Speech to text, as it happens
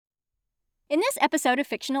In this episode of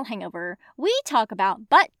Fictional Hangover, we talk about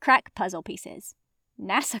butt crack puzzle pieces,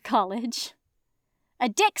 NASA College, a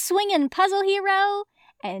dick swinging puzzle hero,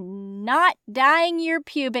 and not dyeing your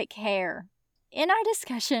pubic hair. In our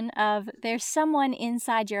discussion of There's Someone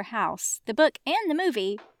Inside Your House, the book and the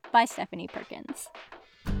movie by Stephanie Perkins.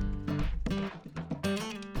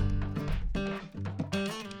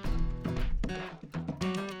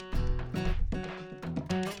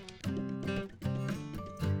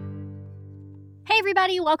 Hey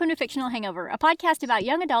everybody, welcome to Fictional Hangover, a podcast about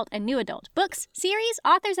young adult and new adult books, series,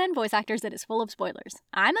 authors, and voice actors that is full of spoilers.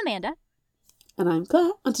 I'm Amanda. And I'm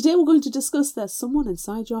Claire, and today we're going to discuss There's Someone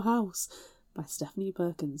Inside Your House by Stephanie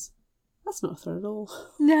Perkins. That's not a threat at all.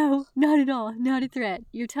 No, not at all. Not a threat.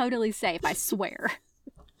 You're totally safe, I swear.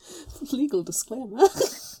 Legal disclaimer.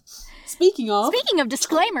 Speaking of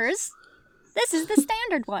disclaimers, this is the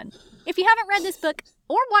standard one. If you haven't read this book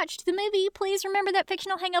or watched the movie, please remember that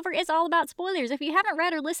Fictional Hangover is all about spoilers. If you haven't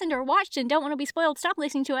read or listened or watched and don't want to be spoiled, stop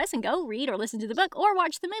listening to us and go read or listen to the book or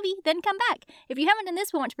watch the movie, then come back. If you haven't done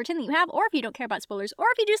this, we want to pretend that you have, or if you don't care about spoilers, or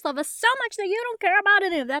if you just love us so much that you don't care about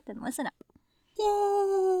any of that, then listen up.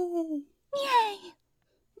 Yay! Yay!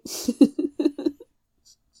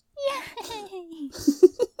 Yay!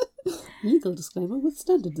 Legal disclaimer with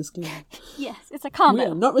standard disclaimer. Yes, it's a combo. We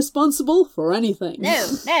are not responsible for anything.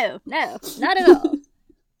 No, not at all.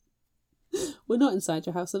 We're not inside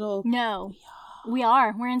your house at all. No, we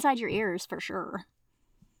are. We're inside your ears for sure.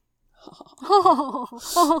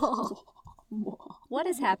 What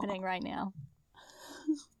is happening right now?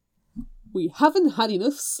 We haven't had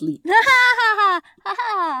enough sleep.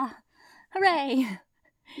 Hooray!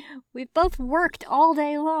 We've both worked all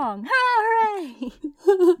day long. Hooray!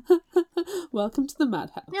 Welcome to the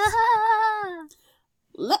madhouse.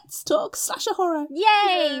 Let's talk slasher horror.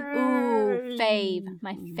 Yay! Ooh, fave.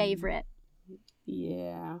 My favorite.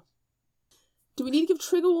 Yeah. Do we need to give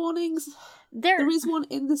trigger warnings? There is one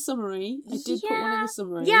in the summary. I did put one in the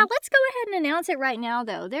summary. Yeah, let's go ahead and announce it right now,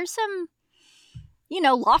 though. There's some,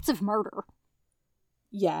 lots of murder.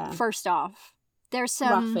 Yeah. First off. There's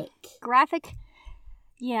some... Graphic.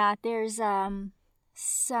 Yeah, there's,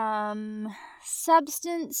 some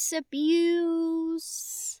substance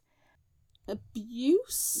abuse.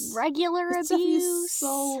 Abuse? Regular abuse.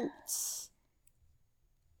 Assault.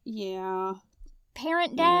 Yeah.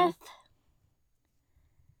 Parent death.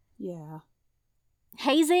 Yeah.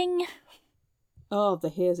 Hazing. Oh, the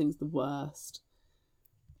hazing's the worst.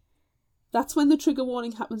 That's when the trigger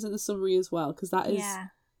warning happens in the summary as well, because that is...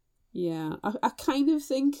 Yeah. I kind of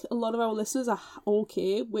think a lot of our listeners are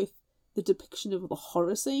okay with the depiction of the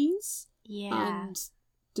horror scenes. Yeah. And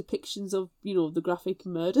depictions of, the graphic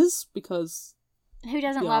murders, because... Who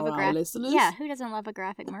doesn't love a graphic... listeners. Yeah, who doesn't love a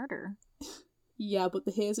graphic murder? Yeah, but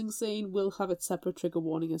the hazing scene will have its separate trigger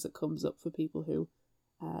warning as it comes up for people who...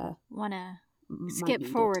 want to skip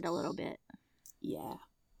forward a little bit. Yeah.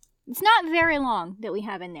 It's not very long that we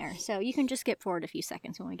have in there, so you can just skip forward a few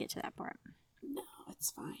seconds when we get to that part. No,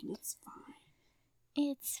 it's fine. It's fine.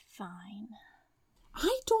 It's fine.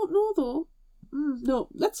 I don't know, though. No,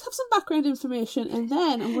 let's have some background information, and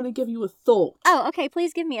then I'm going to give you a thought. Oh, okay,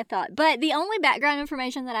 please give me a thought. But the only background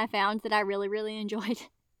information that I found that I really, really enjoyed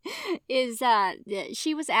is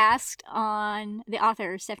she was asked on, the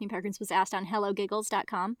author, Stephanie Perkins, was asked on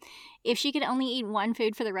HelloGiggles.com if she could only eat one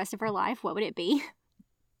food for the rest of her life, what would it be?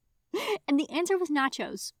 And the answer was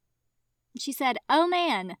nachos. She said, "Oh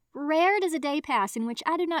man, rare does a day pass in which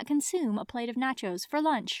I do not consume a plate of nachos for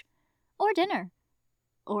lunch, or dinner,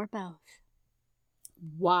 or both."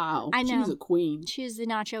 Wow. I know. She's a queen. She's the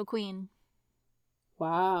nacho queen.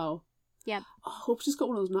 Wow. Yep. I hope she's got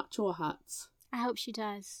one of those nacho hats. I hope she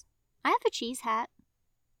does. I have a cheese hat.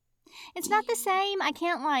 It's not the same. I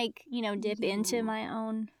can't, dip into my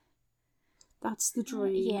own. That's the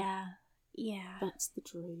dream. Yeah. That's the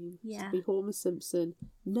dream. Yeah. To be Homer Simpson.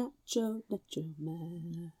 Nacho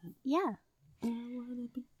man. Yeah. I wanna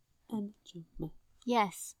be a nacho man.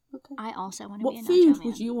 Yes. Okay. I also want to be a nacho man. What food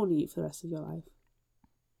would you want to eat for the rest of your life?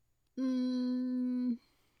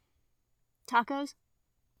 Tacos?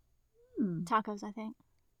 Tacos, I think.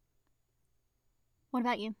 What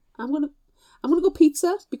about you? I'm gonna go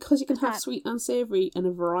pizza, because you can have sweet and savoury and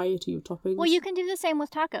a variety of toppings. Well, you can do the same with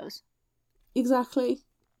tacos. Exactly.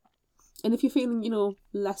 And if you're feeling,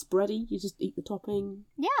 less bready, you just eat the topping.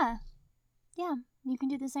 Yeah. Yeah. You can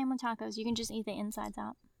do the same with tacos. You can just eat the insides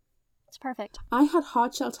out. It's perfect. I had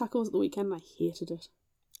hard shell tacos at the weekend and I hated it.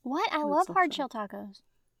 What? I love hard shell tacos.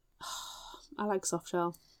 I like soft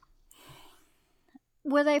shell.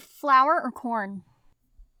 Were they flour or corn?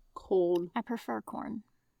 Corn. I prefer corn.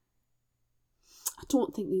 I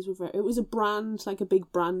don't think these were very... It was a brand, like a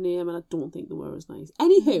big brand name, and I don't think they were as nice.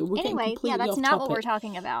 Anywho, we're getting completely that's off not topic. what we're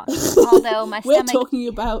talking about. Although my we're stomach... talking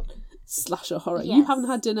about slasher horror. Yes. You haven't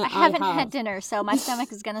had dinner, I haven't had dinner, so my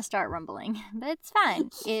stomach is going to start rumbling. But it's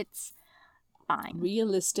fine. It's fine.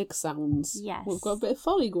 Realistic sounds. Yes. We've got a bit of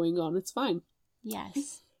folly going on. It's fine.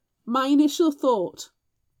 Yes. My initial thought.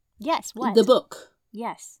 Yes, what? The book.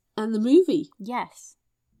 Yes. And the movie. Yes.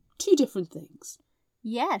 Two different things.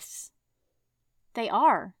 Yes. They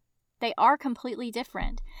are. They are completely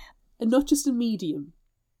different. And not just a medium.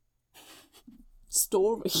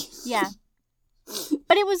 Story. Yeah.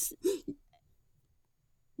 But it was...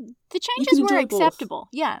 The changes were acceptable.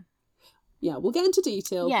 Both. Yeah. Yeah, we'll get into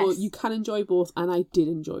detail, but you can enjoy both, and I did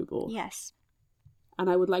enjoy both. Yes. And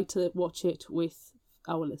I would like to watch it with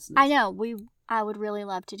our listeners. I know. I would really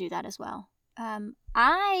love to do that as well.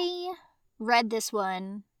 I read this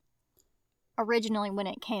one originally when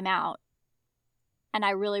it came out, and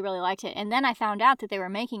I really, really liked it. And then I found out that they were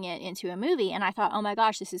making it into a movie, and I thought, oh my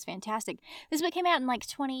gosh, this is fantastic. This book came out in like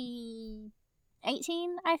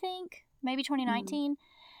 2018, I think, maybe 2019.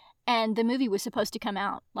 And the movie was supposed to come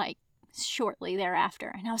out like shortly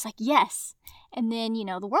thereafter. And I was like, yes. And then,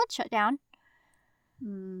 the world shut down.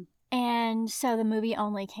 And so the movie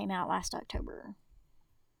only came out last October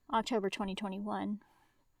 2021.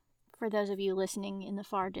 For those of you listening in the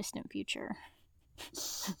far distant future.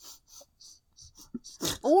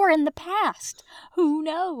 Or in the past. Who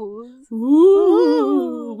knows?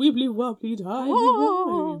 Ooh, wibbly wobbly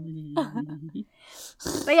timey.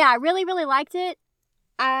 But yeah, I really, really liked it.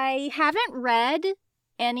 I haven't read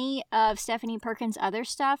any of Stephanie Perkins' other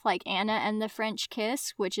stuff, like Anna and the French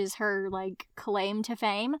Kiss, which is her, like, claim to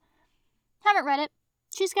fame. Haven't read it.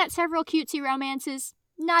 She's got several cutesy romances.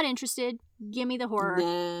 Not interested. Give me the horror.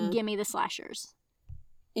 Nah. Give me the slashers.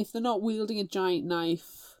 If they're not wielding a giant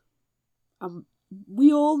knife,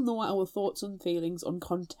 we all know our thoughts and feelings on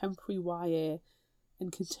contemporary YA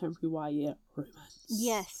and contemporary YA romance.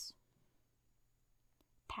 Yes.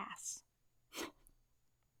 Pass.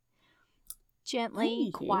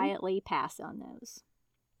 Gently, quietly pass on those.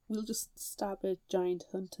 We'll just stab a giant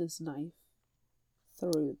hunter's knife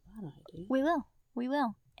through that idea. We will.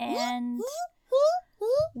 And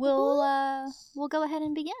we'll go ahead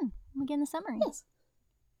and begin the summary. Yes.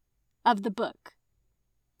 Of the book.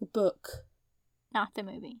 The book. Not the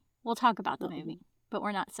movie. We'll talk about the movie, but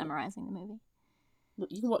we're not summarizing the movie. No,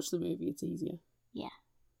 you can watch the movie, it's easier. Yeah.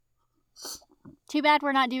 Too bad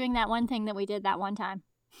we're not doing that one thing that we did that one time.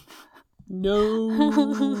 No.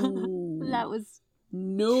 That was...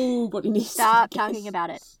 Nobody needs to stop talking about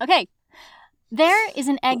it. Okay. There is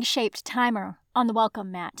an egg-shaped timer on the welcome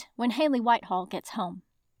mat when Haley Whitehall gets home.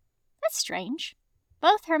 That's strange.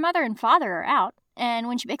 Both her mother and father are out, and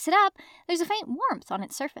when she picks it up, there's a faint warmth on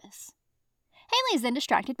its surface. Haley is then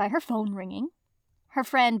distracted by her phone ringing. Her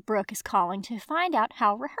friend Brooke is calling to find out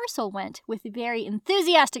how rehearsal went with the very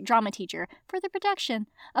enthusiastic drama teacher for the production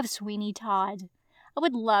of Sweeney Todd. I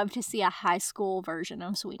would love to see a high school version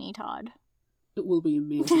of Sweeney Todd. It will be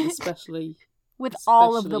amazing, especially... with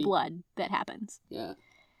all of the blood that happens. Yeah.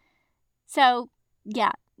 So,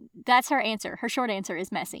 yeah, that's her answer. Her short answer is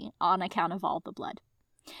messy, on account of all the blood.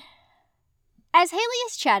 As Haley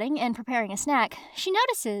is chatting and preparing a snack, she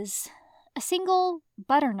notices a single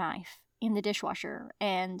butter knife in the dishwasher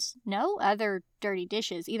and no other dirty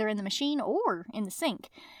dishes, either in the machine or in the sink.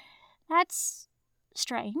 That's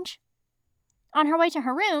strange. On her way to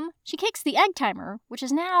her room, she kicks the egg timer, which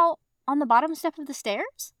is now on the bottom step of the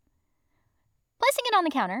stairs. Placing it on the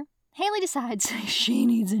counter, Haley decides she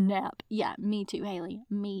needs a nap. Yeah, me too, Haley.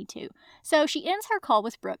 Me too. So she ends her call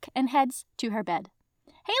with Brooke and heads to her bed.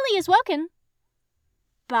 Haley is woken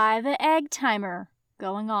by the egg timer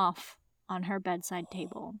going off on her bedside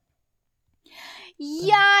table.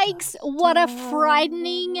 Yikes! What a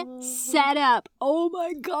frightening setup. Oh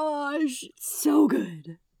my gosh. So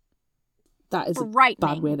good. That is a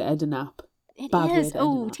bad way to end a nap. It is.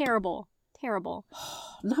 Oh, terrible. Terrible.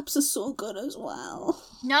 Naps are so good as well.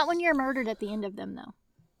 Not when you're murdered at the end of them, though.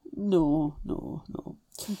 No.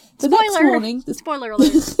 Spoiler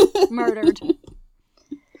alert. Murdered.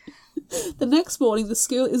 The next morning, the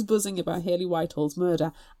school is buzzing about Haley Whitehall's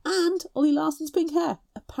murder and Ollie Larson's pink hair.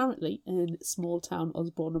 Apparently, in small-town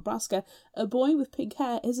Osborne, Nebraska, a boy with pink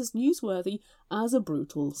hair is as newsworthy as a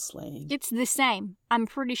brutal slaying. It's the same. I'm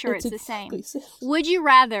pretty sure it's the same. Would you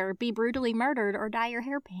rather be brutally murdered or dye your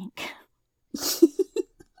hair pink?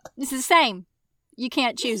 It's the same. You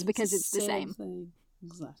can't choose because it's the same thing.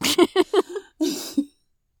 Exactly.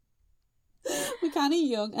 McCanny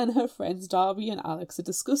Young and her friends Darby and Alex are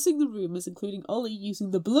discussing the rumours, including Ollie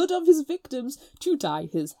using the blood of his victims to dye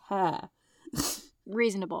his hair.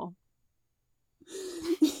 reasonable.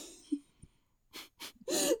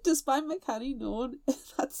 Despite McCanny knowing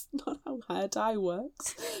that's not how her dye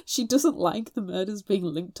works, she doesn't like the murders being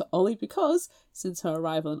linked to Ollie because, since her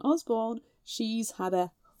arrival in Osborne, she's had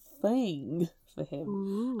a thing for him.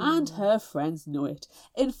 Ooh. And her friends know it.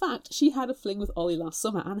 In fact, she had a fling with Ollie last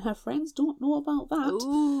summer and her friends don't know about that.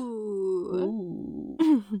 Ooh.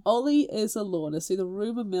 Ollie is a loner, so the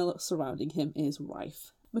rumour mill surrounding him is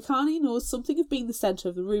rife. McCartney knows something of being the centre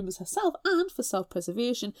of the rumours herself, and for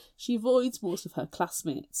self-preservation, she avoids most of her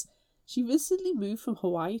classmates. She recently moved from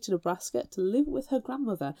Hawaii to Nebraska to live with her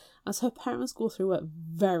grandmother as her parents go through a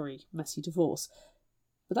very messy divorce.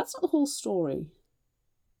 But that's not the whole story.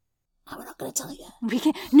 And we're not going to tell you.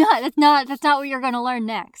 No, that's not what you're going to learn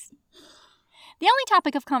next. The only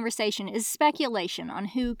topic of conversation is speculation on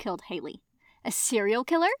who killed Haley. A serial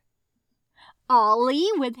killer? Ollie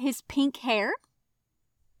with his pink hair?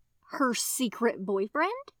 Her secret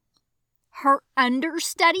boyfriend? Her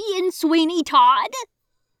understudy in Sweeney Todd?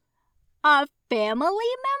 A family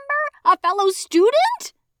member? A fellow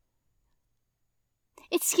student?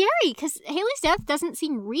 It's scary because Haley's death doesn't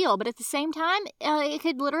seem real, but at the same time, it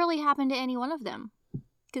could literally happen to any one of them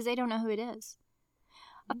because they don't know who it is.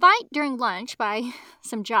 A fight during lunch by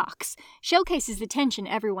some jocks showcases the tension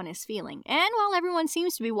everyone is feeling, and while everyone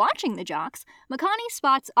seems to be watching the jocks, McConaughey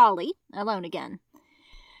spots Ollie alone again.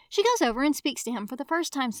 She goes over and speaks to him for the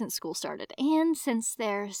first time since school started, and since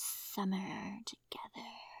their summer together.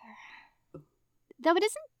 Though it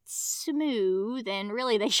isn't smooth, and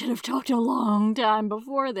really they should have talked a long time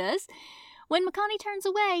before this, when McConaughey turns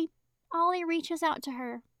away, Ollie reaches out to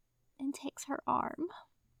her and takes her arm.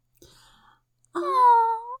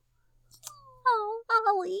 Oh,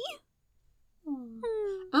 Ollie.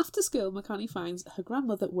 After school, McConaughey finds her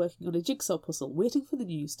grandmother working on a jigsaw puzzle, waiting for the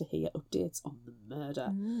news to hear updates on the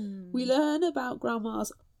murder. We learn about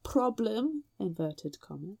Grandma's problem, inverted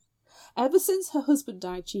commas. Ever since her husband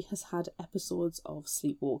died, she has had episodes of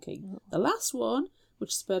sleepwalking. The last one,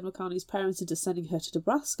 which spurred McConaughey's parents into sending her to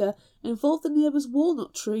Nebraska, involved the neighbour's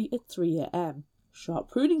walnut tree at 3 a.m. Sharp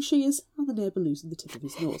pruning shears, and the neighbour losing the tip of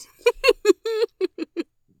his nose.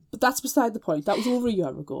 But that's beside the point. That was over a year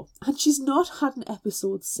ago. And she's not had an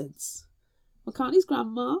episode since. McCartney's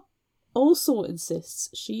grandma also insists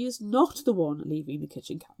she is not the one leaving the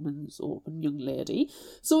kitchen cabinets open, young lady.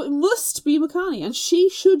 So it must be McCartney, and she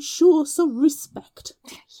should show some respect.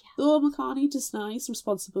 Yeah. Though McCartney denies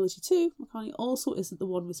responsibility too, McCartney also isn't the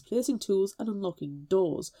one misplacing tools and unlocking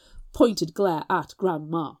doors. Pointed glare at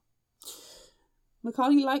Grandma.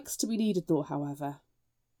 McCartney likes to be needed though, however.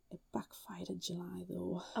 It backfired in July,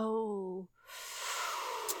 though. Oh.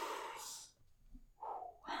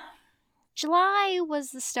 July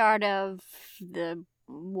was the start of the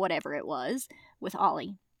whatever it was with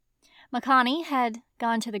Ollie. McConaughey had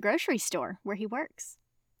gone to the grocery store where he works.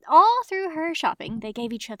 All through her shopping, they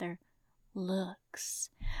gave each other looks.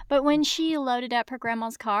 But when she loaded up her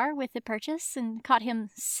grandma's car with the purchase and caught him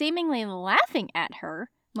seemingly laughing at her,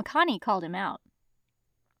 McConaughey called him out.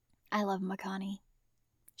 I love McConaughey.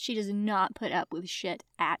 She does not put up with shit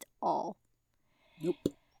at all. Nope.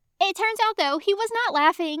 It turns out, though, he was not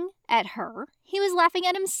laughing at her. He was laughing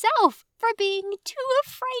at himself for being too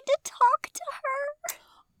afraid to talk to her.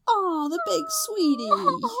 Oh, the big sweetie.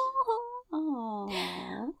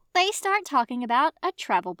 Oh. They start talking about a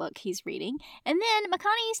travel book he's reading, and then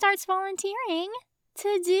McConaughey starts volunteering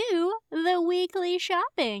to do the weekly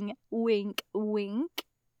shopping. Wink, wink.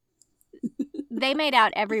 They made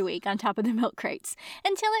out every week on top of the milk crates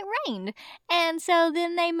until it rained. And so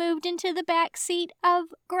then they moved into the back seat of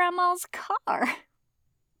Grandma's car.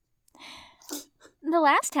 The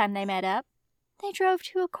last time they met up, they drove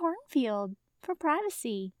to a cornfield for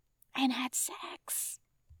privacy and had sex.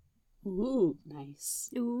 Ooh, nice.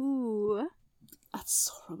 Ooh. That's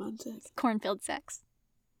so romantic. Cornfield sex.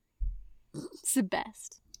 It's the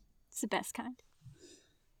best. It's the best kind.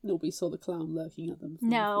 Nobody saw the clown lurking at them from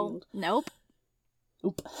the field. Nope.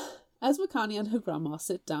 As McCartney and her grandma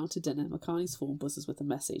sit down to dinner, McCartney's phone buzzes with a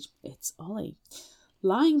message. It's Ollie.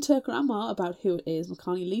 Lying to her grandma about who it is,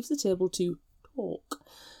 McCartney leaves the table to talk.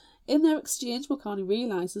 In their exchange, McCartney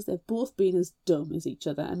realises they've both been as dumb as each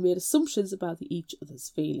other and made assumptions about each other's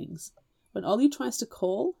feelings. When Ollie tries to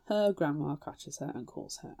call, her grandma catches her and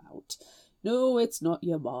calls her out. No, it's not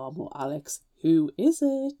your mom or Alex. Who is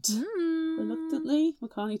it? Reluctantly,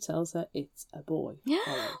 McCartney tells her it's a boy.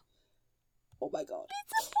 Ollie. Oh my god.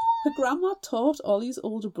 Her grandma taught Ollie's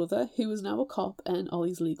older brother, who is now a cop and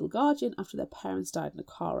Ollie's legal guardian after their parents died in a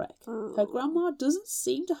car wreck. Her grandma doesn't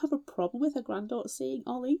seem to have a problem with her granddaughter seeing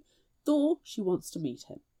Ollie, though she wants to meet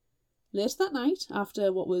him. Later that night,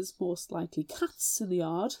 after what was most likely cats in the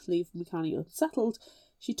yard leave McCanny unsettled,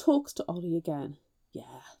 she talks to Ollie again.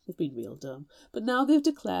 Yeah, they've been real dumb, but now they've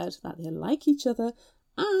declared that they like each other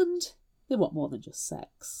and they want more than just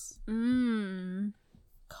sex.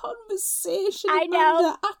 Conversation. I know.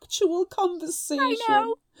 Amanda, actual conversation. I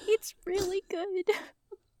know. It's really good.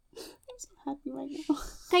 I'm so happy right now.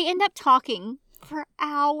 They end up talking for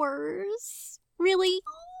hours. Really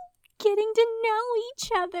getting to know each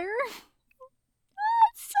other. Oh,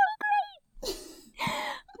 it's so great.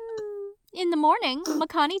 In the morning,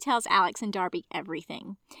 McConaughey tells Alex and Darby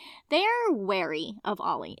everything. They are wary of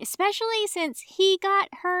Ollie, especially since he got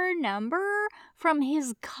her number from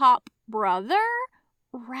his cop brother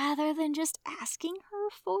rather than just asking her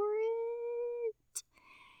for it.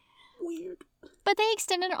 Weird. But they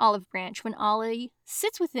extend an olive branch when Ollie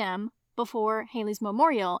sits with them before Haley's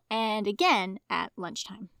memorial and again at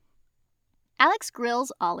lunchtime. Alex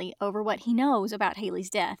grills Ollie over what he knows about Haley's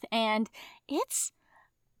death, and it's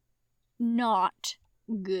not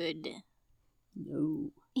good.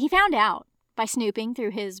 No. He found out by snooping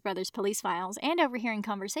through his brother's police files and overhearing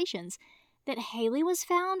conversations that Haley was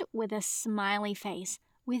found with a smiley face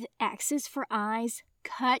with X's for eyes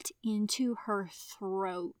cut into her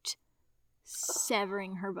throat,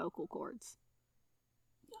 severing her vocal cords.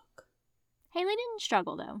 Yuck. Haley didn't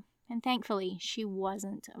struggle, though, and thankfully she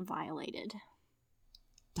wasn't violated.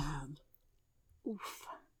 Damn. Oof.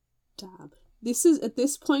 Damn. This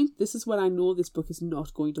is when I know this book is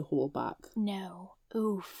not going to hold back. No.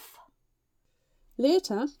 Oof.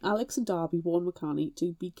 Later, Alex and Darby warn McCanny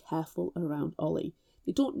to be careful around Ollie.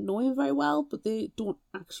 They don't know him very well, but they don't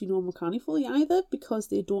actually know McCanny fully either because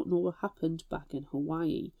they don't know what happened back in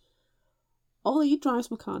Hawaii. Ollie drives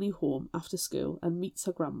McCanny home after school and meets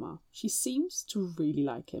her grandma. She seems to really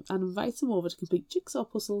like him and invites him over to complete jigsaw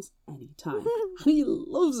puzzles anytime. And he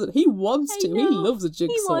loves it. He wants to. He loves a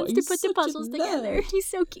jigsaw. He wants to He's put the puzzles together. He's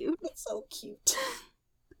so cute. It's so cute.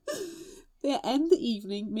 They end the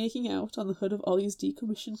evening making out on the hood of Ollie's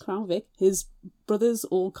decommissioned Crown Vic, his brother's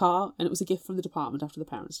old car, and it was a gift from the department after the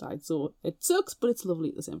parents died. So it sucks, but it's lovely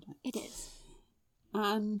at the same time. It is.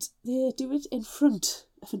 And they do it in front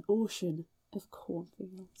of an ocean of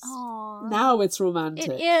cornfields. Aww. Now it's romantic.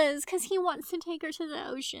 It is, because he wants to take her to the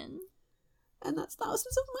ocean. And that's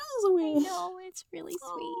thousands of miles away. I know, it's really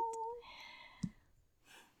sweet.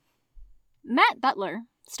 Matt Butler,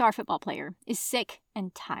 star football player, is sick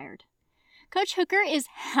and tired. Coach Hooker is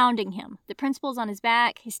hounding him. The principal's on his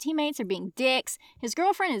back. His teammates are being dicks. His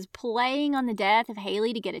girlfriend is playing on the death of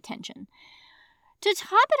Haley to get attention. To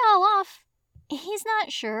top it all off, he's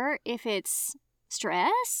not sure if it's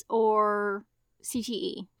stress or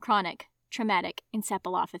CTE, chronic traumatic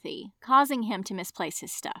encephalopathy, causing him to misplace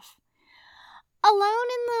his stuff. Alone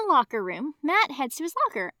in the locker room, Matt heads to his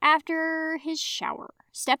locker after his shower,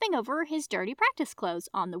 stepping over his dirty practice clothes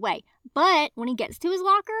on the way. But when he gets to his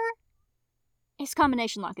locker, his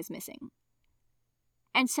combination lock is missing.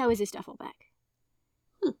 And so is his duffel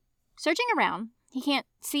bag. Searching around, he can't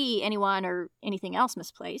see anyone or anything else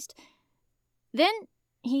misplaced. Then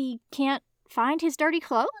he can't find his dirty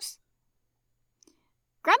clothes?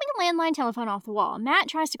 Grabbing a landline telephone off the wall, Matt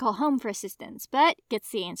tries to call home for assistance, but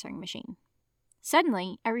gets the answering machine.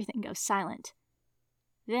 Suddenly, everything goes silent.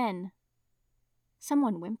 Then,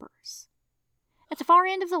 someone whimpers. At the far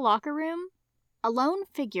end of the locker room, a lone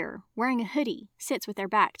figure wearing a hoodie sits with their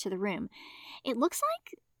back to the room. It looks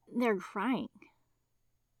like they're crying.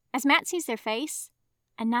 As Matt sees their face,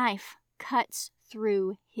 a knife cuts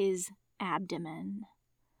through his abdomen.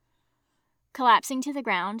 Collapsing to the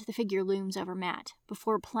ground, the figure looms over Matt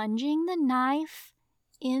before plunging the knife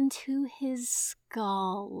into his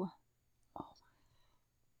skull.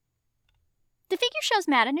 The figure shows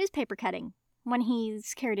Matt a newspaper cutting, one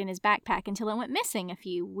he's carried in his backpack until it went missing a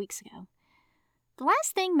few weeks ago. The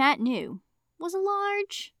last thing Matt knew was a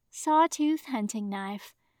large, sawtooth hunting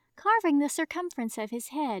knife carving the circumference of his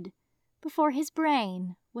head before his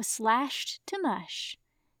brain was slashed to mush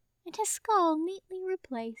and his skull neatly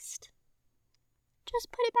replaced.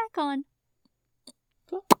 Just put it back on.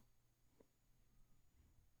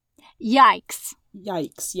 Yikes.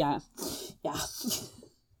 Yikes, yeah. Yeah.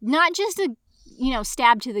 Not just a,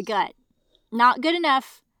 stab to the gut. Not good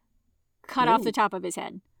enough. Cut off the top of his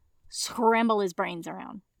head. Scramble his brains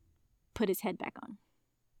around. Put his head back on.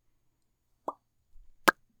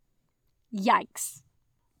 Yikes.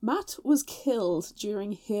 Matt was killed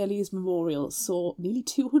during Haley's memorial, so nearly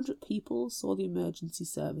 200 people saw the emergency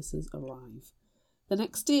services arrive. The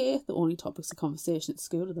next day, the only topics of conversation at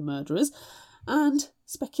school are the murderers and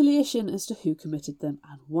speculation as to who committed them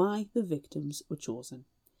and why the victims were chosen.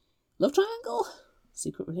 Love triangle?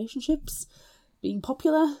 secret relationships, being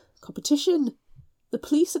popular, competition. The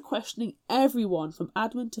police are questioning everyone from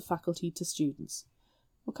admin to faculty to students.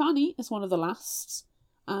 Makani is one of the last,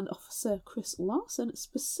 and Officer Chris Larson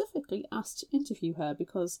specifically asked to interview her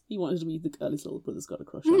because he wanted to meet the girl his little brother's got a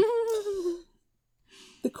crush on.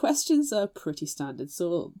 The questions are pretty standard.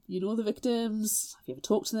 So, you know the victims, have you ever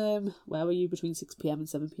talked to them, where were you between 6 PM and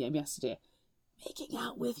 7 PM yesterday? Making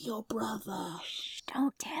out with your brother. Shh,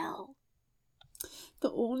 don't tell.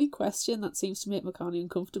 The only question that seems to make Makani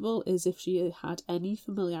uncomfortable is if she had any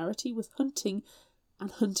familiarity with hunting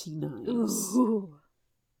and hunting knives. Ooh.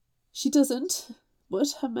 She doesn't, but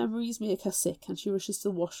her memories make her sick and she rushes to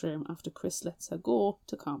the washroom after Chris lets her go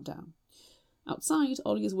to calm down. Outside,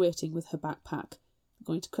 Ollie is waiting with her backpack. They're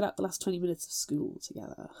going to cut out the last 20 minutes of school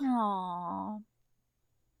together. Aww.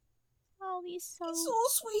 Ollie's so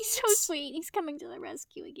sweet. So sweet. He's coming to the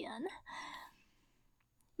rescue again.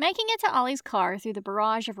 Making it to Ollie's car through the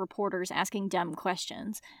barrage of reporters asking dumb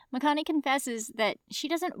questions, Makani confesses that she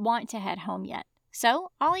doesn't want to head home yet.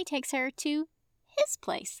 So Ollie takes her to his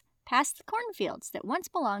place, past the cornfields that once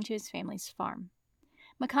belonged to his family's farm.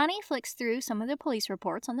 Makani flicks through some of the police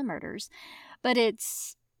reports on the murders, but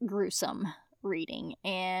it's gruesome reading,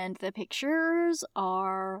 and the pictures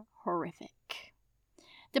are horrific.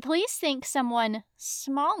 The police think someone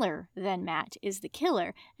smaller than Matt is the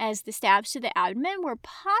killer, as the stabs to the abdomen were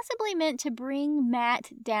possibly meant to bring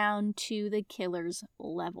Matt down to the killer's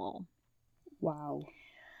level. Wow.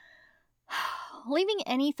 Leaving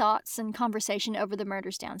any thoughts and conversation over the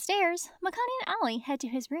murders downstairs, Makani and Ollie head to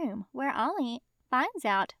his room, where Ollie finds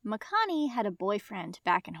out Makani had a boyfriend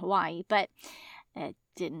back in Hawaii, but it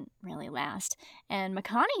didn't really last. And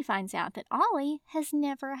Makani finds out that Ollie has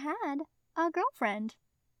never had a girlfriend.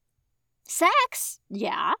 Sex,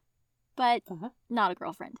 yeah, but not a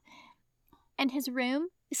girlfriend. And his room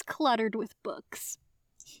is cluttered with books.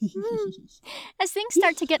 As things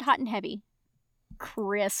start to get hot and heavy,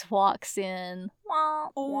 Chris walks in. Wah,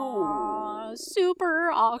 wah,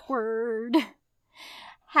 super awkward.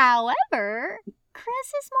 However, Chris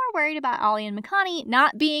is more worried about Ollie and Makani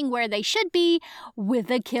not being where they should be with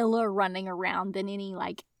a killer running around than any,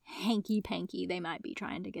 hanky-panky they might be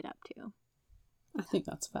trying to get up to. I think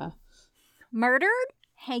that's fair. Murdered?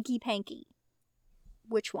 Hanky-panky.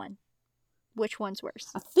 Which one? Which one's worse?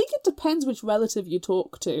 I think it depends which relative you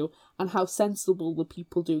talk to and how sensible the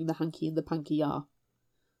people doing the hanky and the panky are.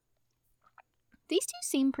 These two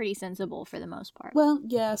seem pretty sensible for the most part. Well,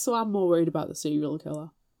 yeah, so I'm more worried about the serial killer.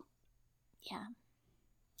 Yeah,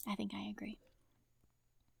 I think I agree.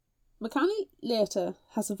 Makani later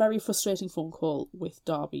has a very frustrating phone call with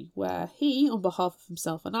Darby, where he, on behalf of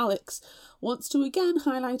himself and Alex, wants to again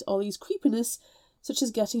highlight Ollie's creepiness, such as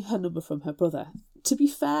getting her number from her brother. To be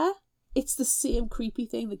fair, it's the same creepy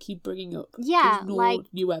thing they keep bringing up. Yeah, there's no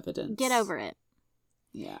new evidence. Get over it.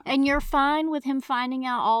 Yeah. And you're fine with him finding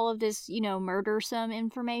out all of this, murdersome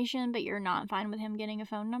information, but you're not fine with him getting a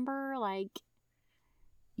phone number?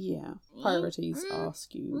 Yeah, priorities are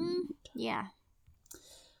skewed. Yeah.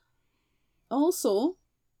 Also,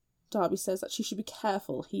 Darby says that she should be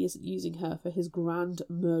careful he isn't using her for his grand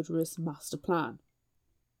murderous master plan.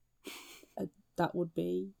 That would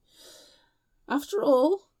be... After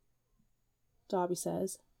all, Darby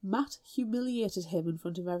says, Matt humiliated him in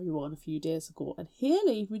front of everyone a few days ago, and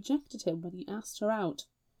Haley rejected him when he asked her out.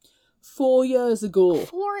 4 years ago.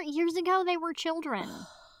 4 years ago, they were children.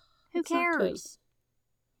 Who cares?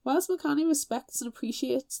 Whilst Makani respects and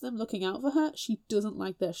appreciates them looking out for her, she doesn't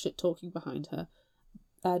like their shit talking behind her.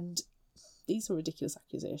 And these are ridiculous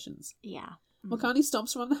accusations. Yeah. Makani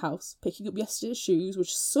stomps around the house, picking up yesterday's shoes,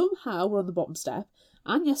 which somehow were on the bottom step,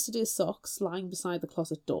 and yesterday's socks lying beside the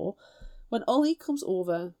closet door, when Ollie comes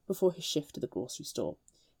over before his shift to the grocery store.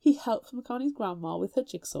 He helps Makani's grandma with her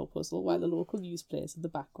jigsaw puzzle while the local news plays in the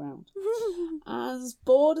background. As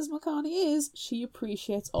bored as Makani is, she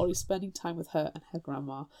appreciates Ollie spending time with her and her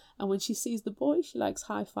grandma. And when she sees the boy, she likes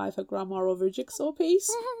high-five her grandma over a jigsaw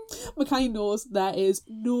piece. Makani knows there is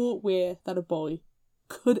no way that a boy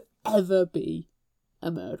could ever be a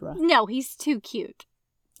murderer. No, he's too cute.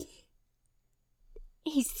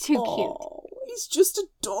 He's too cute. He's just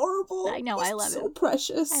adorable. I know, I love him. So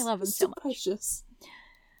precious. I love him so much. Precious.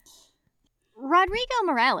 Rodrigo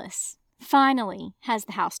Morales finally has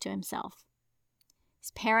the house to himself.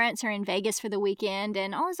 His parents are in Vegas for the weekend,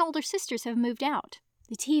 and all his older sisters have moved out.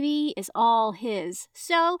 The TV is all his,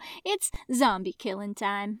 so it's zombie killing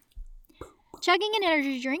time. Chugging an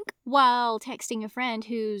energy drink while texting a friend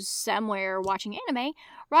who's somewhere watching anime,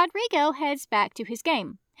 Rodrigo heads back to his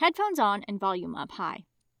game, headphones on and volume up high.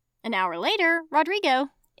 An hour later, Rodrigo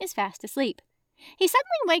is fast asleep. He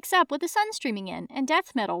suddenly wakes up with the sun streaming in and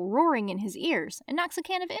death metal roaring in his ears and knocks a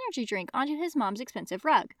can of energy drink onto his mom's expensive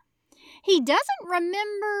rug. He doesn't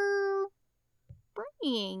remember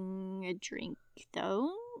bringing a drink,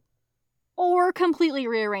 though, or completely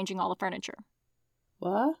rearranging all the furniture.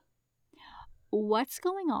 What? What's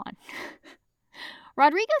going on?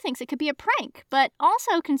 Rodrigo thinks it could be a prank, but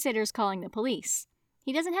also considers calling the police.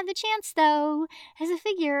 He doesn't have the chance, though, as a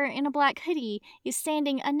figure in a black hoodie is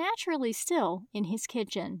standing unnaturally still in his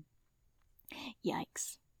kitchen.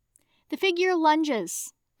 Yikes. The figure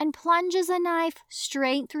lunges and plunges a knife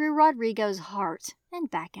straight through Rodrigo's heart and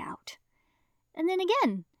back out. And then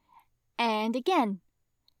again, and again,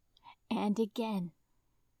 and again.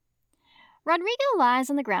 Rodrigo lies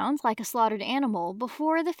on the ground like a slaughtered animal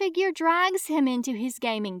before the figure drags him into his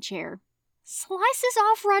gaming chair, slices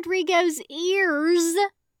off Rodrigo's ears,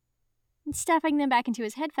 and stuffing them back into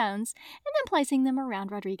his headphones, and then placing them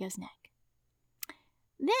around Rodrigo's neck.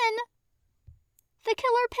 Then, the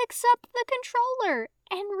killer picks up the controller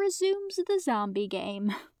and resumes the zombie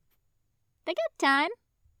game. They got time.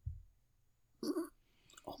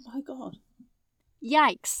 Oh my god.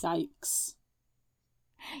 Yikes. Yikes.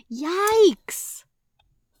 Yikes!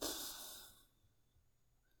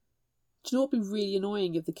 Do you know what would be really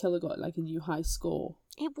annoying if the killer got like a new high score?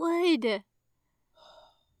 It would.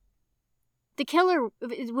 The killer,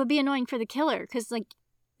 it would be annoying for the killer, because like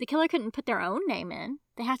the killer couldn't put their own name in.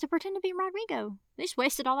 They have to pretend to be Rodrigo. They just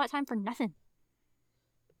wasted all that time for nothing.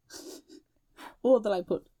 Or that I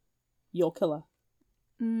put, your killer.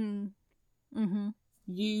 Mm-hmm.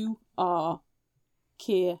 You are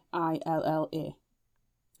Killa.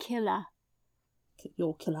 Killer.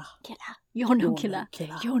 You're killer. Killer. You're no killer.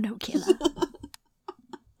 You're no killer.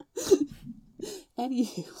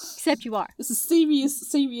 Anywho. Except you are. It's a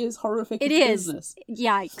serious, horrific business.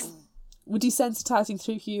 Yikes. We're desensitizing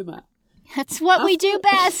through humour. That's what we do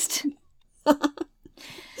best.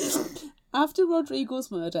 After Rodrigo's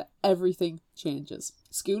murder, everything changes.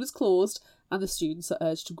 School is closed, and the students are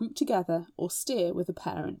urged to group together or stay with a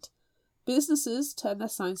parent. Businesses turn their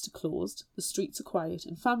signs to closed, the streets are quiet,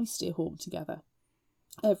 and families stay home together.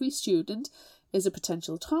 Every student is a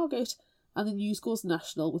potential target, and the news goes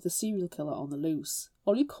national with a serial killer on the loose.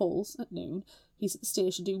 Ollie calls at noon. He's at the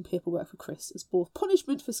station doing paperwork for Chris as both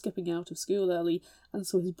punishment for skipping out of school early and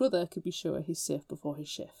so his brother could be sure he's safe before his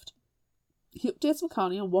shift. He updates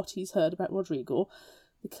McCartney on what he's heard about Rodrigo.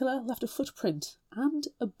 The killer left a footprint and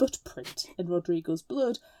a butt print in Rodrigo's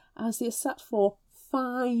blood as they sat for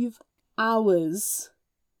 5 hours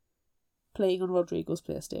playing on Rodrigo's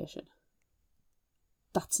PlayStation.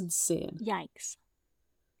 That's insane. Yikes.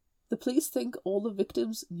 The police think all the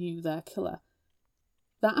victims knew their killer.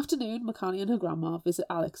 That afternoon, McCartney and her grandma visit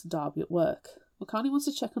Alex and Darby at work. McCartney wants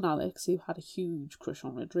to check on Alex, who had a huge crush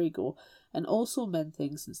on Rodrigo, and also mend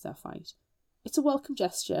things since their fight. It's a welcome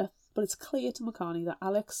gesture, but it's clear to McCartney that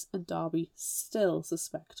Alex and Darby still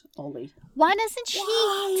suspect Ollie. Why doesn't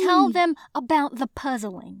she tell them about the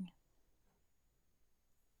puzzling?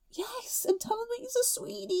 Yes, and tell him that he's a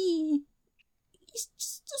sweetie. He's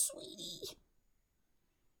just a sweetie.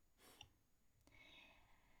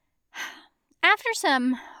 After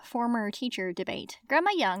some former teacher debate,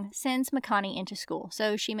 Grandma Young sends McCartney into school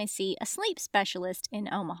so she may see a sleep specialist in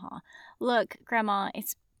Omaha. Look, Grandma,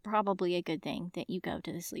 it's probably a good thing that you go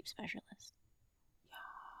to the sleep specialist.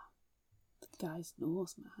 Yeah. The guy's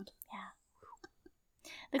nose, man. Yeah.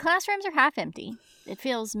 The classrooms are half empty. It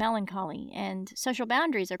feels melancholy, and social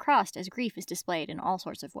boundaries are crossed as grief is displayed in all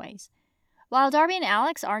sorts of ways. While Darby and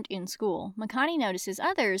Alex aren't in school, McCartney notices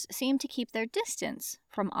others seem to keep their distance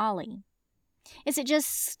from Ollie. Is it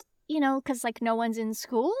just, because, no one's in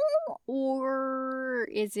school? Or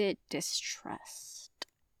is it distrust?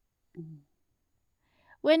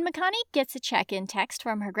 When McCartney gets a check-in text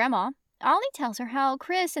from her grandma, Ollie tells her how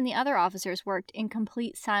Chris and the other officers worked in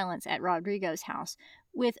complete silence at Rodrigo's house,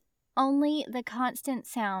 with only the constant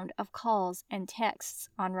sound of calls and texts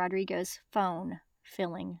on Rodrigo's phone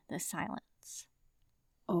filling the silence.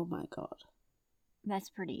 Oh my god.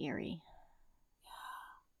 That's pretty eerie. Yeah.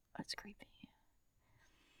 That's creepy.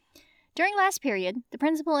 During last period, the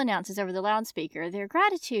principal announces over the loudspeaker their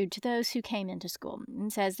gratitude to those who came into school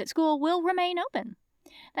and says that school will remain open.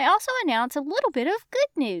 They also announce a little bit of good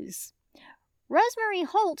news. Rosemary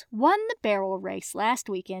Holt won the barrel race last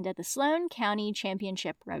weekend at the Sloan County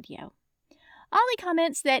Championship Rodeo. Ollie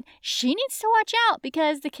comments that she needs to watch out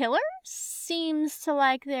because the killer seems to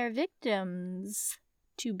like their victims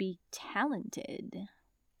to be talented.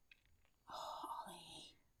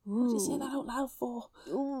 What did you say that out loud for?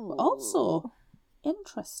 Ooh. Also,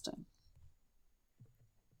 interesting.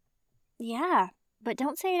 Yeah. But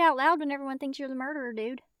don't say it out loud when everyone thinks you're the murderer,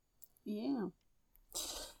 dude. Yeah.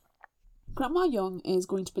 Grandma Young is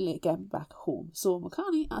going to be late getting back home, so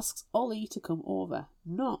McCartney asks Ollie to come over,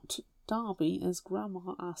 not Darby as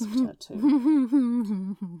Grandma asked her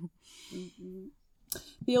to.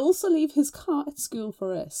 They also leave his car at school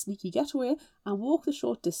for a sneaky getaway and walk the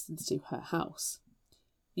short distance to her house.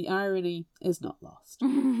 The irony is not lost.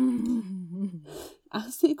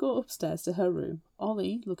 As they go upstairs to her room,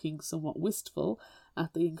 Ollie, looking somewhat wistful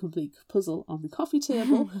at the incomplete puzzle on the coffee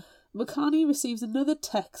table, McCartney receives another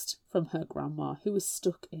text from her grandma, who is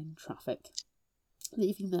stuck in traffic,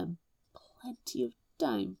 leaving them plenty of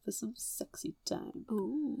time for some sexy time.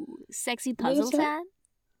 Ooh, sexy puzzle time?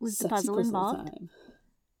 Was the puzzle involved? Time.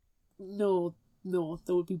 No,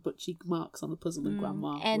 there would be butt cheek marks on the puzzle and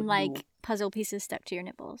grandma. And puzzle pieces stuck to your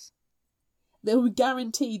nipples. They would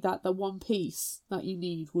guarantee that the one piece that you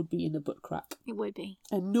need would be in a butt crack. It would be.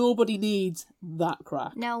 And nobody needs that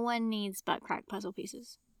crack. No one needs butt crack puzzle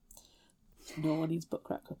pieces. No one needs butt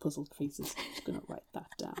crack or puzzle pieces. I'm just going to write that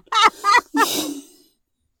down.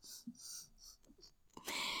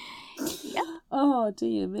 Yep. Oh,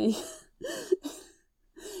 dear me.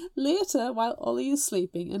 Later, while Ollie is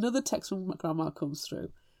sleeping, another text from Grandma comes through.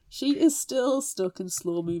 She is still stuck in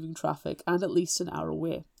slow-moving traffic and at least an hour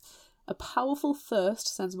away. A powerful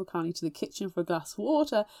thirst sends McCartney to the kitchen for a glass of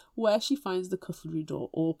water, where she finds the cutlery door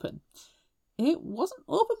open. It wasn't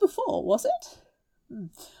open before, was it?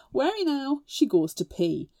 Wary now, she goes to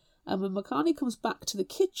pee. And when McCartney comes back to the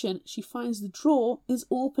kitchen, she finds the drawer is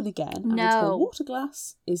open again and her water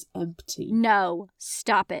glass is empty. No,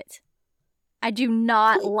 stop it. I do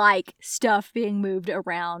not like stuff being moved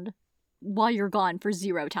around while you're gone for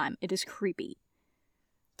zero time. It is creepy.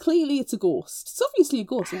 Clearly it's a ghost. It's obviously a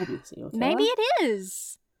ghost, obviously. Okay? Maybe it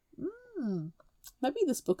is. Maybe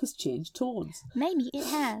this book has changed tones. Maybe it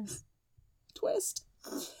has. Twist.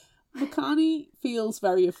 McCartney feels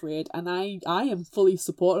very afraid, and I am fully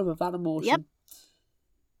supportive of that emotion. Yep.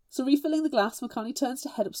 So refilling the glass, McCartney turns to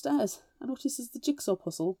head upstairs and notices the jigsaw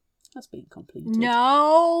puzzle has been completed.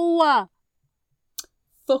 No!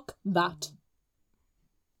 Fuck that.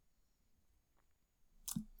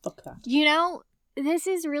 Fuck that. You know, this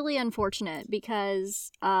is really unfortunate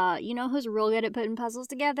because, you know who's real good at putting puzzles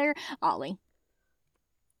together? Ollie.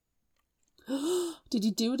 Did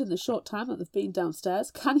he do it in the short time that they've been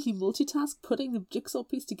downstairs? Can he multitask putting the jigsaw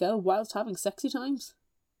piece together whilst having sexy times?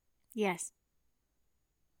 Yes.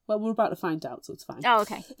 Well, we're about to find out, so it's fine. Oh,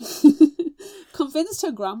 okay. Convinced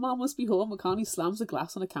her grandma must be home, McCartney slams the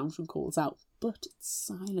glass on a counter and calls out, but it's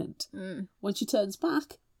silent. When she turns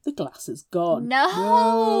back, the glass is gone.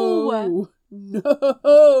 No!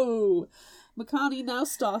 No! McCartney now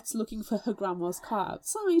starts looking for her grandma's car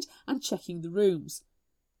outside and checking the rooms.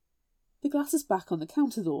 The glass is back on the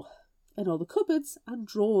counter though, and all the cupboards and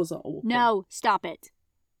drawers are open. No, stop it.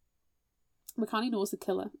 McCartney knows the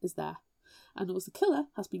killer is there, and knows the killer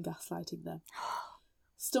has been gaslighting them.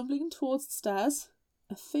 Stumbling towards the stairs,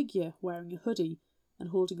 a figure wearing a hoodie and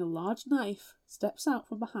holding a large knife steps out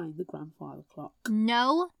from behind the grandfather clock.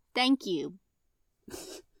 No, thank you.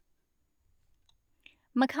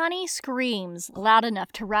 McCartney screams loud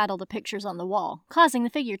enough to rattle the pictures on the wall, causing the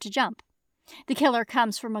figure to jump. The killer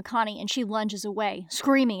comes for McCartney and she lunges away,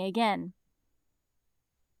 screaming again.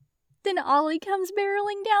 Then Ollie comes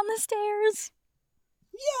barreling down the stairs.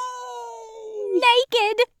 Yay!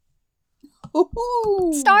 Naked!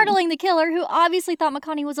 Ooh. Startling the killer, who obviously thought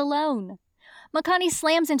McCartney was alone. McCartney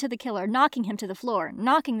slams into the killer, knocking him to the floor,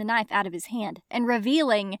 knocking the knife out of his hand, and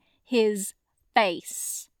revealing his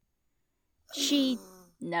face. She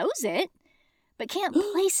knows it, but can't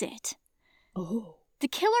place it. Oh. The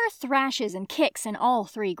killer thrashes and kicks, and all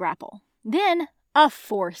three grapple. Then a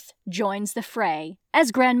fourth joins the fray,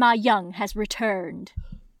 as Grandma Young has returned.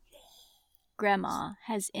 Grandma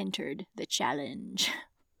has entered the challenge.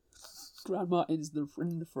 Grandma is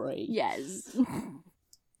in the fray. Yes.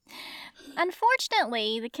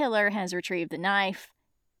 Unfortunately, the killer has retrieved the knife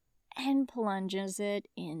and plunges it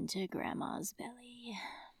into Grandma's belly.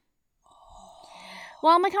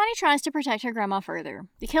 While McCartney tries to protect her grandma further,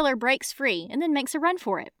 the killer breaks free and then makes a run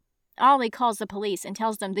for it. Ollie calls the police and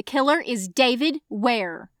tells them the killer is David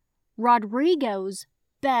Ware, Rodrigo's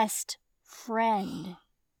best friend.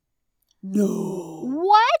 No.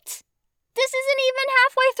 What? This isn't even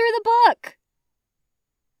halfway through the book.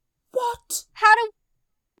 What?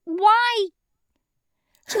 Why?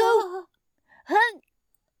 Who? Huh?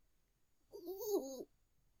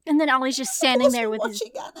 And then Ollie's just standing there with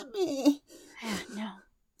watching anime. No,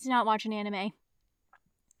 he's not watching anime.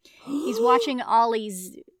 He's watching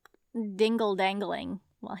Ollie's dingle dangling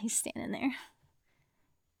while he's standing there.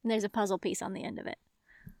 And there's a puzzle piece on the end of it.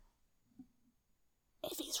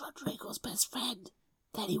 If he's Rodrigo's best friend,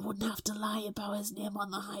 then he wouldn't have to lie about his name on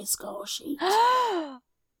the high score sheet.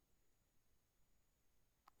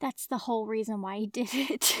 That's the whole reason why he did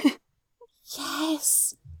it.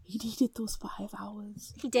 Yes! He needed those 5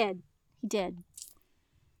 hours. He did.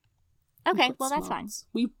 Okay, well, that's fine.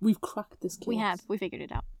 We've cracked this case. We have. We figured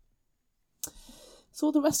it out. So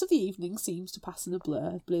the rest of the evening seems to pass in a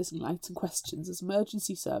blur of blazing lights and questions as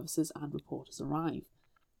emergency services and reporters arrive.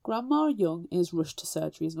 Grandma Young is rushed to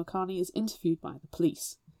surgery as Makani is interviewed by the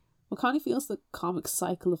police. Makani feels the karmic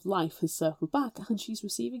cycle of life has circled back and she's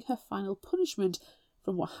receiving her final punishment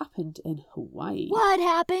from what happened in Hawaii. What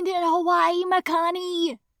happened in Hawaii,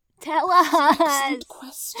 Makani? Tell us. Excellent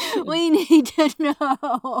question. We need to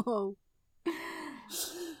know.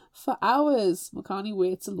 For hours, Makani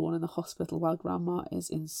waits alone in the hospital while Grandma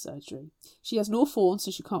is in surgery. She has no phone,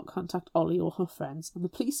 so she can't contact Ollie or her friends, and the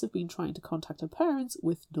police have been trying to contact her parents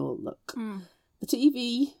with no luck. The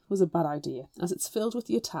TV was a bad idea, as it's filled with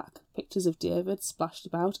the attack, pictures of David splashed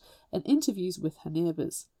about, and interviews with her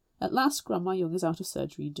neighbours. At last, Grandma Young is out of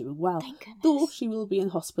surgery and doing well, though she will be in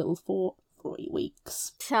hospital for 3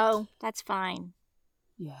 weeks. So, that's fine.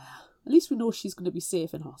 Yeah, at least we know she's going to be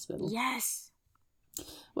safe in hospital. Yes.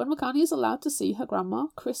 When Makani is allowed to see her grandma,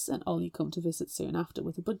 Chris and Ollie come to visit soon after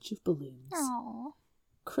with a bunch of balloons. Aww.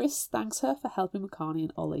 Chris thanks her for helping Makani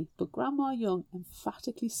and Ollie, but Grandma Young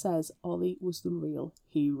emphatically says Ollie was the real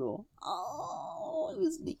hero. Oh, it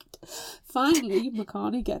was neat. Finally,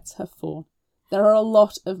 Makani gets her phone. There are a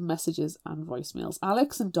lot of messages and voicemails.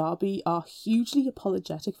 Alex and Darby are hugely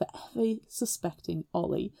apologetic for ever suspecting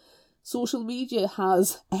Ollie. Social media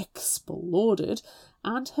has exploded,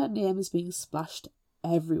 and her name is being splashed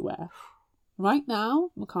everywhere. Right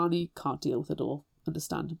now, Makani can't deal with it all,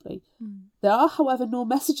 understandably. There are, however, no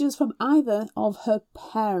messages from either of her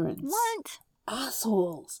parents. What?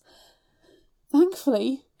 Assholes.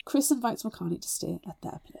 Thankfully, Chris invites Makani to stay at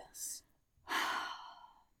their place.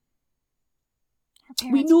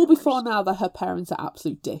 We know before now that her parents are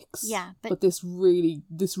absolute dicks. Yeah, but this really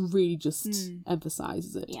just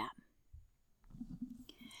emphasises it. Yeah.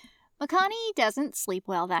 Makani doesn't sleep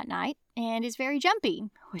well that night and is very jumpy,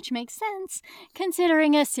 which makes sense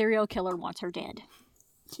considering a serial killer wants her dead.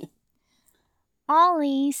 Yeah.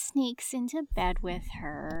 Ollie sneaks into bed with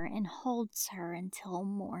her and holds her until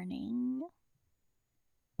morning.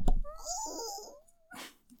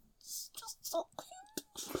 It's just so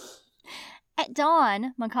cute. At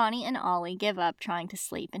dawn, Makani and Ollie give up trying to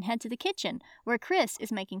sleep and head to the kitchen, where Chris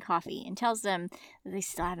is making coffee and tells them that they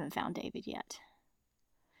still haven't found David yet.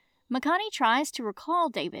 Makani tries to recall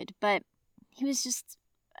David, but he was just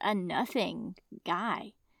a nothing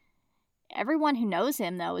guy. Everyone who knows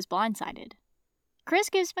him, though, is blindsided. Chris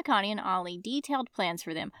gives Makani and Ollie detailed plans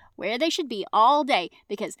for them, where they should be all day,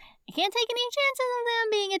 because he can't take any chances of them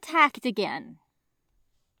being attacked again.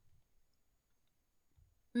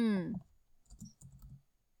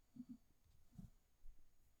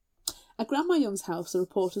 At Grandma Young's house, the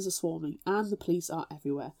reporters are swarming, and the police are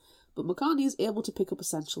everywhere. But Makani is able to pick up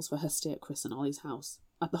essentials for her stay at Chris and Ollie's house.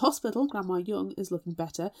 At the hospital, Grandma Young is looking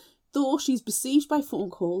better, though she's besieged by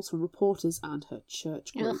phone calls from reporters and her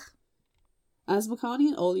church group. Ugh. As Makani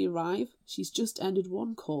and Ollie arrive, she's just ended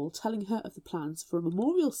one call telling her of the plans for a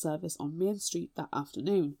memorial service on Main Street that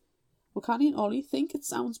afternoon. Makani and Ollie think it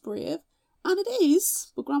sounds brave, and it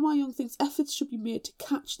is, but Grandma Young thinks efforts should be made to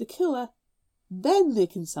catch the killer. Then they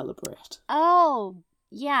can celebrate. Oh,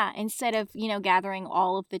 yeah, instead of, gathering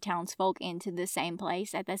all of the townsfolk into the same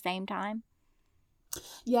place at the same time.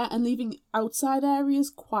 Yeah, and leaving outside areas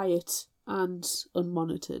quiet and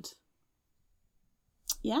unmonitored.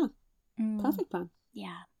 Yeah, perfect plan.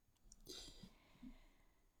 Yeah.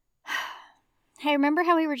 Hey, remember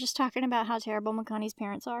how we were just talking about how terrible Makani's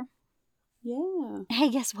parents are? Yeah. Hey,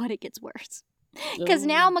 guess what? It gets worse. Because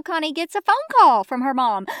now Makani gets a phone call from her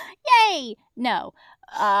mom. Yay! No.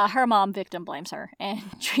 Her mom victim blames her and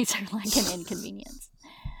treats her like an inconvenience.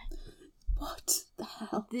 What the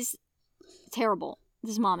hell? This terrible.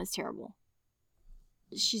 This mom is terrible.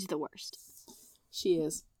 She's the worst. She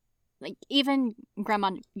is. Like, even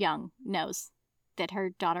Grandma Young knows that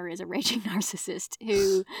her daughter is a raging narcissist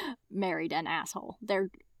who married an asshole.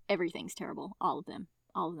 Everything's terrible. All of them.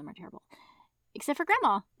 All of them are terrible. Except for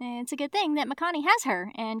Grandma. And it's a good thing that Makani has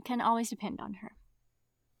her and can always depend on her.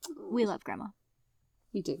 We love Grandma.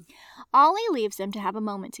 We do. Ollie leaves them to have a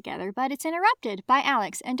moment together, but it's interrupted by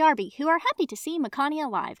Alex and Darby, who are happy to see Makani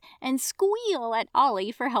alive and squeal at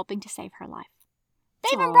Ollie for helping to save her life. They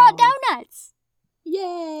even brought donuts!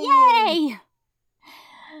 Yay! Yay!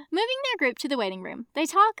 Moving their group to the waiting room, they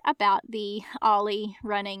talk about the Ollie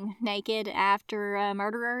running naked after a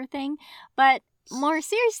murderer thing, but more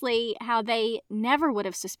seriously, how they never would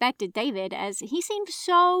have suspected David, as he seemed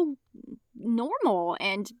so normal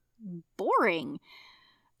and boring.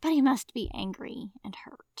 But he must be angry and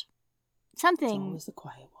hurt. Something... It's always the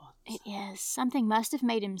quiet ones. It is. Something must have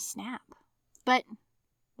made him snap. But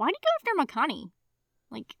why did he go after Makani?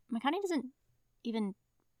 Like, Makani doesn't even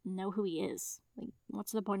know who he is. Like,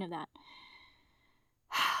 what's the point of that?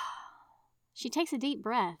 She takes a deep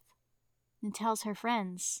breath and tells her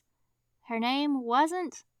friends her name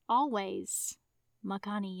wasn't always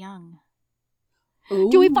Makani Young. Ooh.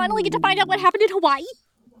 Do we finally get to find out what happened in Hawaii?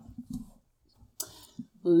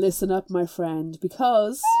 Listen up, my friend,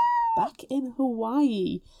 because back in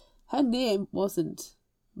Hawaii, her name wasn't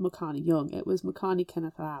Makani Young, it was Makani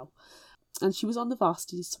Kenneth Lau. And she was on the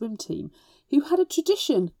varsity swim team, who had a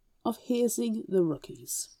tradition of hazing the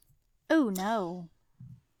rookies. Oh, no.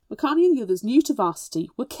 Makani and the others new to varsity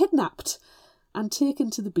were kidnapped and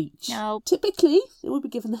taken to the beach. Nope. Typically, they would be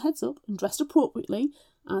given the heads up and dressed appropriately,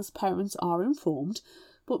 as parents are informed,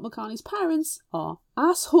 but Makani's parents are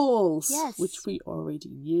assholes, yes, which we already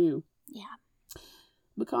knew. Yeah.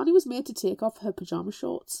 Makani was made to take off her pyjama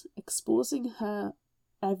shorts, exposing her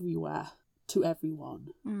everywhere to everyone.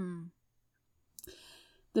 Mm.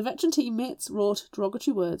 The veteran teammates wrote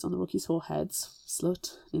derogatory words on the rookies' foreheads: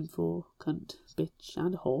 slut, nympho, cunt, bitch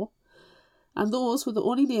and whore. And those were the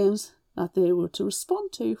only names that they were to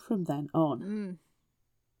respond to from then on. Mm.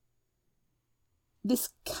 This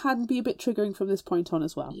can be a bit triggering from this point on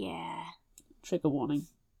as well. Yeah. Trigger warning.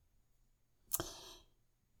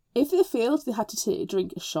 If they failed, they had to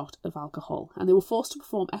drink a shot of alcohol, and they were forced to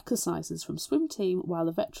perform exercises from swim team while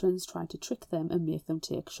the veterans tried to trick them and make them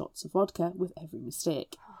take shots of vodka with every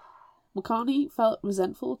mistake. Makani felt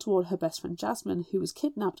resentful toward her best friend Jasmine, who was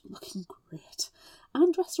kidnapped looking great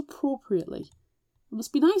and dressed appropriately. It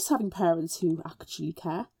must be nice having parents who actually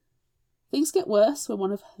care. Things get worse when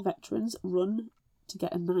one of her veterans run to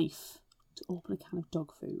get a knife to open a can of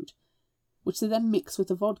dog food, which they then mix with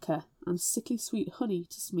the vodka and sickly sweet honey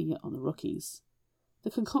to smear on the rookies. The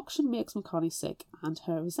concoction makes Makani sick, and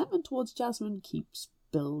her resentment towards Jasmine keeps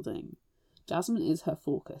building. Jasmine is her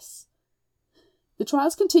focus. The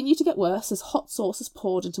trials continue to get worse as hot sauce is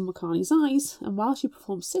poured into Makani's eyes, and while she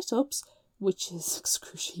performs sit-ups, which is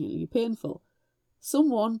excruciatingly painful,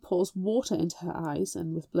 someone pours water into her eyes,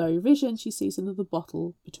 and with blurry vision she sees another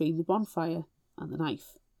bottle between the bonfire and the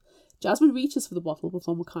knife. Jasmine reaches for the bottle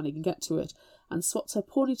before Makani can get to it and swats her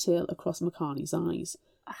ponytail across Makani's eyes.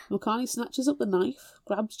 Makani snatches up the knife,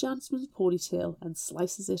 grabs Jasmine's ponytail and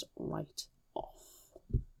slices it right off.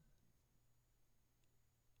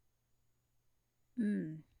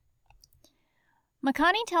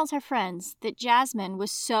 Makani tells her friends that Jasmine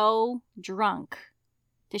was so drunk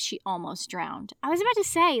that she almost drowned. I was about to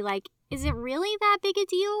say, like, is it really that big a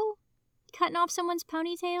deal? Cutting off someone's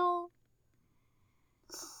ponytail?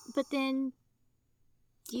 But then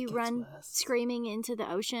you run screaming into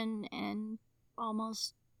the ocean and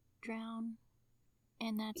almost drown.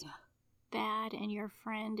 And that's bad. And your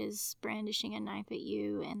friend is brandishing a knife at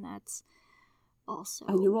you. And that's also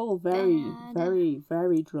And you're all very, bad. very,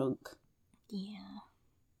 very drunk. Yeah.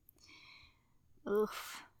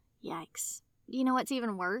 Oof. Yikes. You know what's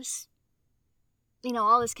even worse? You know,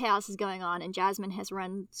 all this chaos is going on and Jasmine has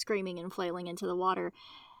run screaming and flailing into the water.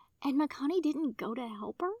 And Makani didn't go to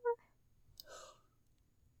help her?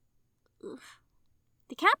 Oof.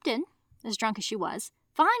 The captain, as drunk as she was,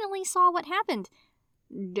 finally saw what happened,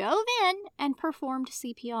 dove in, and performed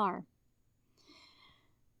CPR.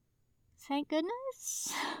 Thank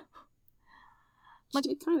goodness. She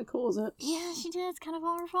did kind of cause it. Yeah, she did. It's kind of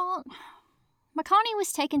all her fault. Makani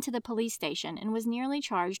was taken to the police station and was nearly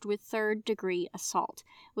charged with third-degree assault,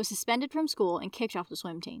 was suspended from school, and kicked off the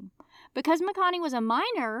swim team. Because Makani was a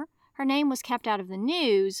minor, her name was kept out of the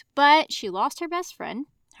news, but she lost her best friend,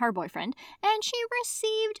 her boyfriend, and she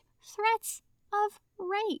received threats of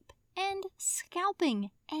rape and scalping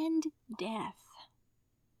and death.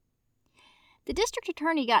 The district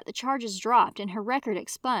attorney got the charges dropped and her record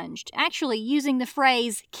expunged, actually using the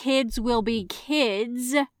phrase, "kids will be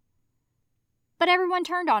kids." But everyone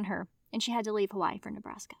turned on her, and she had to leave Hawaii for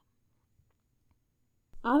Nebraska.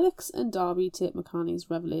 Alex and Darby take Makani's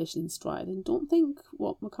revelation in stride and don't think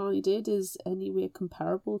what Makani did is anywhere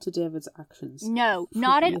comparable to David's actions. No,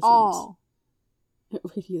 not at all. It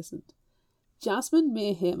really isn't. Jasmine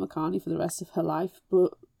may hate Makani for the rest of her life,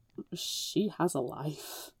 but she has a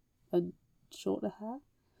life. And shorter hair.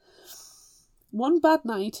 One bad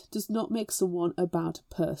night does not make someone a bad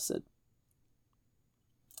person.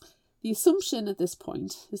 The assumption at this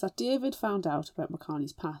point is that David found out about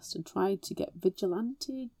McCartney's past and tried to get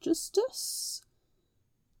vigilante justice.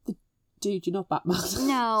 Dude, you're not Batman.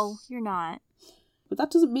 No, you're not. But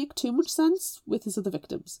that doesn't make too much sense with his other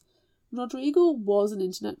victims. Rodrigo was an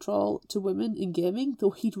internet troll to women in gaming,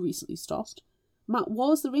 though he'd recently stopped. Matt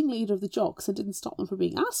was the ringleader of the jocks and didn't stop them from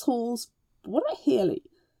being assholes. But what about Haley?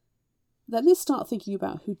 Then they start thinking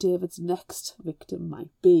about who David's next victim might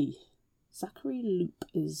be. Zachary Loop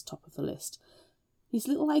is top of the list. He's a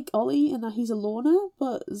little like Ollie in that he's a loner,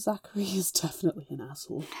 but Zachary is definitely an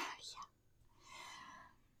asshole. Yeah.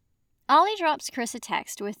 Ollie drops Chris a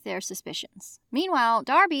text with their suspicions. Meanwhile,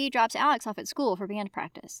 Darby drops Alex off at school for band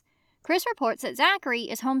practice. Chris reports that Zachary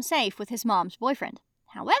is home safe with his mom's boyfriend.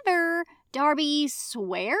 However, Darby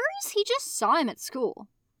swears he just saw him at school.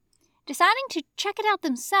 Deciding to check it out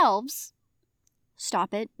themselves...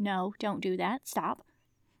 Stop it. No, don't do that. Stop.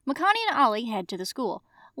 McConaughey and Ollie head to the school,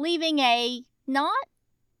 leaving a not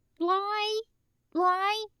lie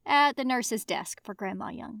at the nurse's desk for Grandma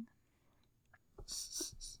Young.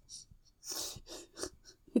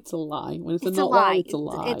 It's a lie. When it's a lie, it's a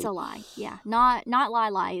lie. It's a lie, yeah. Not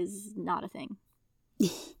lie is not a thing.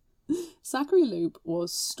 Zachary Loop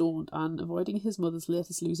was stoned and avoiding his mother's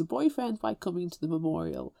latest loser boyfriend by coming to the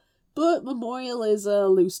memorial. But memorial is a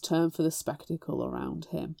loose term for the spectacle around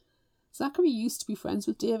him. Zachary used to be friends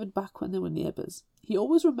with David back when they were neighbours. He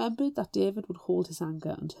always remembered that David would hold his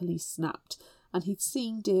anger until he snapped, and he'd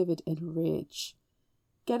seen David in a rage.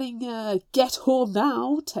 Getting a "get home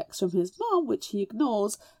now" text from his mom, which he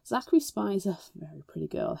ignores, Zachary spies a very pretty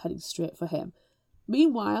girl heading straight for him.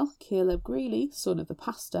 Meanwhile, Caleb Greeley, son of the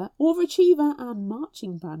pastor, overachiever and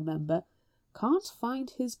marching band member, can't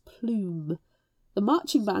find his plume. The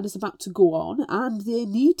marching band is about to go on, and they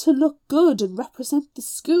need to look good and represent the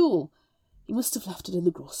school. He must have left it in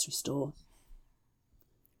the grocery store.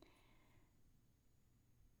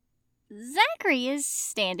 Zachary is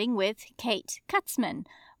standing with Kate Kutzman,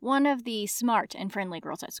 one of the smart and friendly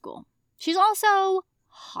girls at school. She's also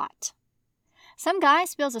hot. Some guy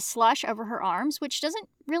spills a slush over her arms, which doesn't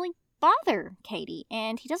really bother Katie,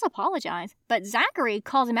 and he does apologize, but Zachary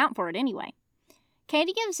calls him out for it anyway.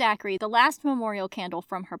 Katie gives Zachary the last memorial candle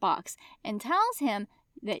from her box and tells him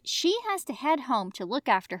that she has to head home to look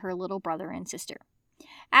after her little brother and sister.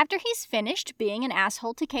 After he's finished being an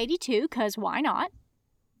asshole to Katie too, 'cause why not?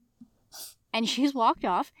 And she's walked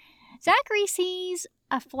off, Zachary sees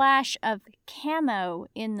a flash of camo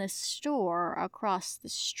in the store across the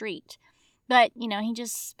street. But, he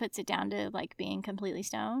just puts it down to, being completely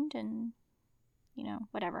stoned and,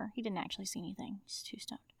 whatever. He didn't actually see anything. He's too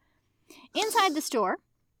stoned. Inside the store,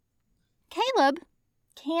 Caleb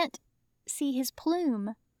can't see his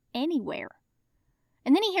plume anywhere.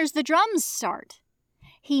 And then he hears the drums start.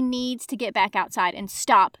 He needs to get back outside and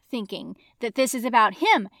stop thinking that this is about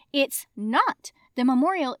him. It's not. The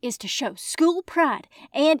memorial is to show school pride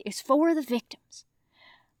and is for the victims.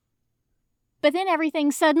 But then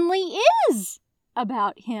everything suddenly is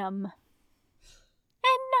about him.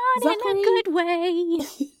 And not in a good way.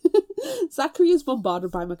 Zachary is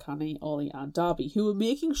bombarded by McCanny, Ollie and Darby, who are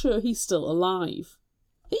making sure he's still alive.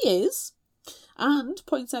 He is. And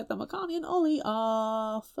points out that McCanny and Ollie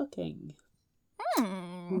are fucking.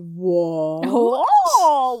 What?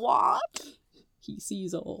 Oh, what? He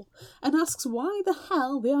sees all. And asks why the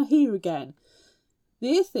hell they are here again.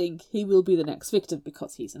 They think he will be the next victim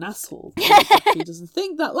because he's an asshole. He doesn't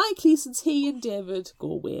think that likely since he and David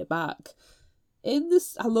go way back. I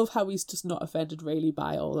love how he's just not offended really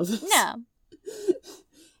by all of this. No.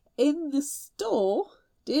 In the store,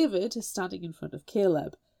 David is standing in front of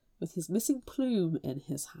Caleb with his missing plume in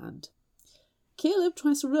his hand. Caleb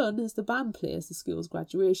tries to run as the band plays the school's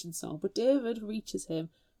graduation song, but David reaches him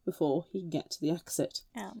before he can get to the exit.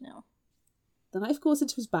 Oh, no. The knife goes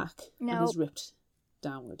into his back and is ripped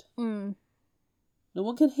downward. No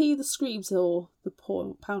one can hear the screams or the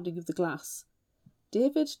pounding of the glass.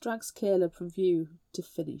 David drags Caleb from view to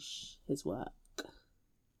finish his work.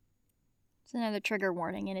 It's another trigger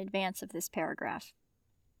warning in advance of this paragraph.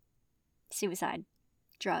 Suicide.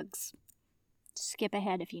 Drugs. Skip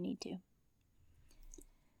ahead if you need to.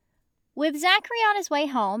 With Zachary on his way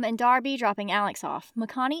home and Darby dropping Alex off,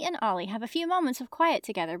 McConaughey and Ollie have a few moments of quiet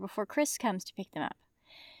together before Chris comes to pick them up.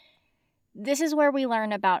 This is where we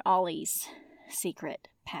learn about Ollie's secret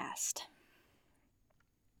past.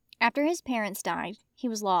 After his parents died, he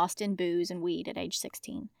was lost in booze and weed at age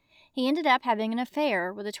 16. He ended up having an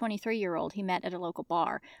affair with a 23-year-old he met at a local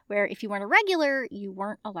bar, where if you weren't a regular, you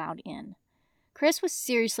weren't allowed in. Chris was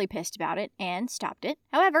seriously pissed about it and stopped it.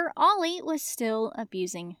 However, Ollie was still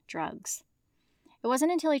abusing drugs. It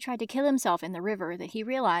wasn't until he tried to kill himself in the river that he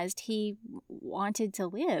realized he wanted to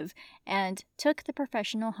live and took the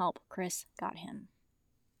professional help Chris got him.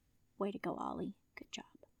 Way to go, Ollie. Good job.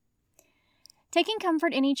 Taking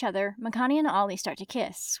comfort in each other, Makani and Ollie start to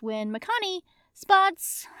kiss when Makani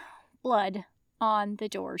spots blood on the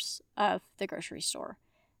doors of the grocery store,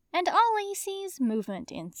 and Ollie sees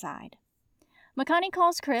movement inside. Makani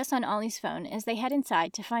calls Chris on Ollie's phone as they head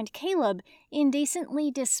inside to find Caleb indecently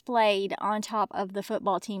displayed on top of the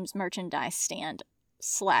football team's merchandise stand,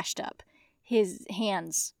 slashed up, his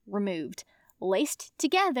hands removed, laced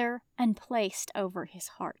together, and placed over his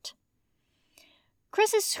heart.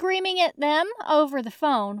 Chris is screaming at them over the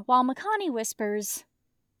phone while Makani whispers,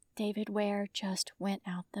 "David Ware just went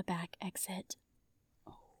out the back exit."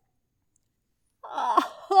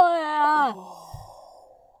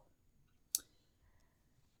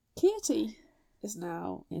 Katie is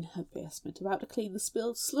now in her basement, about to clean the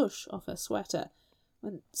spilled slush off her sweater,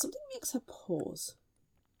 when something makes her pause.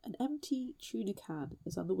 An empty tuna can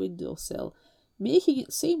is on the windowsill, making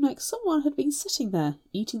it seem like someone had been sitting there,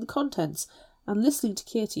 eating the contents, and listening to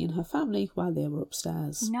Katie and her family while they were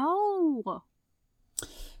upstairs. No!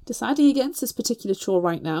 Deciding against this particular chore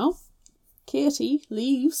right now, Katie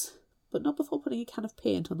leaves, but not before putting a can of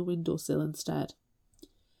paint on the windowsill instead.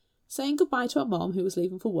 Saying goodbye to her mom, who was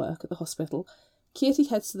leaving for work at the hospital, Katie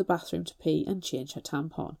heads to the bathroom to pee and change her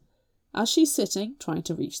tampon. As she's sitting, trying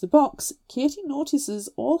to reach the box, Katie notices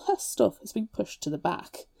all her stuff has been pushed to the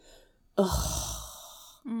back. Ugh.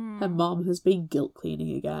 Her mom has been guilt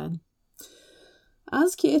cleaning again.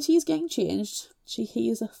 As Katie is getting changed, she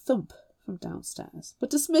hears a thump from downstairs, but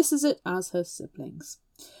dismisses it as her siblings.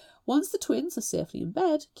 Once the twins are safely in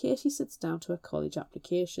bed, Katie sits down to her college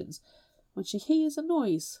applications when she hears a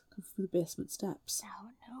noise come from the basement steps.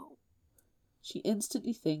 Oh, no. She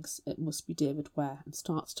instantly thinks it must be David Ware and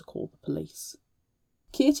starts to call the police.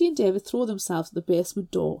 Katie and David throw themselves at the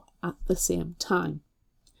basement door at the same time.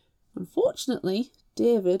 Unfortunately,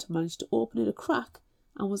 David managed to open it a crack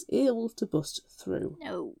and was able to bust through.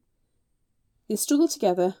 No. They struggle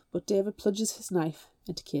together, but David plunges his knife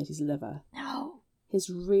into Katie's liver. No. His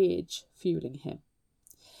rage fueling him.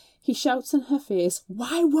 He shouts in her face,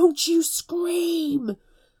 "Why won't you scream?"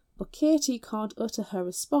 But Katie can't utter her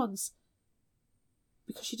response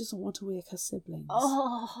because she doesn't want to wake her siblings.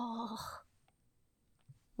 Oh.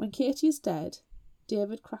 When Katie is dead,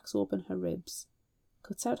 David cracks open her ribs,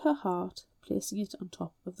 cuts out her heart, placing it on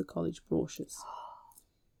top of the college brochures.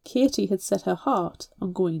 Katie had set her heart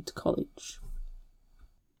on going to college.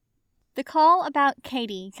 The call about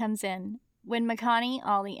Katie comes in when Makani,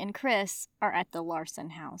 Ollie, and Chris are at the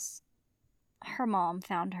Larson house. Her mom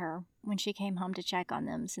found her when she came home to check on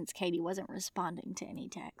them since Katie wasn't responding to any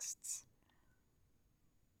texts.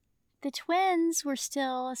 The twins were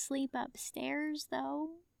still asleep upstairs, though.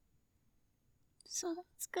 So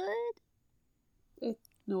that's good.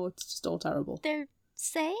 No, it's just all terrible. They're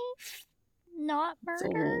safe, not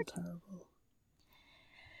murdered. It's all terrible.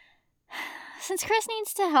 Since Chris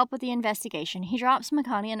needs to help with the investigation, he drops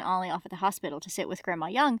Makani and Ollie off at the hospital to sit with Grandma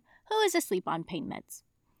Young, who is asleep on pain meds.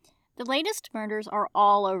 The latest murders are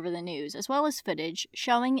all over the news, as well as footage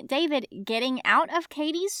showing David getting out of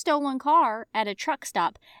Katie's stolen car at a truck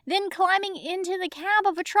stop, then climbing into the cab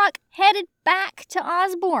of a truck headed back to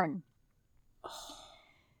Osborne.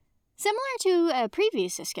 Similar to a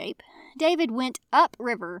previous escape, David went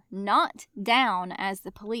upriver, not down as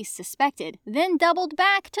the police suspected, then doubled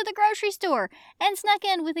back to the grocery store and snuck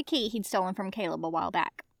in with a key he'd stolen from Caleb a while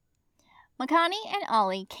back. Makani and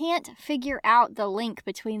Ollie can't figure out the link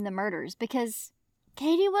between the murders because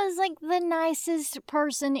Katie was like the nicest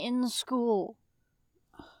person in school.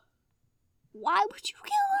 Why would you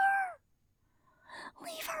kill her?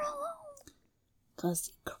 Leave her alone. 'Cause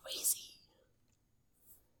you're crazy.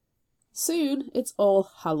 Soon, it's All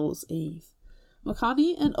Hallows Eve.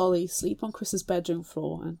 Makani and Ollie sleep on Chris's bedroom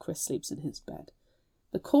floor and Chris sleeps in his bed.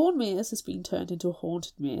 The corn maze has been turned into a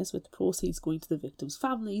haunted maze with the proceeds going to the victims'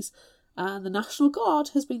 families, and the National Guard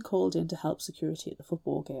has been called in to help security at the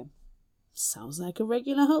football game. Sounds like a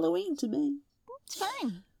regular Halloween to me. It's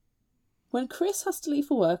fine. When Chris has to leave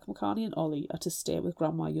for work, Makani and Ollie are to stay with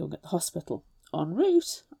Grandma Young at the hospital. En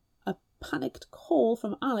route, a panicked call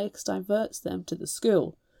from Alex diverts them to the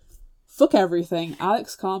school. Fuck everything.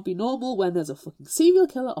 Alex can't be normal when there's a fucking serial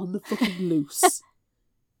killer on the fucking loose.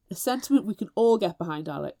 A sentiment we can all get behind,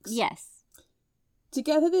 Alex. Yes.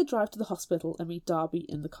 Together they drive to the hospital and meet Darby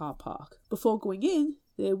in the car park. Before going in,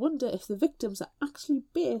 they wonder if the victims are actually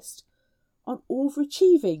based on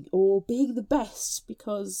overachieving or being the best,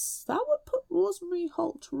 because that would put Rosemary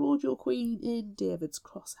Holt, Rodeo Queen, in David's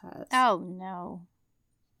crosshairs. Oh, no.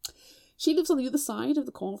 She lives on the other side of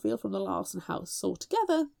the cornfield from the Larson house, so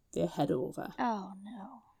together they head over. Oh,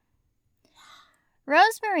 no.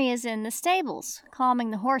 Rosemary is in the stables,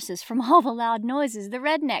 calming the horses from all the loud noises the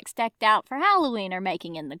rednecks decked out for Halloween are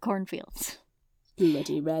making in the cornfields.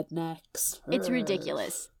 Bloody rednecks. It's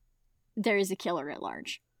ridiculous. There is a killer at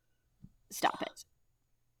large. Stop it.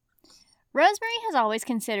 Rosemary has always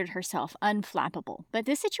considered herself unflappable, but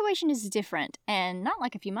this situation is different, and not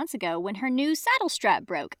like a few months ago when her new saddle strap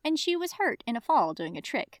broke and she was hurt in a fall doing a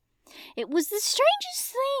trick. It was the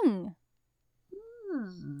strangest thing.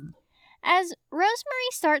 As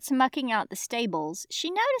Rosemary starts mucking out the stables, she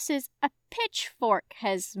notices a pitchfork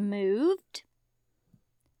has moved.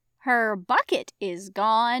 Her bucket is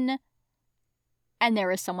gone, and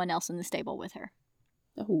there is someone else in the stable with her.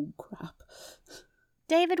 Oh, crap.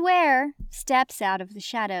 David Ware steps out of the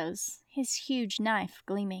shadows, his huge knife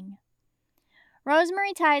gleaming.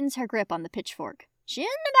 Rosemary tightens her grip on the pitchfork. She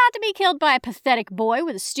isn't about to be killed by a pathetic boy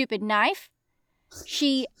with a stupid knife.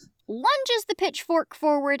 She lunges the pitchfork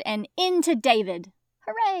forward and into David,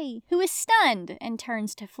 hooray, who is stunned and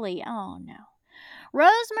turns to flee. Oh, no.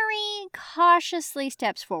 Rosemary cautiously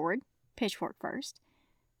steps forward, pitchfork first.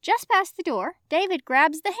 Just past the door, David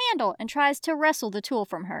grabs the handle and tries to wrestle the tool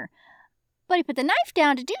from her. But he put the knife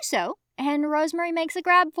down to do so, and Rosemary makes a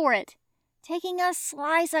grab for it, taking a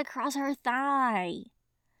slice across her thigh.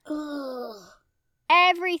 Ugh.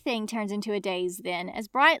 Everything turns into a daze then, as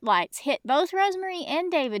bright lights hit both Rosemary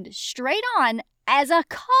and David straight on as a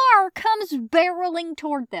car comes barreling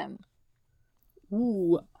toward them.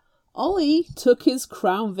 Ooh. Ollie took his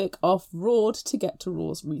Crown Vic off-road to get to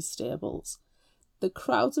Rosemary's stables. The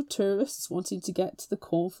crowds of tourists wanting to get to the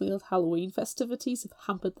cornfield Halloween festivities have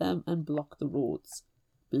hampered them and blocked the roads.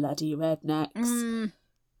 Bloody rednecks.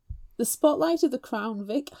 The spotlight of the Crown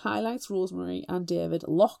Vic highlights Rosemary and David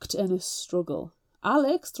locked in a struggle.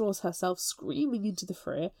 Alex throws herself screaming into the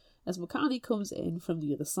fray as McCartney comes in from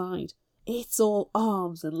the other side. It's all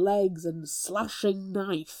arms and legs and slashing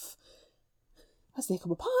knife. As they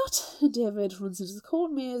come apart, David runs into the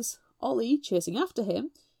corn maze, Ollie chasing after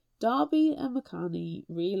him. Darby and McCartney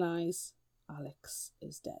realise Alex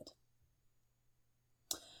is dead.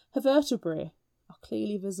 Her vertebrae are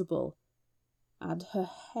clearly visible, and her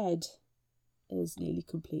head is nearly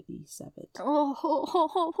completely severed.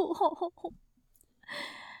 Oh,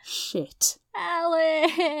 shit.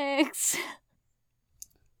 Alex!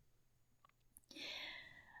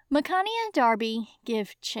 McCartney and Darby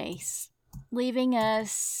give chase, leaving a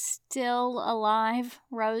still alive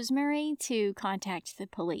Rosemary to contact the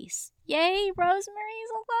police. Yay, Rosemary's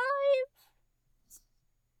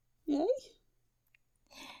alive! Yay?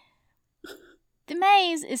 The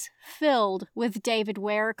maze is filled with David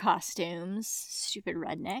Ware costumes, stupid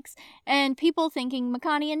rednecks, and people thinking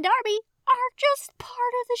McCartney and Darby are just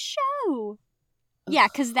part of the show. Yeah,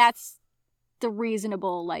 because that's the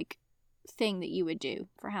reasonable, thing that you would do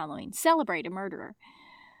for Halloween. Celebrate a murderer.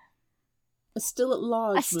 A still at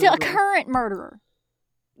large a current murderer.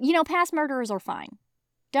 You know, past murderers are fine.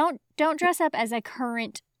 Don't dress up as a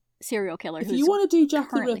current serial killer. If you want to do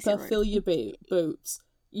Jack the Ripper, fill your boots.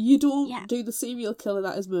 You don't do the serial killer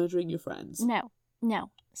that is murdering your friends.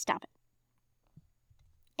 No, stop it.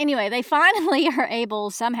 Anyway, they finally are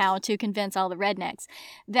able somehow to convince all the rednecks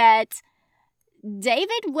that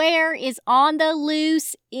David Ware is on the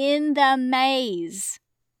loose in the maze,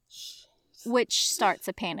 which starts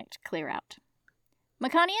a panicked clear out.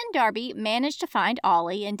 McCartney and Darby manage to find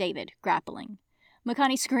Ollie and David grappling.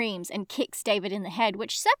 McCartney screams and kicks David in the head,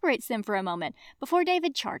 which separates them for a moment before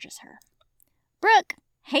David charges her. Brooke,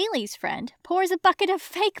 Haley's friend, pours a bucket of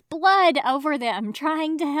fake blood over them,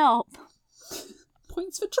 trying to help.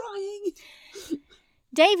 Points for trying.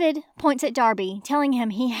 David points at Darby, telling him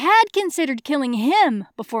he had considered killing him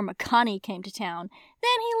before McCartney came to town.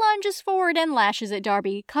 Then he lunges forward and lashes at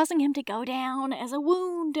Darby, causing him to go down as a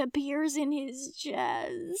wound appears in his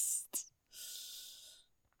chest.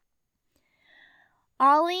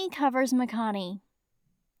 Ollie covers McCartney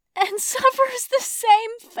and suffers the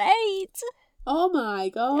same fate. Oh my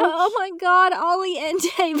god. Oh my god, Ollie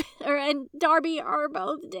and Darby are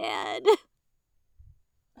both dead.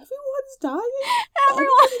 Everyone's dying?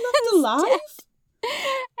 Everyone's left alive? Dead.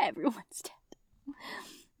 Everyone's dead.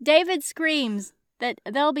 David screams that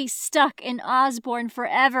they'll be stuck in Osborne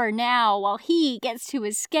forever now while he gets to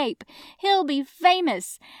escape. He'll be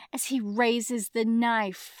famous as he raises the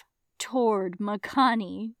knife toward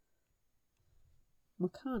McCartney.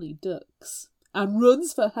 McCartney ducks and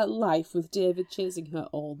runs for her life with David chasing her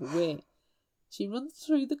all the way. She runs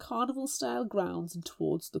through the carnival-style grounds and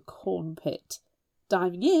towards the corn pit,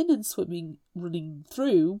 diving in and running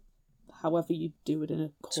through however you do it in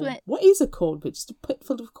a corn. What is a corn pit? Just a pit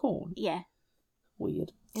full of corn? Yeah.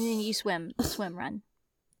 Weird. And then you swim run.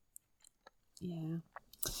 Yeah.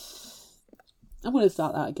 I'm going to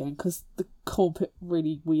start that again because the corn pit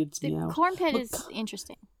really weirds me out. The corn pit is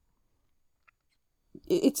interesting.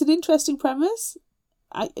 It's an interesting premise.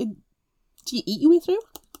 Do you eat your way through?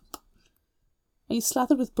 Are you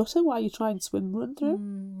slathered with butter while you try and swim run through?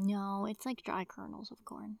 No, it's like dry kernels of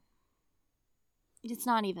corn. It's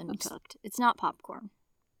not even cooked. It's not popcorn.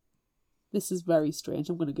 This is very strange.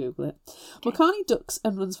 I'm going to Google it. Okay. Makani ducks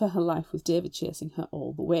and runs for her life with David chasing her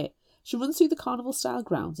all the way. She runs through the carnival-style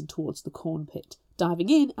grounds and towards the corn pit, diving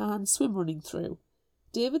in and swim running through.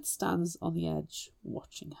 David stands on the edge,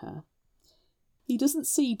 watching her. He doesn't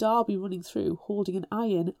see Darby running through, holding an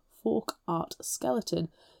iron folk art skeleton,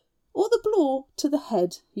 or the blow to the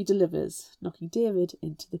head he delivers, knocking David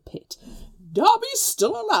into the pit. Darby's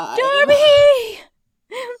still alive! Darby!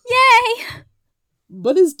 Yay!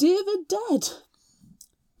 But is David dead?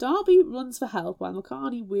 Darby runs for help while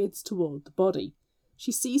Makani wades toward the body.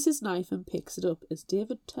 She sees his knife and picks it up as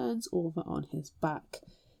David turns over on his back,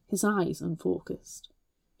 his eyes unfocused.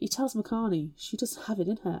 He tells Makani she doesn't have it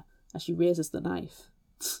in her as she raises the knife.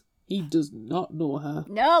 He does not know her.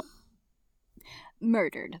 Nope.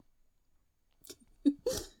 Murdered.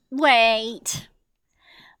 Wait.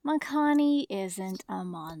 Makani isn't a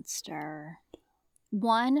monster.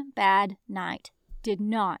 One bad night did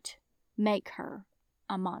not make her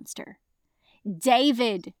a monster.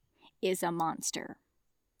 David is a monster.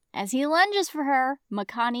 As he lunges for her,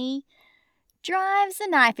 Makani drives the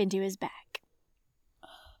knife into his back.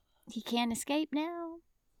 He can't escape now.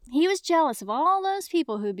 He was jealous of all those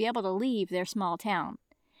people who'd be able to leave their small town.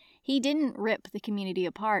 He didn't rip the community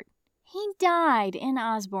apart. He died in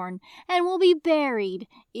Osborne and will be buried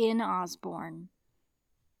in Osborne.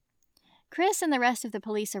 Chris and the rest of the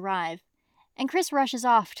police arrive, and Chris rushes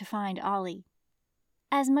off to find Ollie.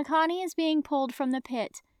 As Makani is being pulled from the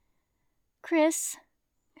pit, Chris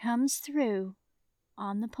comes through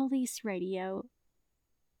on the police radio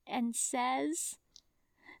and says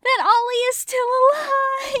that Ollie is still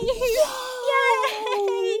alive! Yay!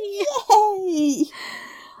 Yay!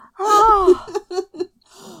 Oh,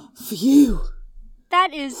 Phew!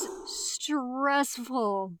 that is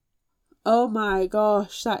stressful. Oh my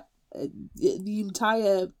gosh, that the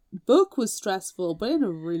entire book was stressful, but in a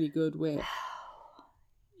really good way.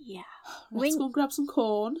 Yeah. Let's go grab some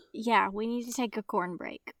corn. Yeah, we need to take a corn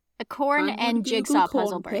break. A corn and jigsaw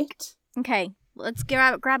puzzle break. Okay, let's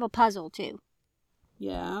grab a puzzle too.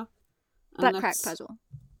 Yeah. Butt crack puzzle.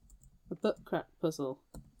 A butt crack puzzle.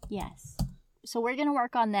 Yes. So we're going to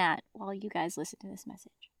work on that while you guys listen to this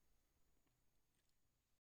message.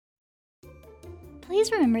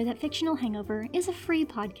 Please remember that Fictional Hangover is a free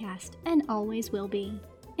podcast and always will be.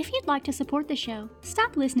 If you'd like to support the show,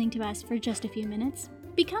 stop listening to us for just a few minutes.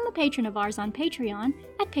 Become a patron of ours on Patreon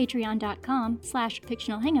at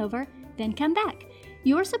patreon.com/fictionalhangover, then come back.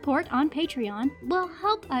 Your support on Patreon will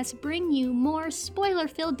help us bring you more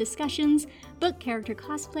spoiler-filled discussions, book character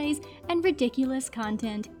cosplays, and ridiculous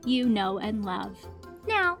content you know and love.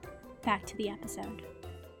 Now, back to the episode.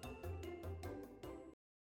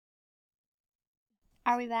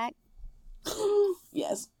 Are we back?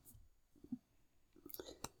 Yes.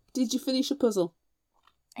 Did you finish a puzzle?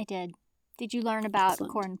 I did. Did you learn about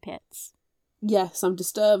Excellent. corn pits? Yes, I'm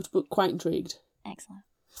disturbed but quite intrigued. Excellent.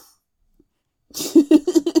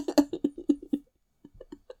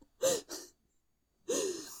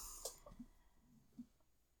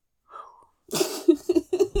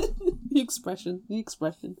 The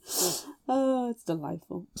expression. Oh, it's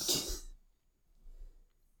delightful.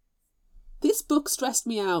 This book stressed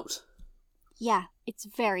me out. Yeah, it's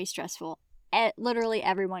very stressful. Literally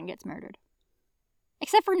everyone gets murdered.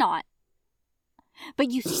 Except for not.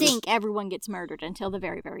 But you think everyone gets murdered until the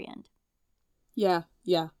very, very end. Yeah.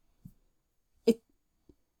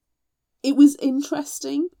 It was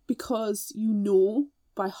interesting because you know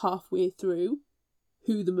by halfway through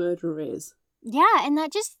who the murderer is. Yeah, and I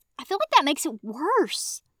feel like that makes it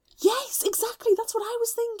worse. Yes, exactly. That's what I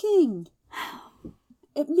was thinking.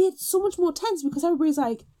 It made so much more tense because everybody's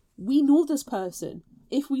like, we know this person.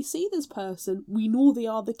 If we see this person, we know they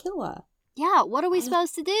are the killer. Yeah, what are we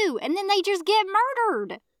supposed to do? And then they just get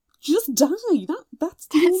murdered. Just die. That's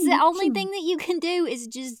the only thing that you can do is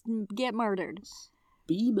just get murdered.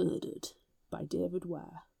 Be Murdered by David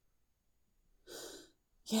Ware.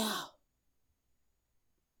 Yeah.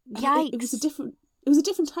 Yikes. It was a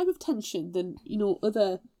different type of tension than,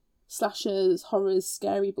 other slashers, horrors,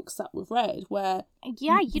 scary books that we've read where we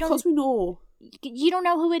know you don't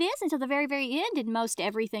know who it is until the very, very end in most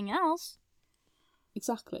everything else.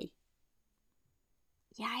 Exactly.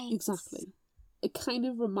 Yikes. Exactly. It kind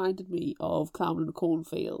of reminded me of Clown in a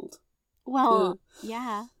Cornfield. Well,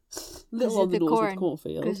 yeah. Little on the nose with the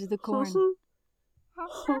cornfield. Because of the corn.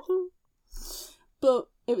 But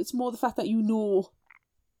it's more the fact that you know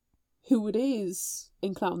who it is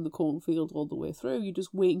in Clown in the Cornfield all the way through. You're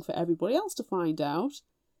just waiting for everybody else to find out.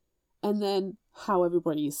 And then how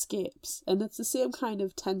everybody escapes. And it's the same kind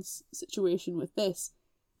of tense situation with this.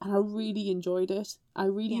 And I really enjoyed it. I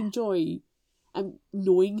really enjoy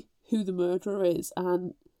knowing who the murderer is.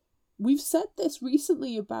 And we've said this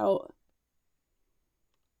recently about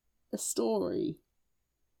a story.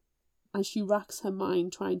 And she racks her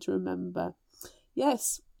mind trying to remember.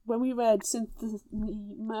 Yes, when we read Cynthia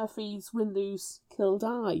Murphy's Win, Lose, Kill,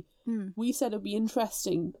 Die, we said it'd be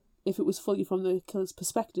interesting if it was fully from the killer's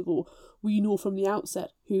perspective, or we know from the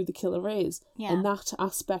outset who the killer is. Yeah. And that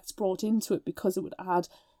aspect's brought into it because it would add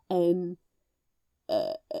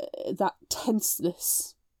that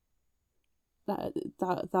tenseness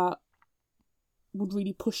that would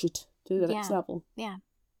really push it to the next level. Yeah.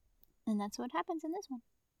 And that's what happens in this one.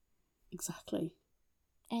 Exactly.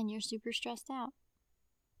 And you're super stressed out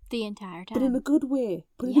the entire time. But in a good way.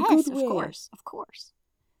 Yes, of course.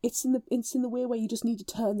 It's in the way where you just need to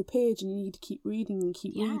turn the page and you need to keep reading and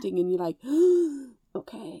keep reading, and you're like,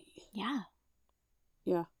 okay. Yeah.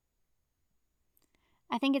 Yeah.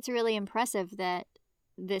 I think it's really impressive that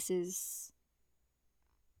this is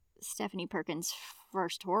Stephanie Perkins'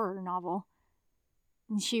 first horror novel.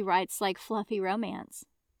 And she writes like fluffy romance.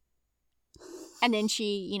 And then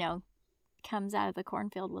she, comes out of the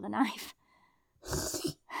cornfield with a knife.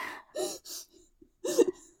 It's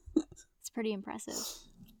pretty impressive.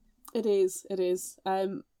 It is.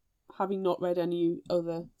 Having not read any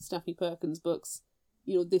other Stephanie Perkins books,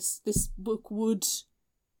 this book would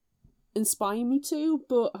inspire me to,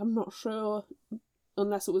 but I'm not sure,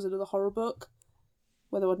 unless it was another horror book,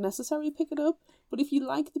 whether I would necessarily pick it up. But if you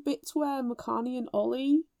like the bits where Makani and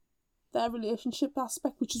Ollie, their relationship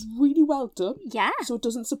aspect, which is really well done. Yeah. So it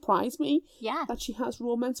doesn't surprise me that she has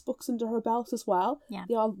romance books under her belt as well. Yeah.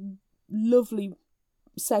 They are lovely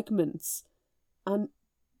segments. And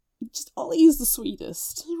just Ollie is the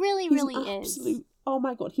sweetest. He really is. Oh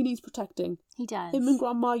my god, he needs protecting. He does. Him and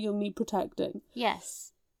Grandma Young need protecting.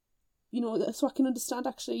 Yes. So I can understand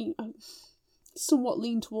actually, I somewhat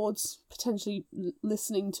lean towards potentially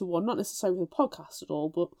listening to one, not necessarily the podcast at all,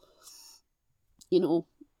 but,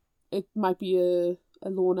 it might be a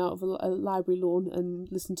loan out of a library loan and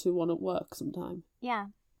listen to one at work sometime. Yeah.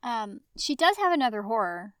 She does have another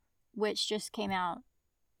horror, which just came out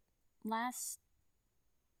last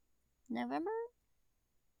November?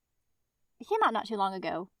 It came out not too long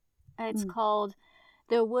ago. It's called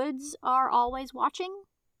The Woods Are Always Watching.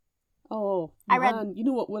 Oh, man. You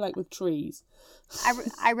know what we're like with trees.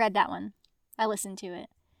 I read that one. I listened to it.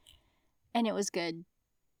 And it was good.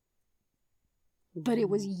 But it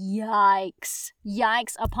was yikes.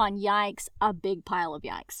 Yikes upon yikes. A big pile of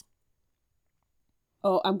yikes.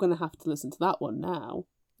 Oh, I'm going to have to listen to that one now.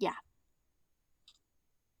 Yeah.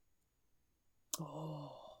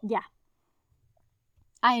 Oh. Yeah.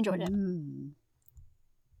 I enjoyed it.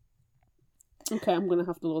 Okay, I'm going to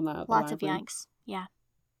have to learn that out. Lots of yikes. Yeah.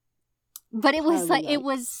 But it was it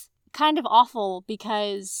was kind of awful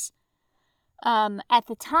because at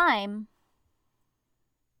the time,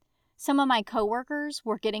 some of my coworkers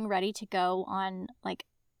were getting ready to go on like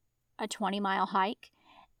a 20-mile hike,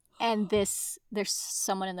 and there's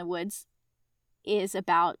someone in the woods is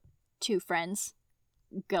about two friends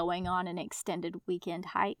going on an extended weekend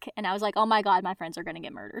hike, and I was like, oh my god, my friends are going to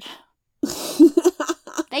get murdered.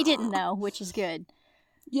 They didn't know, which is good.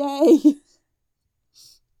 Yay.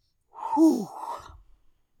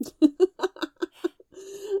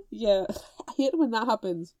 Yeah, I hate when that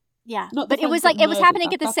happens. Yeah, but it was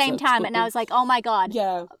happening at the same time, and I was like, oh my god,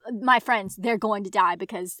 yeah, my friends, they're going to die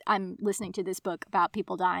because I'm listening to this book about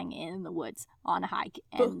people dying in the woods on a hike,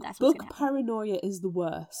 and that's what's going to happen. Book paranoia is the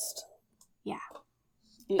worst. Yeah.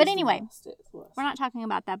 But anyway, we're not talking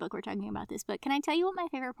about that book, we're talking about this book. Can I tell you what my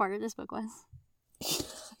favorite part of this book was?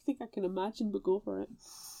 I think I can imagine, but go for it.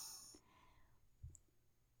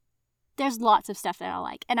 There's lots of stuff that I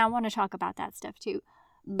like, and I want to talk about that stuff too.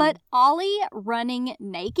 But Ollie running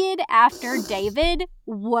naked after David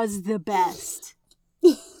was the best.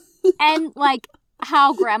 And like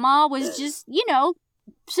how Grandma was just,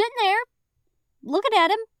 sitting there looking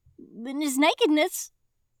at him in his nakedness.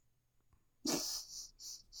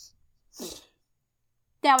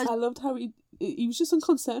 I loved how he was just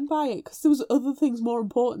unconcerned by it because there was other things more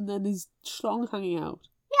important than his schlong hanging out.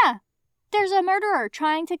 Yeah. There's a murderer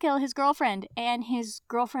trying to kill his girlfriend and his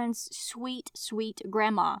girlfriend's sweet, sweet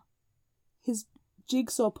grandma. His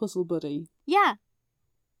Jigsaw puzzle buddy. Yeah.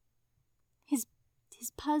 His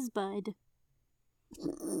puzz bud.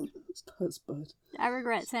 Puzz bud. I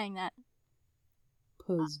regret saying that.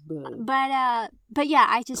 Puzz bud. But yeah,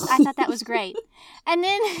 I thought that was great. And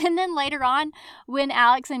then later on, when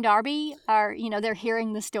Alex and Darby are, they're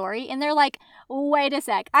hearing the story, and they're like, wait a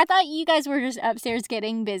sec, I thought you guys were just upstairs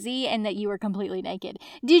getting busy and that you were completely naked.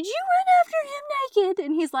 Did you run after him naked?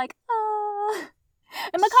 And he's like,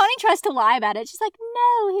 And McConaughey tries to lie about it. She's like,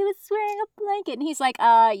 no, he was wearing a blanket. And he's like,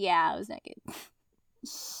 yeah, I was naked.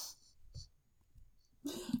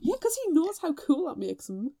 Yeah, because he knows how cool that makes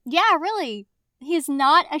him. Yeah, really. He is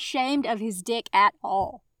not ashamed of his dick at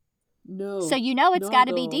all. No. So it's got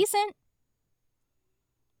to be decent.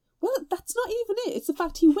 Well, that's not even it. It's the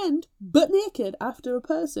fact he went butt naked after a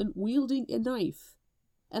person wielding a knife.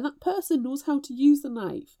 And that person knows how to use the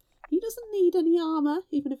knife. He doesn't need any armour,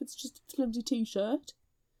 even if it's just a flimsy t-shirt.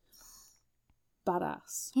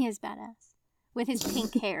 Badass. He is badass. With his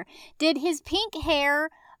pink hair. Did his pink hair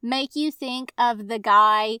make you think of the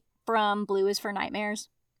guy from Blue is for Nightmares?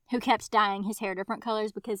 Who kept dyeing his hair different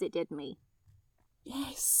colors? Because it did me.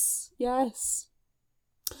 Yes.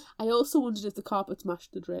 I also wondered if the carpets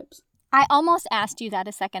matched the drapes. I almost asked you that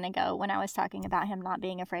a second ago when I was talking about him not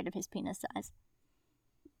being afraid of his penis size.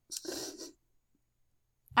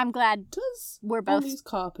 I'm glad we're both... Does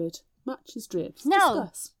carpet match his drapes? No.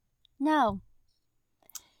 Discuss. No.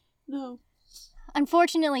 No.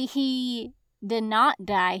 Unfortunately, he did not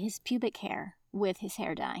dye his pubic hair with his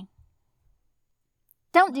hair dye.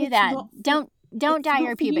 Don't do that. Don't dye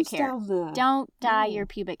your pubic hair. Don't dye your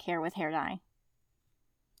pubic hair with hair dye.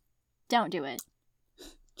 Don't do it.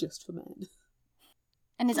 Just for men.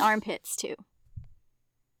 And his armpits too.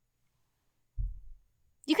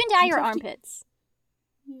 You can dye your armpits.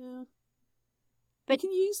 Yeah. But you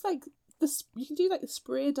can use you can do the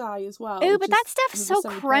spray dye as well. Ooh, but that stuff's so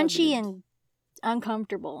crunchy and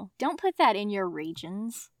uncomfortable. Don't put that in your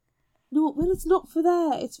regions. No, well, it's not for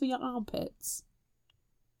there. It's for your armpits.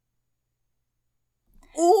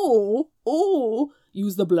 Or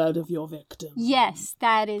use the blood of your victim. Yes,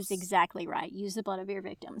 that is exactly right. Use the blood of your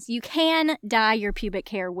victims. You can dye your pubic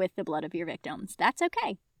hair with the blood of your victims. That's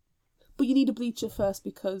okay. But you need to bleach it first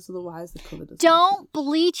because otherwise the colour doesn't. Don't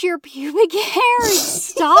bleach your pubic hair.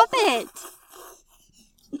 Stop it.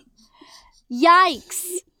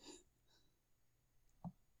 Yikes.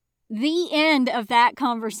 The end of that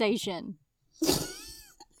conversation.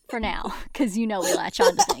 For now, because we latch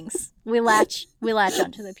onto things. We latch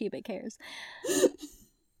onto the pubic hairs.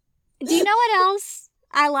 Do you know what else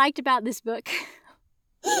I liked about this book?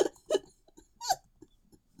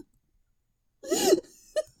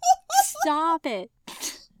 Stop it.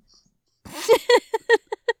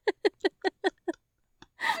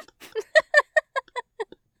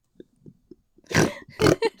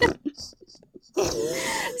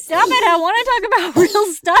 Stop it, I want to talk about real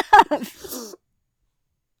stuff.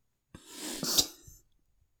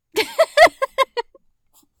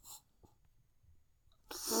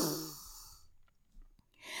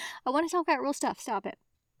 I want to talk about real stuff. Stop it.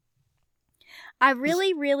 I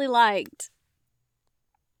really, really liked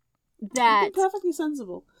that. You're perfectly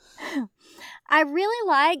sensible. I really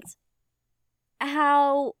liked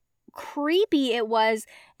how creepy it was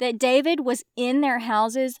that David was in their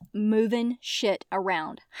houses moving shit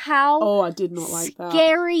around. How I did not like that.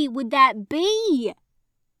 Scary would that be?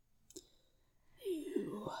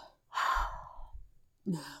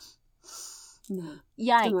 Nah.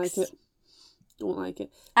 Yikes. Don't like it.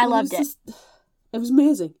 I loved it. It was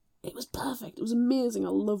amazing. It was perfect. It was amazing. I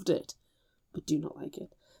loved it. But do not like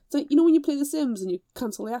it. It's like, when you play The Sims and you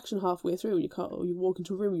cancel the action halfway through and you walk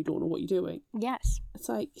into a room and you don't know what you're doing. Yes. It's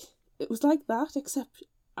like, it was like that, except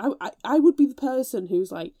I would be the person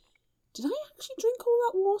who's like, did I actually drink all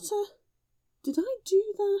that water? Did I do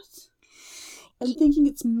that? I'm thinking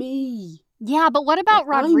it's me. Yeah, but what about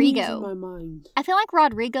Rodrigo? I'm losing my mind. I feel like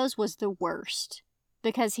Rodrigo's was the worst.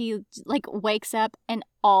 Because he, wakes up and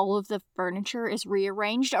all of the furniture is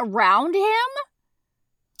rearranged around him?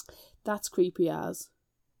 That's creepy as.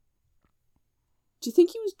 Do you think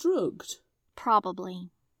he was drugged? Probably.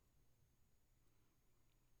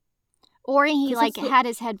 Or he, had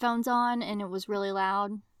his headphones on and it was really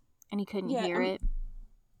loud and he couldn't hear it.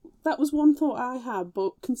 That was one thought I had,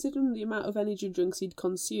 but considering the amount of energy drinks he'd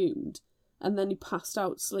consumed, and then he passed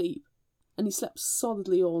out asleep, and he slept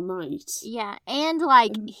solidly all night. Yeah, and,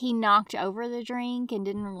 he knocked over the drink and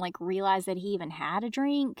didn't, realize that he even had a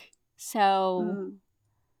drink. So,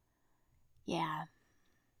 yeah.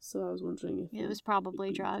 So I was wondering if... It was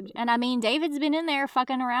probably drugged. And, David's been in there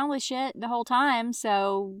fucking around with shit the whole time,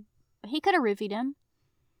 so he could have roofied him.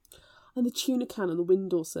 And the tuna can on the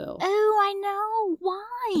windowsill. Oh, I know.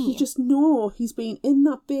 Why? And you just know he's been in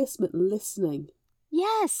that basement listening.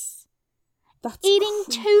 Yes. That's eating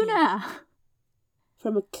creepy. tuna.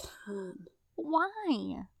 From a can.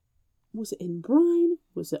 Why? Was it in brine?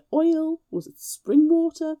 Was it oil? Was it spring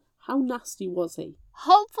water? How nasty was he?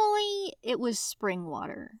 Hopefully it was spring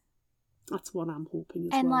water. That's what I'm hoping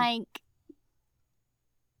as and well. like,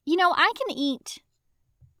 you know, I can eat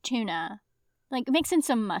tuna. Like, mix in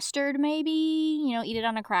some mustard maybe, you know, eat it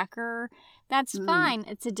on a cracker. That's fine.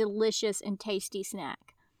 It's a delicious and tasty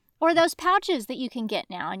snack. Or those pouches that you can get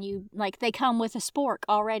now, and you, like, they come with a spork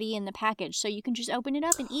already in the package, so you can just open it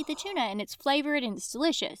up and eat the tuna, and it's flavored and it's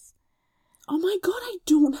delicious. Oh my god, I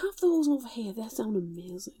don't have those over here. They sound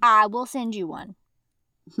amazing. I will send you one.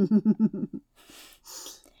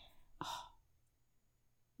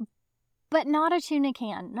 But not a tuna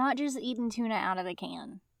can. Not just eating tuna out of the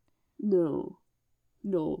can. No.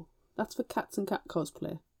 That's for cats and cat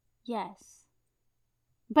cosplay. Yes.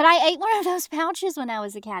 But I ate one of those pouches when I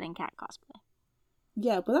was a cat and cat cosplay.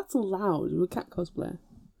 Yeah, but that's allowed. You're a cat cosplay.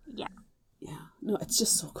 Yeah. Yeah. No, it's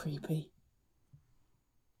just so creepy.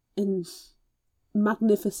 And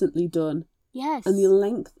magnificently done. Yes. And the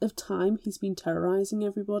length of time he's been terrorizing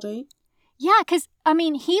everybody. Yeah, because, I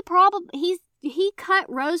mean, he cut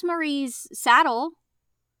Rosemary's saddle.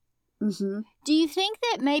 Mm-hmm. Do you think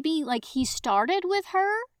that maybe, like, he started with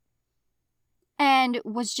her and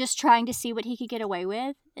was just trying to see what he could get away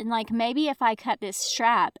with? And, like, maybe if I cut this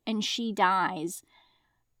strap and she dies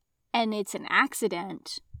and it's an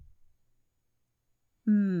accident.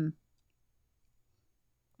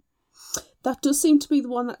 That does seem to be the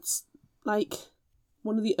one that's, like,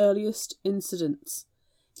 one of the earliest incidents.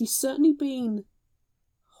 He's certainly been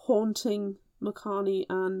haunting Makani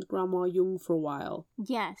and Grandma Young for a while.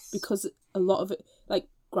 Yes. Because a lot of it, like,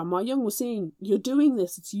 Grandma Young was saying, you're doing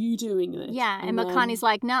this, it's you doing it. Yeah, and Makani's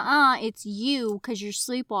like, nuh-uh, it's you, because you're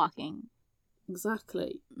sleepwalking.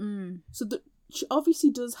 Exactly. So she obviously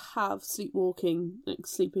does have sleepwalking, like,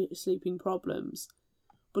 sleeping problems,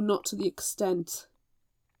 but not to the extent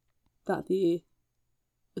that they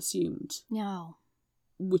assumed. No.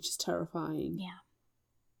 Which is terrifying. Yeah.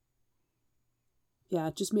 Yeah,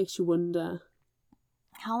 it just makes you wonder.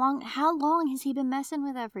 How long has he been messing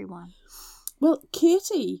with everyone? Well,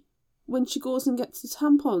 Katie, when she goes and gets the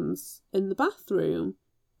tampons in the bathroom,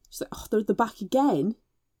 she's like, oh, they're at the back again.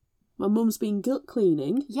 My mum's been guilt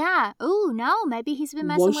cleaning. Yeah. Oh, no, maybe he's been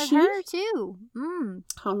messing with her, too.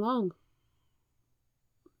 How long?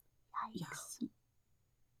 Yikes. Yeah.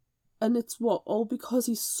 And it's what? All because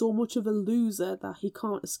he's so much of a loser that he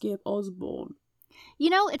can't escape Osborne. You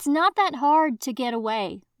know, it's not that hard to get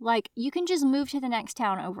away. Like, you can just move to the next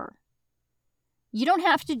town over. You don't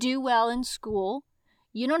have to do well in school.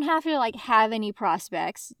 You don't have to, like, have any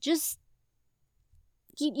prospects. Just,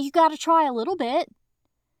 you gotta try a little bit.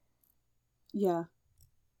 Yeah.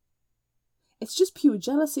 It's just pure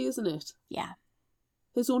jealousy, isn't it? Yeah.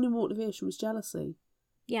 His only motivation was jealousy.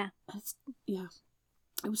 Yeah. Yeah.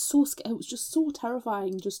 It was so it was just so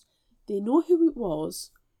terrifying. Just, they know who it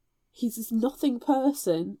was. He's this nothing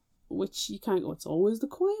person, which you can't go, it's always the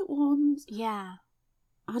quiet ones. Yeah.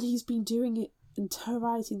 And he's been doing it and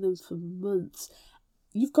terrorising them for months.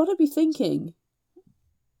 You've got to be thinking,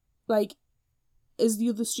 like, as the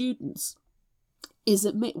other students, is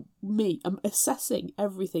it me? I'm assessing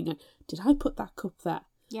everything. Like, did I put that cup there?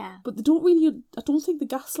 Yeah. But they don't really, I don't think the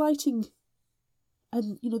gaslighting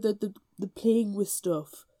and, you know, the playing with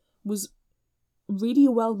stuff was really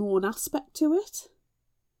a well-known aspect to it.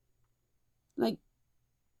 Like,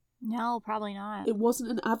 no, probably not. It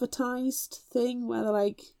wasn't an advertised thing where,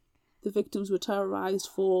 like, the victims were terrorised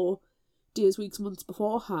for days, weeks, months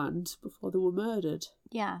beforehand, before they were murdered.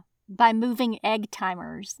 Yeah. By moving egg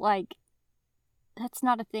timers. Like, that's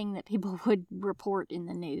not a thing that people would report in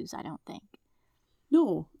the news, I don't think.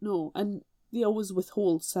 No. And they always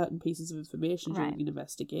withhold certain pieces of information during Right. an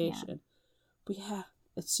investigation. Yeah. But yeah,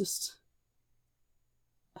 it's just,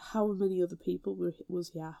 how many other people was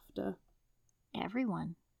he after?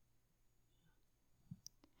 Everyone.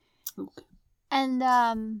 Okay.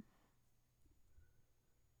 And,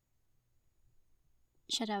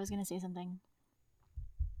 shit, I was going to say something.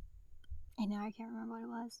 And now I can't remember what it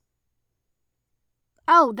was.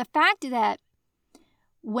 Oh, the fact that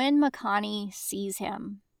when Makani sees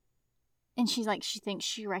him, and she's like, she thinks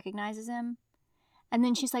she recognizes him, and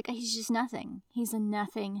then she's like, he's just nothing. He's a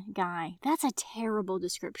nothing guy. That's a terrible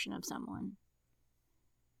description of someone.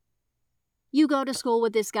 You go to school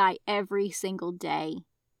with this guy every single day,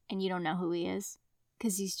 and you don't know who he is,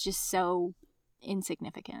 because he's just so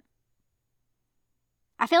insignificant.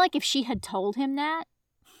 I feel like if she had told him that,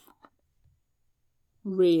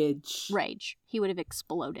 Rage. He would have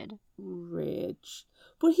exploded. Rage.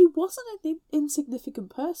 But he wasn't an insignificant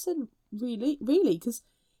person, really, because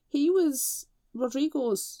he was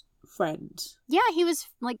Rodrigo's friend. Yeah, he was,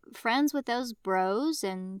 like, friends with those bros,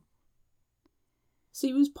 and... So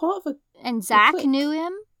he was part of a... And Zach knew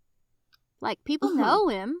him. Like, people know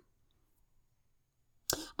him.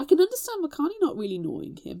 I can understand Makani not really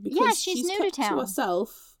knowing him, because she's new kept to town. To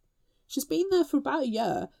herself. She's been there for about a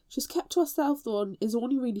year. She's kept to herself, though, and is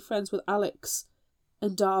only really friends with Alex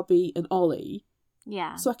and Darby and Ollie.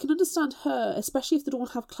 Yeah. So I can understand her, especially if they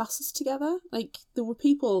don't have classes together. Like, there were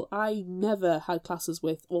people I never had classes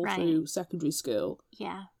with all through secondary school.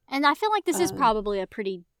 Yeah. And I feel like this is probably a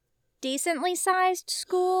pretty decently sized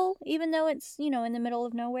school, even though it's, in the middle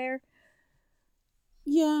of nowhere.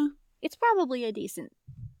 Yeah. It's probably a decent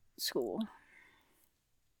school.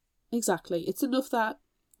 Exactly. It's enough that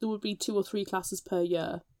there would be 2 or 3 classes per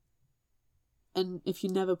year. And if you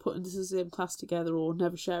never put into the same class together or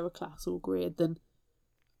never share a class or grade, then...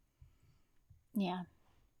 Yeah.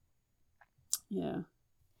 Yeah.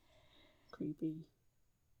 Creepy.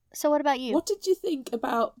 So what about you? What did you think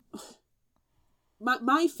about... One of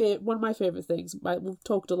my favourite things, we've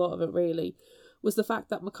talked a lot of it really, was the fact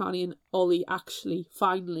that Makani and Ollie actually,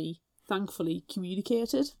 finally, thankfully,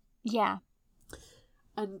 communicated. Yeah.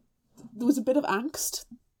 And there was a bit of angst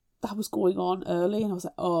that was going on early, and I was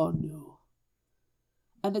like, oh no.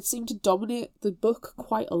 And it seemed to dominate the book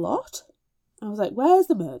quite a lot. I was like, where's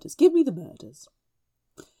the murders? Give me the murders.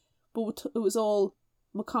 But it was all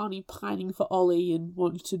Makani pining for Ollie and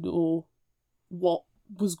wanting to know what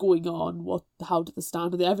was going on, how did they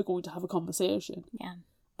stand, are they ever going to have a conversation? Yeah.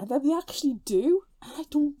 And then they actually do. And I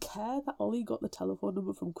don't care that Ollie got the telephone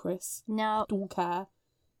number from Chris. No. I don't care.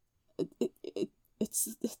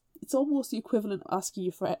 It's almost the equivalent of asking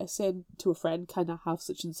your friend, saying to a friend, can I have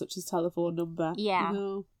such and such a telephone number? Yeah.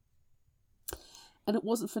 And it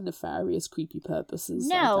wasn't for nefarious, creepy purposes.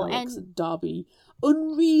 No, like Alex and Darby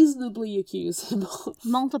unreasonably accuse him of.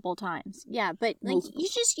 Multiple times. Yeah, but you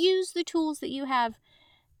just use the tools that you have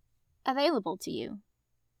available to you.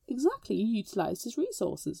 Exactly. You utilised his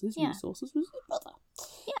resources. His resources was his brother.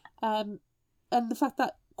 Yeah. And the fact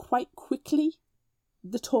that quite quickly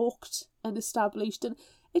they talked and established, and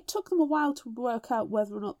it took them a while to work out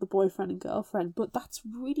whether or not the boyfriend and girlfriend, but that's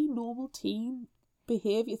really normal teen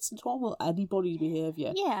behaviour. It's normal anybody's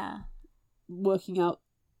behaviour. Yeah. Working out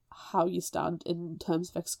how you stand in terms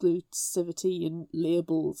of exclusivity and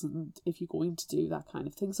labels, and if you're going to do that kind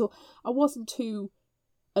of thing. So I wasn't too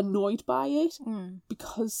annoyed by it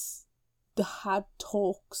because they had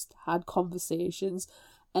talks, had conversations,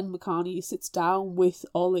 and Makani sits down with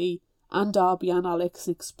Ollie and Darby and Alex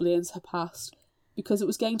and explains her past, because it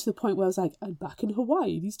was getting to the point where I was like, I'm back in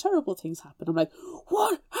Hawaii, these terrible things happen. I'm like,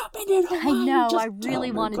 what happened in Hawaii? I know, I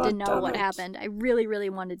really wanted to know what happened. I really, really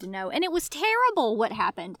wanted to know. And it was terrible what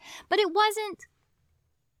happened. But it wasn't...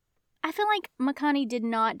 I feel like Makani did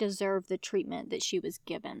not deserve the treatment that she was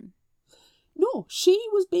given. No, she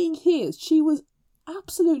was being hazed. She was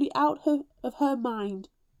absolutely out of her mind,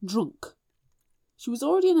 drunk. She was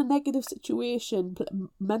already in a negative situation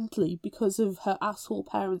mentally because of her asshole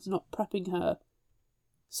parents not prepping her.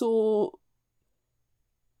 So,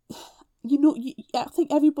 I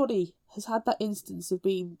think everybody has had that instance of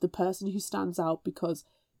being the person who stands out because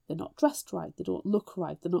they're not dressed right, they don't look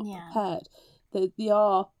right, they're not prepared.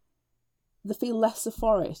 They feel lesser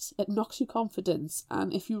for it. It knocks your confidence.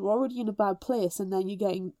 And if you're already in a bad place and then you're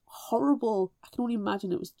getting horrible, I can only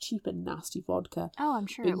imagine it was cheap and nasty vodka. Oh, I'm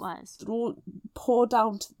sure it was. Poured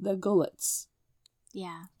down to their gullets.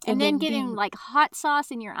 Yeah. And then getting like hot sauce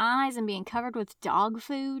in your eyes and being covered with dog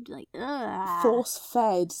food. Like, ugh. Force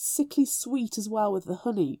fed, sickly sweet as well with the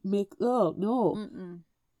honey. No. Mm-mm.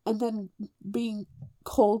 And then being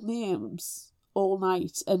called names all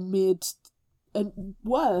night and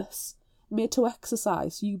worse, made to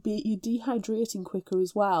exercise. You're dehydrating quicker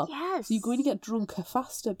as well. Yes. So you're going to get drunker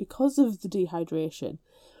faster because of the dehydration.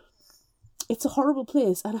 It's a horrible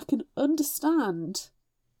place, and I can understand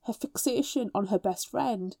her fixation on her best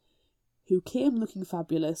friend, who came looking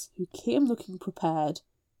fabulous, who came looking prepared.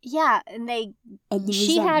 Yeah, and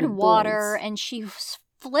she had water, and she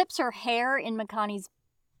flips her hair in Makani's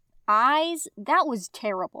eyes. That was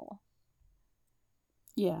terrible.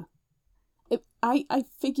 Yeah. I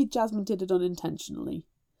figured Jasmine did it unintentionally.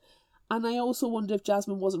 And I also wonder if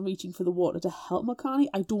Jasmine wasn't reaching for the water to help Makani.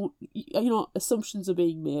 I don't... assumptions are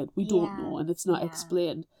being made. We don't know, and it's not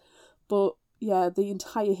explained. But, yeah, the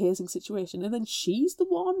entire hazing situation. And then she's the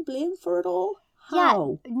one blamed for it all?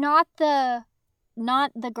 How? Yeah,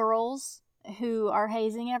 not the girls who are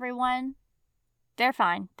hazing everyone. They're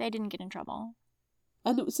fine. They didn't get in trouble.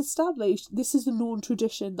 And it was established, this is a known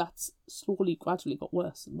tradition that's slowly, gradually got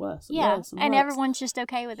worse and worse and worse and and worse. everyone's just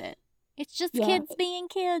okay with it. It's just kids being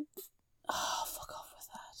kids. Oh, fuck off with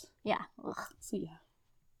that. Yeah. Ugh. So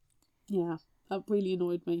yeah, that really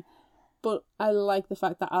annoyed me. But I like the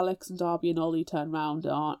fact that Alex and Darby and Ollie turn around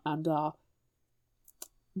and are,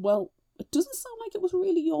 well, it doesn't sound like it was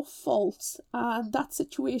really your fault, and that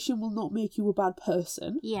situation will not make you a bad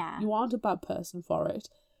person. Yeah. You aren't a bad person for it,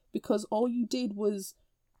 because all you did was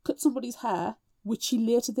cut somebody's hair, which you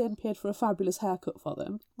later then paid for a fabulous haircut for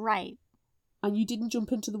them. Right. And you didn't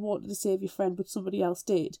jump into the water to save your friend, but somebody else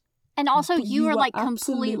did. And also, But you were like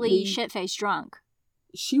absolutely completely shit-faced drunk.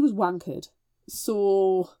 She was wankered.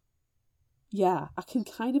 So, yeah, I can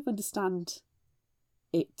kind of understand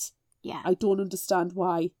it. Yeah. I don't understand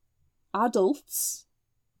why adults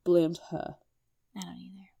blamed her. I don't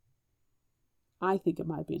either. I think it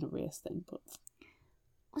might have been a race thing, but...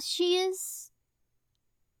 Well, she is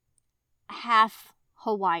half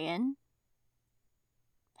Hawaiian,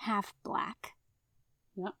 half black.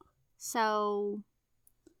 Yeah. So,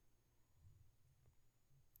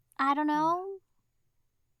 I don't know.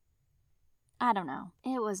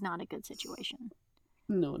 It was not a good situation.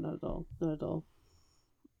 No, not at all. Not at all.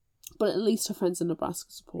 But at least her friends in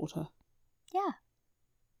Nebraska support her. Yeah.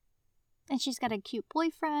 And she's got a cute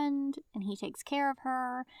boyfriend, and he takes care of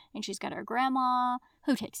her, and she's got her grandma,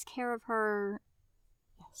 who takes care of her.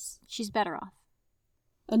 Yes. She's better off.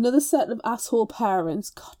 Another set of asshole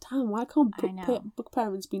parents. God damn, why can't book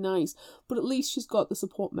parents be nice? But at least she's got the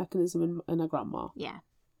support mechanism in her grandma. Yeah.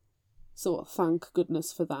 So thank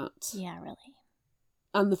goodness for that. Yeah, really.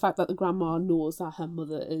 And the fact that the grandma knows that her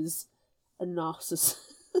mother is a narcissist.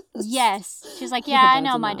 Yes. She's like, yeah, I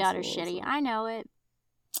know my daughter's shitty. So. I know it.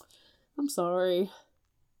 I'm sorry.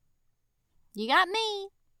 You got me.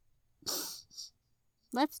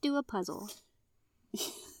 Let's do a puzzle.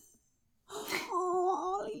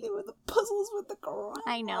 Oh, Ollie doing the puzzles with the grandma.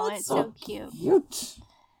 I know, it's so cute. It's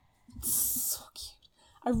so cute.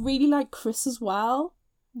 I really like Chris as well.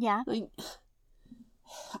 Yeah. Like,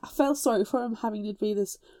 I felt sorry for him having to be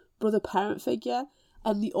this brother-parent figure,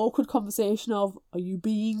 and the awkward conversation of, are you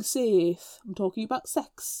being safe? I'm talking about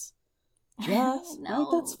sex. Yes, no,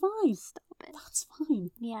 right, that's fine. Stop it. That's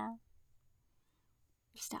fine. Yeah.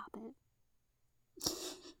 Stop it.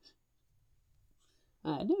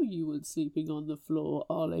 I know you weren't sleeping on the floor,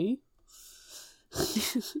 Ollie.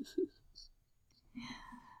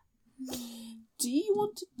 Do you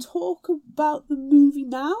want to talk about the movie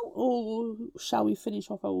now, or shall we finish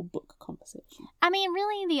off our book conversation? I mean,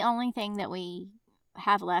 really, the only thing that we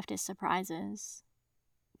have left is surprises.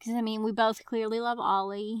 Because, I mean, we both clearly love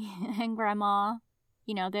Ollie and Grandma.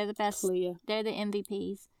 You know, they're the best. Clear. They're the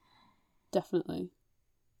MVPs. Definitely.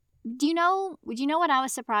 Would you know what I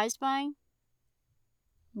was surprised by?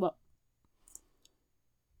 What?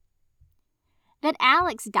 That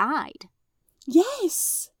Alex died.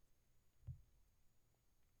 Yes!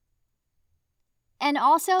 And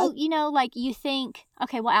also, you know, like, you think,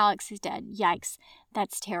 okay, well, Alex is dead. Yikes.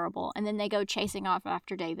 That's terrible. And then they go chasing off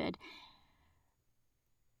after David.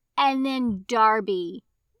 And then Darby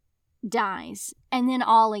dies. And then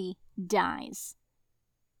Ollie dies.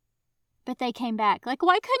 But they came back. Like,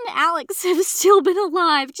 why couldn't Alex have still been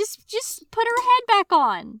alive? Just put her head back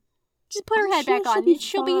on. Just put her head back on. And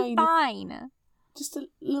she'll be fine. Just a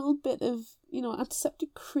little bit of, you know,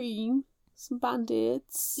 antiseptic cream. Some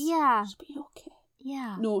Band-Aids. Yeah. She'll be okay.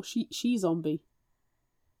 Yeah. No, she's zombie.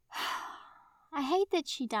 I hate that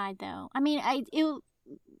she died, though. I mean,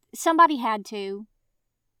 somebody had to.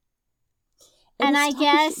 And I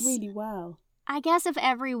guess it really well. I guess of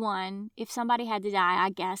everyone, if somebody had to die,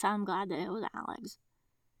 I guess I'm glad that it was Alex.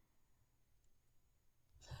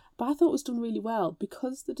 But I thought it was done really well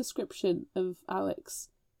because the description of Alex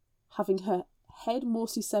having her head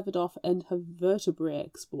mostly severed off and her vertebrae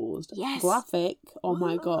exposed. Yes. Graphic. Oh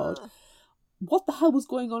my god. What the hell was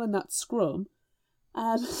going on in that scrum?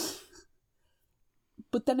 But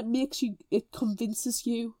then it convinces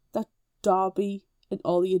you that Darby and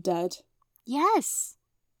Ollie are dead. Yes.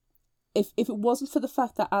 If it wasn't for the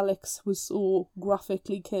fact that Alex was so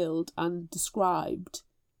graphically killed and described,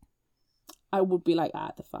 I would be like,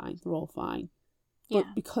 they're fine. They're all fine. But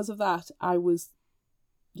because of that, I was,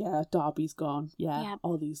 Darby's gone. Yeah,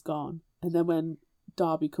 Ollie's gone. And then when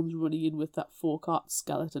Darby comes running in with that 4-cart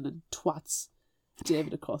skeleton and twats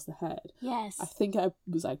David across the head. Yes. I think I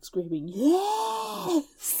was like screaming,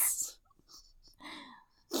 yes!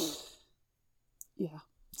 Yeah.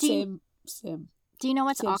 Same. Do you know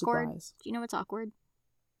what's awkward? Surprise. Do you know what's awkward?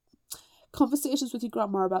 Conversations with your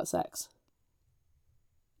grandma about sex.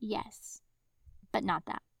 Yes. But not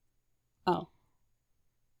that. Oh.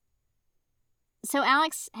 So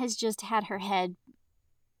Alex has just had her head,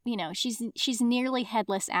 you know, she's nearly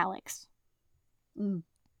headless Alex. Mm.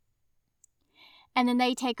 And then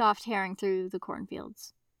they take off tearing through the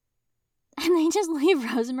cornfields. And they just leave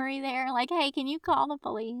Rosemary there, like, hey, can you call the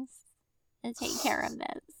police and take care of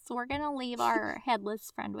this? We're going to leave our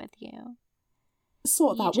headless friend with you.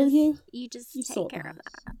 Sort that, will you? You just take care of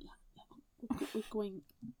that. Yeah. We're going...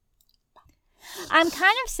 I'm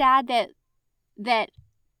kind of sad that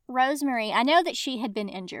Rosemary, I know that she had been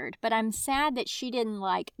injured, but I'm sad that she didn't,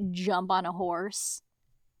 like, jump on a horse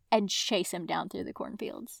and chase him down through the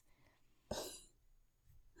cornfields.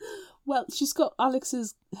 Well, she's got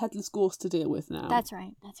Alex's headless ghost to deal with now. That's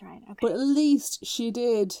right. Okay. But at least she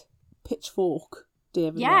did pitchfork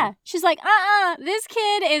David. Yeah. Well. She's like, this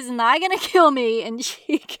kid is not going to kill me. And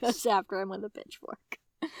she goes after him with a pitchfork.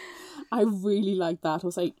 I really like that. I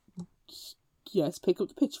was like, yes, pick up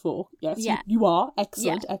the pitchfork. Yes, yeah. you are.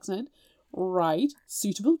 Excellent, yeah. Excellent. Right.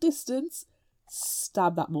 Suitable distance.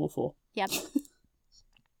 Stab that mofo. Yep.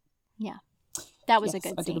 Yeah. That was a good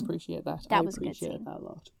scene. I did appreciate that. That was a good scene. I appreciate that a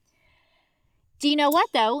lot. Do you know what,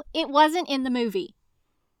 though? It wasn't in the movie.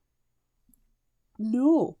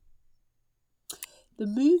 No. The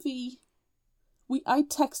movie... I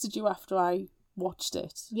texted you after I watched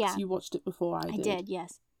it. Yeah. You watched it before I did. I did,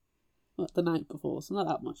 yes. Well, the night before, so not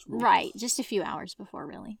that much more. Right, just a few hours before,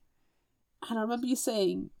 really. And I remember you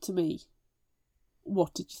saying to me,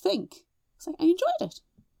 what did you think? I was like, I enjoyed it.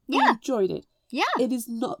 Yeah. I enjoyed it. Yeah. It is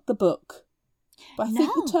not the book. But I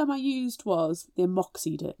think the term I used was they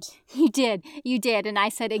moxied it. You did. And I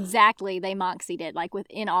said exactly they moxied it, like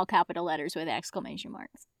in all capital letters with exclamation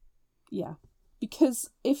marks. Yeah. Because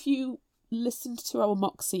if you listened to our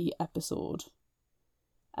Moxie episode,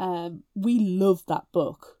 we love that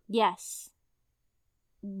book. Yes.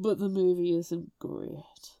 But the movie isn't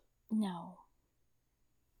great. No.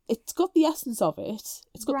 It's got the essence of it.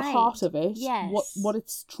 It's got the heart of it. Yes. What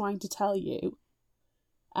it's trying to tell you.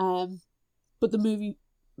 But the movie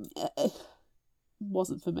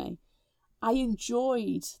wasn't for me. I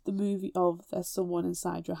enjoyed the movie of There's Someone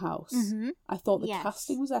Inside Your House. Mm-hmm. I thought the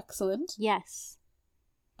casting was excellent. Yes.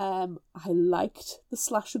 I liked the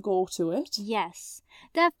slasher gore to it. Yes.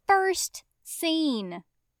 The first scene.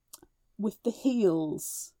 With the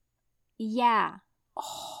heels. Yeah.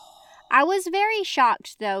 Oh. I was very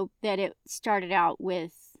shocked, though, that it started out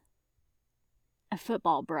with a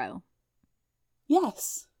football bro.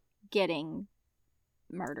 Yes. Getting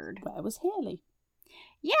murdered. Where was Haley?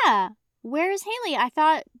 Yeah. Where is Haley? I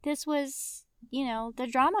thought this was, the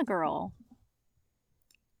drama girl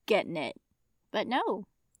getting it. But no,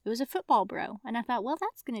 it was a football bro. And I thought, well,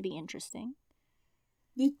 that's going to be interesting.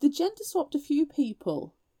 The gender swapped a few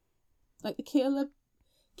people. Like the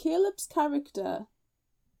Caleb's character.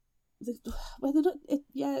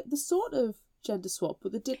 They're sort of gender swap,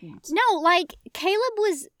 but they didn't. No, like Caleb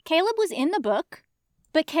was in the book,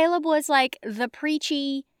 but Caleb was like the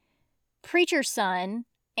preacher's son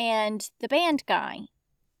and the band guy,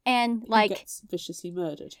 and like he gets viciously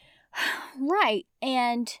murdered. Right,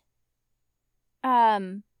 and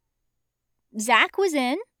Zach was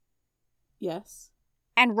in. Yes.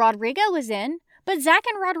 And Rodrigo was in, but Zach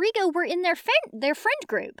and Rodrigo were in their friend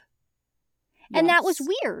group, and that was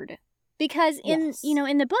weird. Because in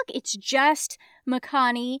the book, it's just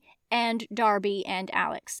Makani and Darby and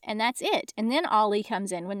Alex, and that's it. And then Ollie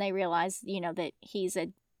comes in when they realize, that he's a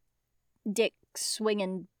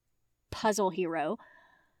dick-swinging puzzle hero.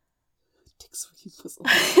 Dick-swinging puzzle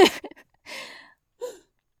hero.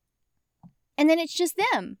 And then it's just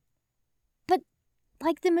them. But,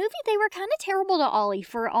 like, the movie, they were kind of terrible to Ollie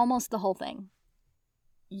for almost the whole thing.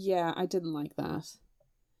 Yeah, I didn't like that.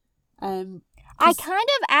 I kind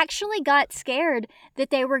of actually got scared that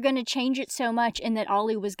they were going to change it so much and that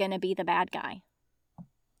Ollie was going to be the bad guy.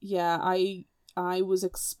 Yeah, I was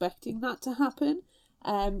expecting that to happen.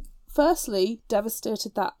 Firstly,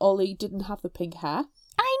 devastated that Ollie didn't have the pink hair.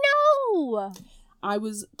 I know! I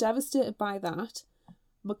was devastated by that.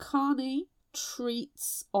 Makani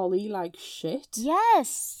treats Ollie like shit.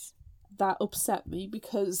 Yes! That upset me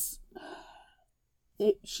because...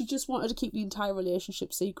 she just wanted to keep the entire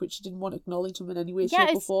relationship secret. She didn't want to acknowledge him in any way,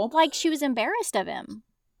 shape, or form. Like she was embarrassed of him.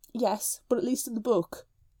 Yes, but at least in the book,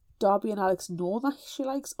 Darby and Alex know that she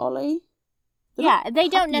likes Ollie. They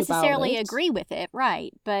don't necessarily agree with it,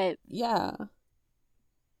 right? But yeah,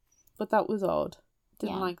 but that was odd.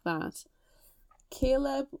 Didn't like that.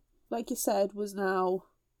 Caleb, like you said, was now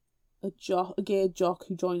a gay jock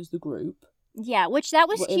who joins the group. Yeah, which that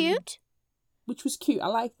was cute. Which was cute. I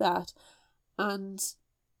like that. And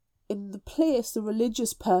in the place, the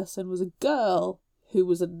religious person was a girl who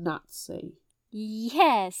was a Nazi.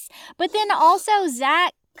 Yes. But then also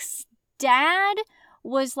Zach's dad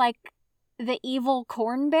was like the evil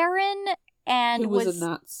corn baron and who was a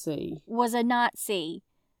Nazi. Was a Nazi.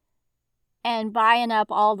 And buying up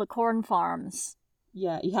all the corn farms.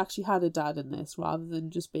 Yeah, he actually had a dad in this rather than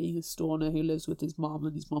just being a stoner who lives with his mom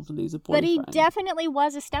and his mom's a loser boyfriend. But he definitely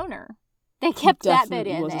was a stoner. They kept that bit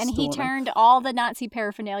in, and he turned all the Nazi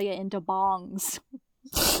paraphernalia into bongs.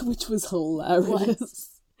 Which was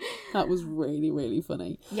hilarious. That was really, really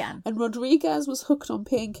funny. Yeah. And Rodriguez was hooked on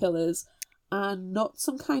painkillers and not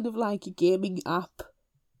some kind of like gaming app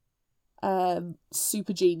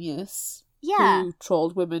super genius who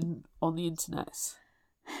trolled women on the internet.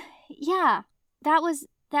 Yeah. That was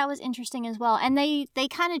interesting as well. And they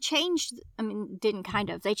kind of changed,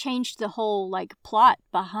 they changed the whole like plot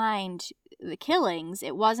behind the killings.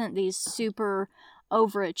 It wasn't these super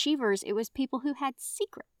overachievers. It was people who had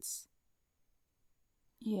secrets.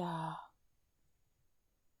 Yeah.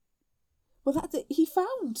 Well, he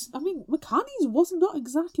found, McCartney's was not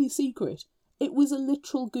exactly secret. It was a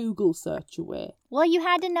literal Google search away. Well, you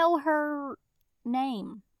had to know her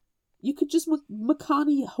name. You could just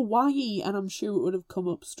McCartney Hawaii and I'm sure it would have come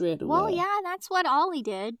up straight away. Well, yeah, that's what Ollie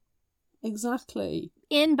did. Exactly.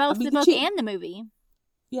 In both the book and the movie.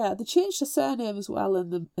 Yeah, they changed the surname as well in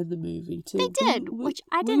the movie too. They did, which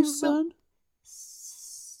I didn't.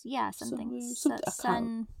 Yeah, something.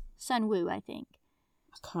 Sun Wu, I think.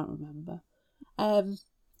 I can't remember.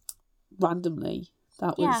 Randomly,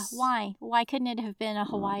 that was. Yeah, why? Why couldn't it have been a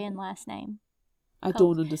Hawaiian last name? I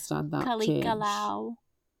don't understand that. Kalikalau.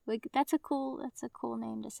 That's a cool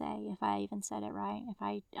name to say. If I even said it right,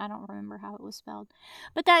 I don't remember how it was spelled,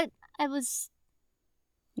 but it was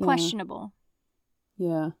questionable.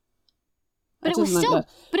 Yeah. But it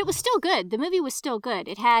was still good. The movie was still good.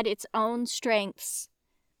 It had its own strengths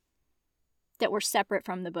that were separate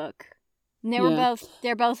from the book. And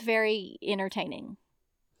they're both very entertaining.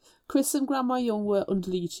 Chris and Grandma Young were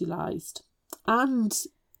underutilized and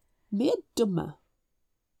made dumber.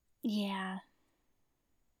 Yeah.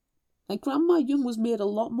 Like Grandma Young was made a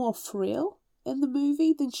lot more frail in the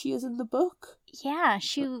movie than she is in the book. Yeah,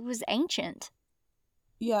 she was ancient.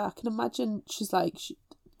 Yeah, I can imagine she's like...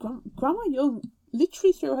 Grandma Young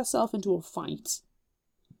literally threw herself into a fight.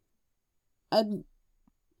 And...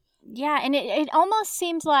 Yeah, and it almost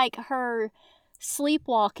seems like her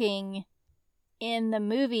sleepwalking in the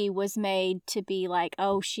movie was made to be like,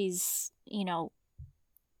 oh, she's,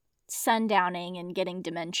 sundowning and getting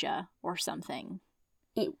dementia or something.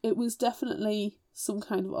 It was definitely some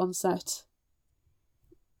kind of onset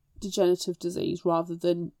degenerative disease rather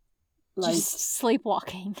than like just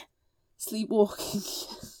sleepwalking.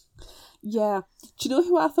 Yeah. Do you know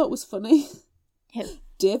who I thought was funny? Who?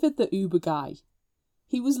 David the Uber guy.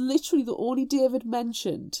 He was literally the only David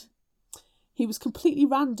mentioned. He was completely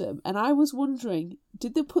random, and I was wondering,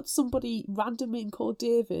 did they put somebody random in called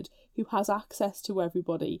David who has access to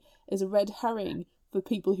everybody as a red herring for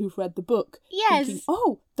people who've read the book? Yes. Thinking,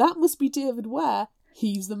 oh, that must be David Ware.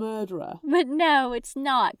 He's the murderer. But no, it's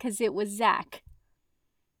not, because it was Zach.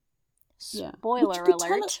 Spoiler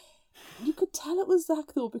alert. You could tell it was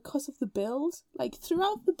Zach, though, because of the build. Like,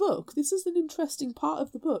 throughout the book, this is an interesting part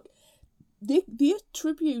of the book. They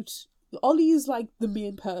attribute... Ollie is, like, the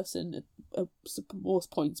main person at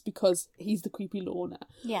most points because he's the creepy loner.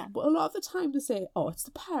 Yeah. But a lot of the time they say, oh, it's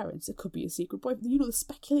the parents. It could be a secret boyfriend. The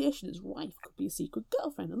speculation is rife. It could be a secret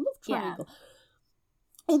girlfriend, a love triangle.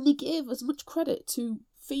 Yeah. And they give as much credit to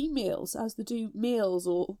females as they do males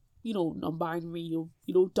or... non-binary, or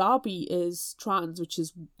Darby is trans, which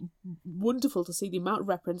is wonderful to see the amount of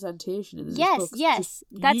representation in this book. Yes.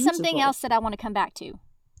 That's something else that I want to come back to.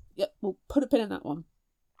 Yeah, we'll put a pin in that one.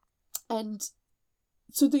 And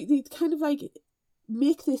so they kind of like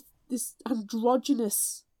make this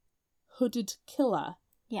androgynous hooded killer.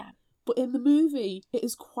 Yeah. But in the movie, it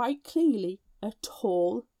is quite clearly a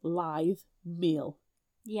tall, lithe male.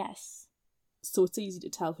 Yes. So it's easy to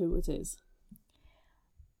tell who it is.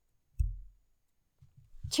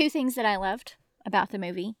 Two things that I loved about the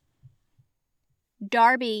movie.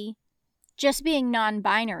 Darby just being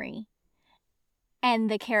non-binary, and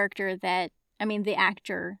the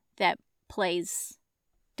actor that plays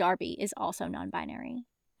Darby is also non-binary.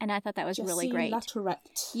 And I thought that was really great.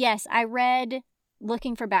 Latorette. Yes, I read,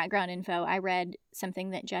 looking for background info, I read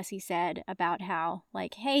something that Jesse said about how,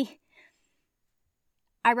 like, hey,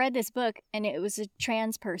 I read this book and it was a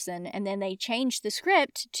trans person, and then they changed the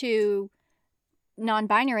script to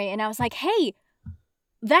non-binary, and I was like, hey,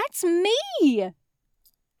 that's me.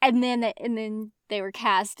 And then they were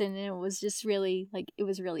cast, and it was just really, it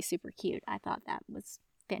was really super cute. I thought that was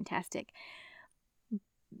fantastic.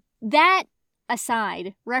 That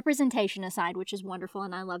aside, representation aside, which is wonderful,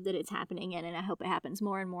 and I love that it's happening, and I hope it happens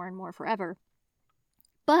more and more and more forever.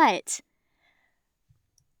 But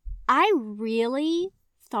I really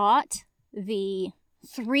thought the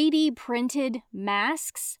 3D printed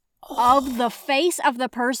masks of the face of the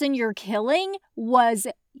person you're killing was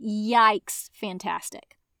yikes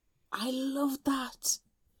fantastic. I loved that.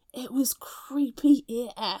 It was creepy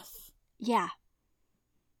AF. Yeah.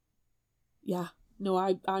 Yeah. No,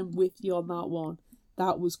 I'm with you on that one.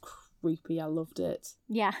 That was creepy. I loved it.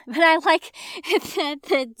 Yeah. But I like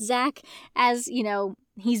that Zach, as, you know,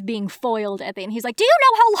 he's being foiled at the end. He's like, do you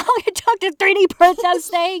know how long it took to 3D print those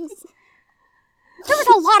things? There was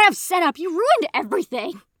a lot of setup. You ruined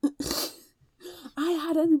everything. I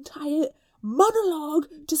had an entire monologue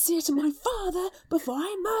to say to my father before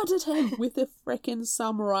I murdered him with a frickin'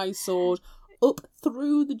 samurai sword up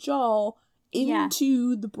through the jaw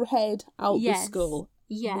into the head out the skull.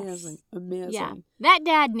 Yes. Amazing. Yeah. That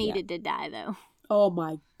dad needed to die, though. Oh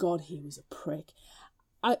my god, he was a prick.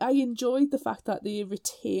 I enjoyed the fact that they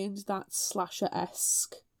retained that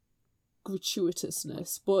slasher-esque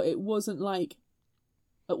gratuitousness, but it wasn't like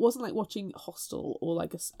watching Hostel or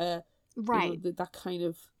like right. You know, that kind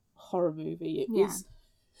of horror movie. It was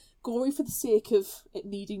gory for the sake of it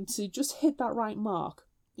needing to just hit that right mark.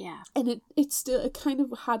 Yeah. And it kind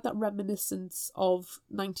of had that reminiscence of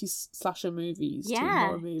 90s slasher movies, teen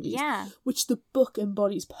horror movies, which the book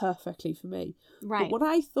embodies perfectly for me. Right. But what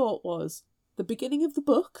I thought was, the beginning of the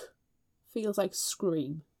book feels like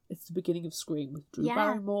Scream. It's the beginning of Scream with Drew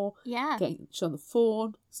Barrymore, getting on the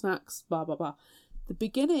phone, snacks, blah, blah, blah. The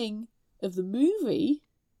beginning of the movie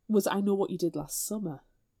was I Know What You Did Last Summer.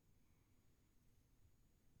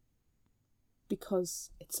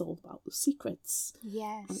 Because it's all about the secrets.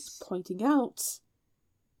 Yes. And it's pointing out,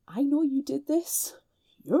 I know you did this.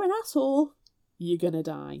 You're an asshole. You're gonna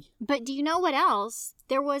die. But do you know what else?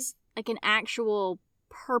 There was like an actual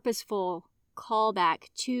purposeful callback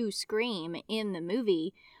to Scream in the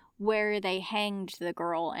movie where they hanged the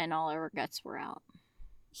girl and all her guts were out.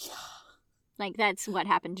 Yeah. Like, that's what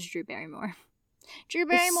happened to Drew Barrymore. Drew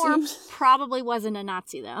Barrymore probably wasn't a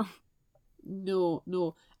Nazi, though.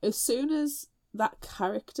 No. As soon as that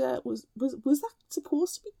character was that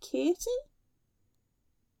supposed to be Katie?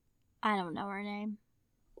 I don't know her name.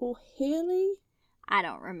 Or Haley? I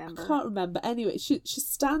don't remember. I can't remember. Anyway, she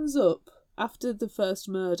stands up after the first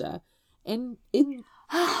murder in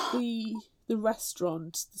the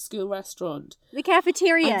restaurant, the school restaurant. The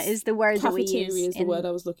cafeteria is the word that we use. Cafeteria is the word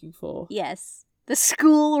I was looking for. Yes. The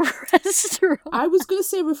school restaurant. I was going to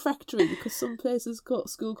say refectory because some places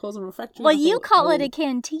school calls them refectory. Well, you call it a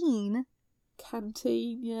canteen.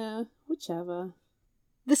 Canteen, yeah. Whichever.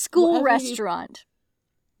 The school restaurant.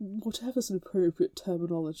 Whatever's an appropriate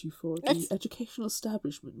terminology for the educational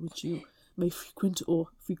establishment which you may frequent or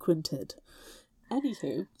frequented.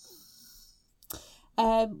 Anywho,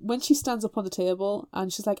 when she stands up on the table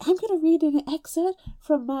and she's like, I'm going to read an excerpt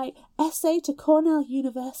from my essay to Cornell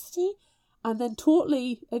University, and then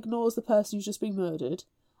totally ignores the person who's just been murdered,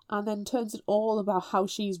 and then turns it all about how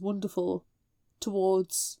she's wonderful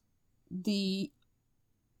towards the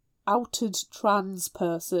outed trans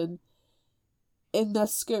person in their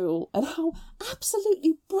school, and how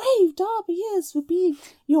absolutely brave Darby is for being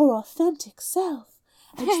your authentic self.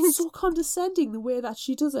 And she's so condescending the way that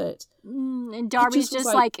she does it. And Darby's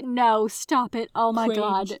just like, no, stop it. Oh my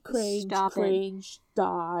god. Cringe,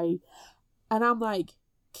 die. And I'm like,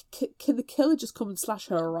 can the killer just come and slash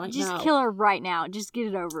her right now? Just kill her right now. Just get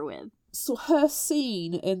it over with. So her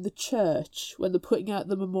scene in the church when they're putting out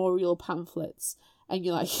the memorial pamphlets, and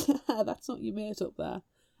you're like, that's not your mate up there.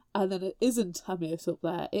 And then it isn't her mate up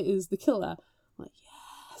there. It is the killer. I'm like,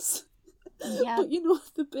 yes. Yeah. But you know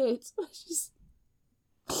the bit where she's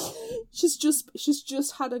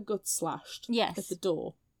just had her gut slashed at the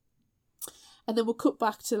door. And then we'll cut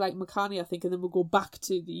back to like McCartney, I think, and then we'll go back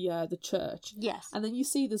to the church. Yes. And then you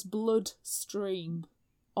see this blood stream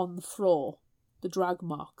on the floor, the drag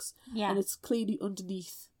marks. Yeah. And it's clearly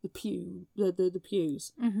underneath the pews.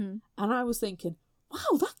 Mm-hmm. And I was thinking,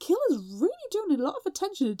 wow, that killer's really doing a lot of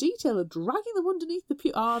attention to detail of dragging them underneath the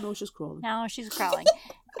pew. Oh no, she's crawling. No, she's crawling.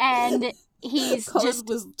 And Colin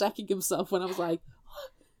was decking himself when I was like,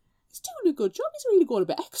 he's doing a good job. He's really going a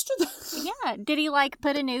bit extra there. Yeah. Did he like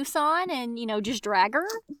put a noose on and, just drag her?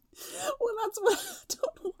 Well, I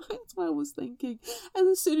don't know why. That's what I was thinking. And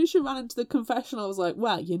as soon as she ran into the confessional, I was like,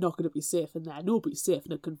 well, you're not going to be safe in there. Nobody's safe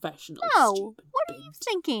in a confessional. No. What are you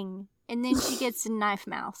thinking? And then she gets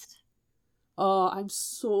knife-mouthed. Oh, I'm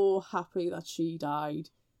so happy that she died.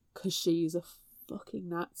 Because she's a fucking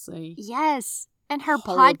Nazi. Yes. And her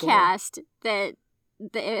Horrible. podcast that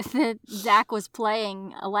that Zach was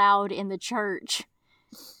playing aloud in the church.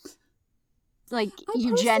 Like,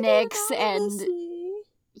 eugenics and...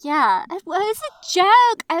 Yeah, it was a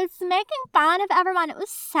joke. I was making fun of everyone. It was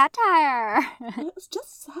satire. It was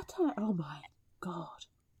just satire. Oh my god.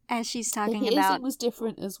 As she's talking the hazing about... was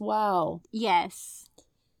different as well. Yes.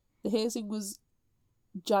 The hazing was...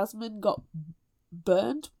 Jasmine got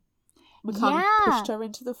burnt. McConaughey pushed her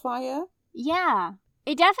into the fire. Yeah.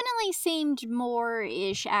 It definitely seemed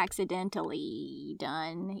more-ish accidentally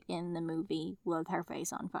done in the movie with her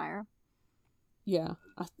face on fire. Yeah,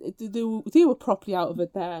 they were properly out of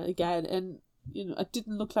it there again, and it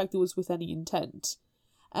didn't look like there was with any intent.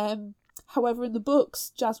 However, in the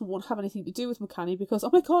books, Jasmine won't have anything to do with McCanny because, oh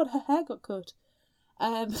my god, her hair got cut.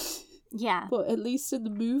 Yeah. But at least in the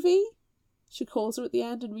movie, she calls her at the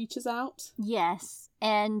end and reaches out. Yes,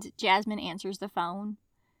 and Jasmine answers the phone.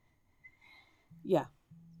 Yeah.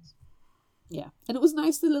 Yeah, and it was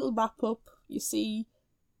nice, the little wrap up. You see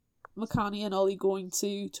McCanny and Ollie going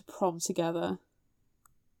to prom together.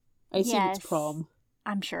 I assume it's prom.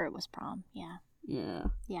 I'm sure it was prom, yeah. Yeah.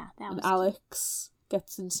 Yeah, that was And Alex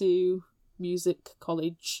gets into music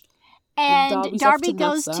college. And Darby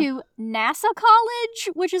goes to NASA college,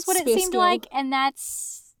 which is what it seemed like, and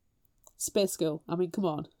that's... Space School. I mean, come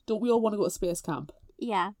on. Don't we all want to go to space camp?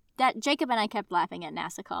 Yeah. That Jacob and I kept laughing at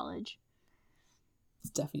NASA college.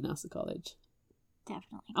 It's definitely NASA college.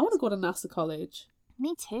 Definitely. I want to go to NASA college.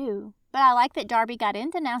 Me too. But I like that Darby got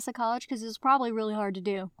into NASA college because it was probably really hard to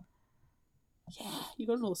do. Yeah, you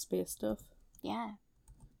got to know space stuff. Yeah.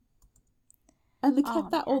 And they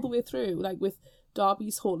kept that all the way through, like with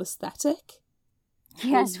Darby's whole aesthetic.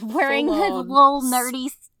 Yes, wearing his little nerdy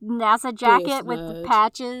NASA jacket with the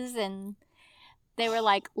patches, and they were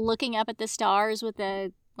like looking up at the stars with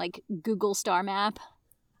the like Google star map.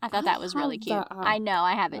 I thought that was really cute. I know,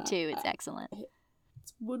 I have it too. It's excellent.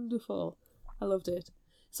 It's wonderful. I loved it.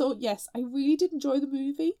 So yes, I really did enjoy the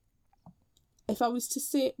movie. If I was to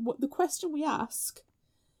say, what the question we ask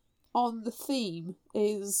on the theme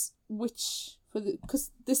is which,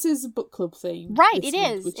 because this is a book club theme. Right, it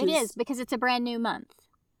is. It is, because it's a brand new month.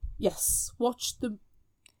 Yes,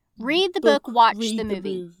 read the book, watch the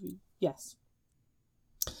movie. Yes.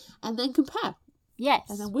 And then compare. Yes.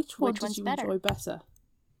 And then which one did you enjoy better?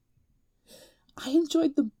 I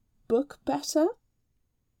enjoyed the book better,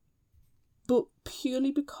 but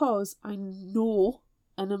purely because I know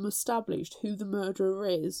and am established who the murderer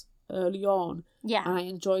is early on. Yeah. And I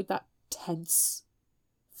enjoyed that tense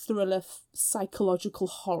thriller, psychological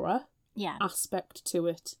horror aspect to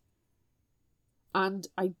it. And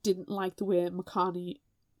I didn't like the way McCartney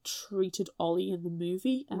treated Ollie in the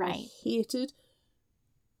movie. And I hated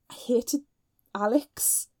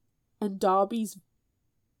Alex and Darby's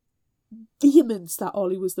vehemence that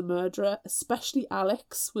Ollie was the murderer, especially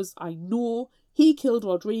Alex was, I know, he killed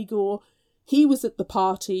Rodrigo, he was at the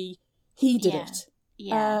party, he did it.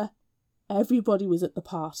 Yeah. Everybody was at the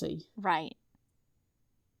party. Right.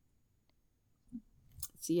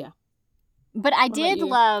 So yeah. But I did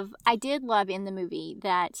love in the movie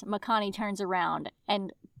that McConaughey turns around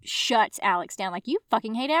and shuts Alex down, like, you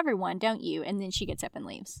fucking hate everyone, don't you? And then she gets up and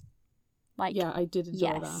leaves. Like, yeah, I did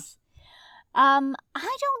enjoy that. I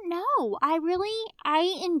don't know.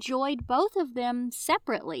 I enjoyed both of them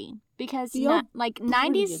separately because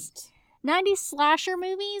 90s slasher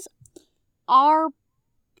movies are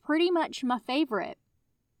pretty much my favorite.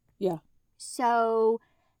 Yeah. So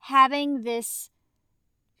having this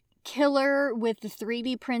killer with the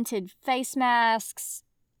 3D printed face masks,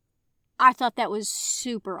 I thought that was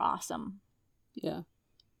super awesome. Yeah.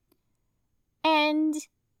 And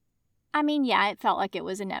I mean, yeah, it felt like it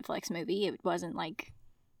was a Netflix movie. It wasn't like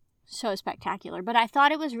so spectacular, but I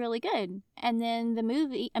thought it was really good. And then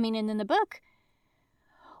the book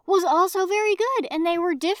was also very good, and they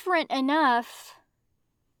were different enough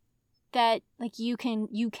that like you can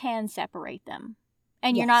separate them.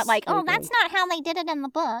 And you're not like, oh, that's not how they did it in the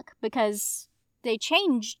book, because they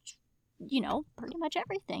changed, pretty much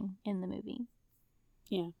everything in the movie.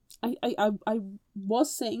 Yeah. I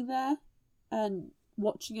was sitting there and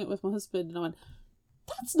watching it with my husband, and I went,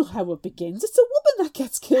 that's not how it begins. It's a woman that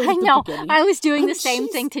gets killed at the beginning. I was doing the same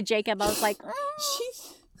thing to Jacob. I was like,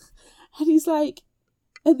 and he's like,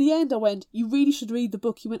 at the end I went, you really should read the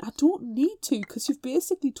book. He went, I don't need to, because you've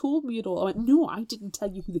basically told me it all. I went, no, I didn't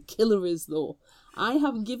tell you who the killer is, though. I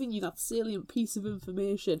haven't given you that salient piece of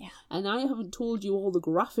information, and I haven't told you all the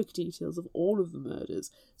graphic details of all of the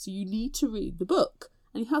murders, so you need to read the book.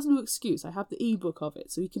 And he has no excuse. I have the ebook of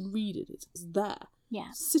it, so he can read it. It's there.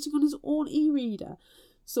 Yeah. Sitting on his own e-reader.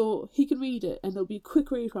 So he can read it, and it'll be a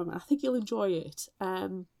quick read from it. I think he'll enjoy it.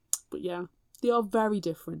 But yeah, They are very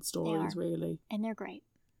different stories, really. And they're great.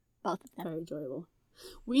 Both of them. Very enjoyable.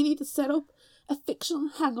 We need to set up a fictional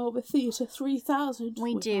Hangover Theatre 3000.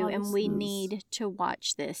 We do, and we need to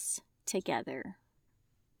watch this together.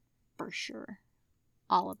 For sure.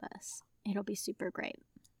 All of us. It'll be super great.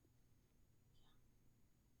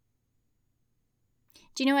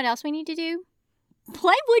 Do you know what else we need to do?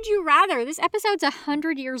 Play Would You Rather. This episode's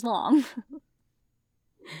 100 years long.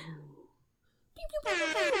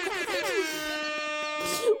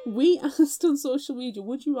 We asked on social media,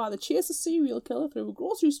 would you rather chase a serial killer through a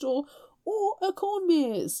grocery store or a corn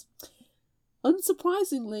maze?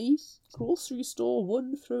 Unsurprisingly, grocery store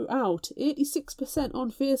won throughout. 86%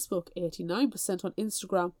 on Facebook, 89% on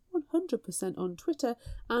Instagram, 100% on Twitter,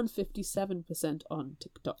 and 57% on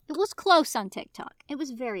TikTok. It was close on TikTok. It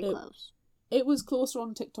was very close. It was closer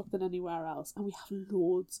on TikTok than anywhere else, and we have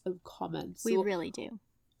loads of comments. We really do.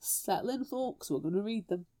 Settle in, folks. We're going to read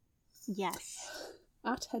them. Yes.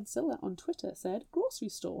 At Headzilla on Twitter said, grocery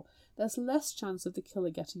store. There's less chance of the killer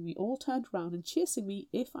getting me all turned around and chasing me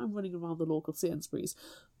if I'm running around the local Sainsbury's.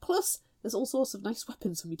 Plus, there's all sorts of nice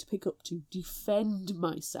weapons for me to pick up to defend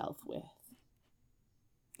myself with.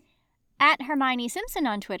 At Hermione Simpson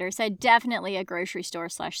on Twitter said, definitely a grocery store /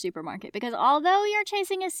 supermarket, because although you're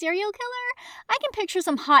chasing a serial killer, I can picture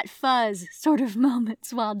some Hot Fuzz sort of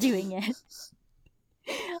moments while doing it.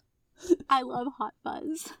 I love Hot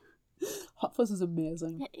Fuzz. Hot Fuzz is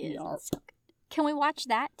amazing. It is. Yeah. So good. Can we watch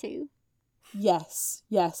that too? Yes,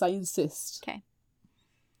 I insist. Okay.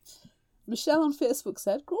 Michelle on Facebook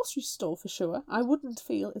said, grocery store for sure. I wouldn't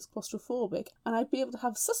feel as claustrophobic, and I'd be able to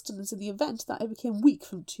have sustenance in the event that I became weak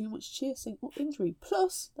from too much chasing or injury.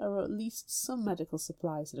 Plus, there are at least some medical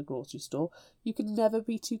supplies at a grocery store. You can never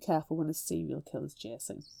be too careful when a serial killer's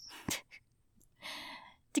chasing.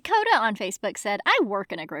 Dakota on Facebook said, I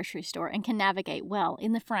work in a grocery store and can navigate well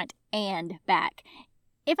in the front and back.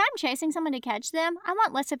 If I'm chasing someone to catch them, I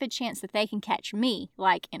want less of a chance that they can catch me,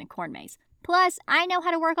 like in a corn maze. Plus, I know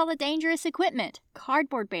how to work all the dangerous equipment,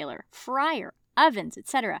 cardboard baler, fryer, ovens,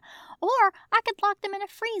 etc. Or I could lock them in a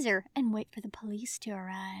freezer and wait for the police to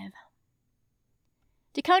arrive.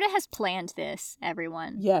 Dakota has planned this,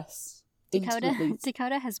 everyone. Yes.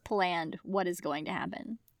 Dakota has planned what is going to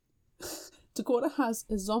happen. Dakota has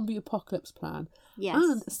a zombie apocalypse plan. Yes.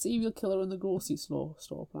 And a serial killer in the grocery store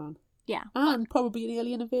plan. Yeah. And probably an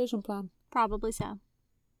alien invasion plan. Probably so.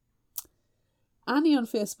 Annie on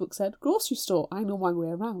Facebook said, grocery store, I know my way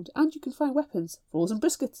around. And you can find weapons, frozen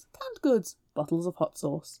biscuits, canned goods, bottles of hot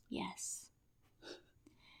sauce. Yes.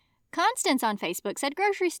 Constance on Facebook said,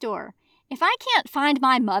 grocery store. If I can't find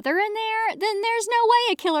my mother in there, then there's no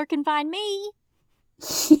way a killer can find me.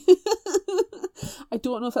 I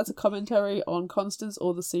don't know if that's a commentary on Constance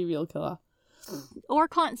or the serial killer. Or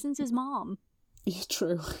Constance's mom. Yeah,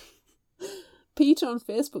 true. Peter on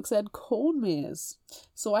Facebook said, corn maze,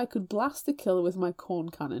 so I could blast the killer with my corn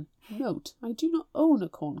cannon. Note, I do not own a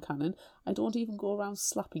corn cannon. I don't even go around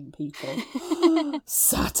slapping people.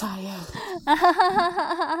 Satire.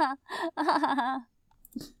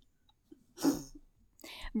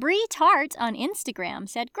 Bree Tart on Instagram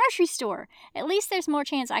said, grocery store. At least there's more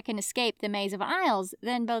chance I can escape the maze of aisles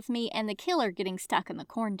than both me and the killer getting stuck in the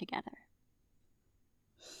corn together.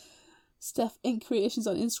 Steph Inc. Creations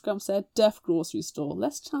on Instagram said, deaf grocery store.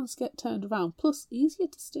 Less chance to get turned around, plus easier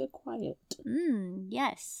to stay quiet.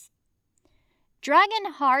 Yes.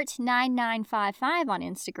 Dragonheart9955 on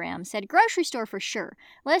Instagram said, grocery store for sure.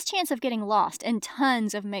 Less chance of getting lost and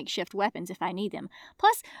tons of makeshift weapons if I need them.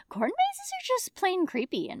 Plus, corn mazes are just plain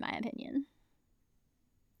creepy in my opinion.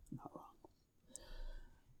 Not wrong.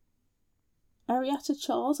 Arietta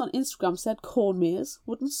Charles on Instagram said, corn maze.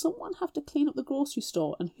 Wouldn't someone have to clean up the grocery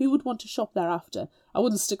store, and who would want to shop thereafter? I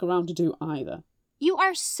wouldn't stick around to do either. You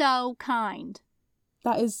are so kind.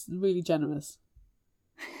 That is really generous.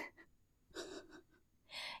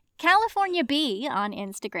 California Bee on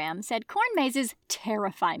Instagram said, corn mazes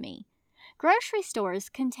terrify me. Grocery stores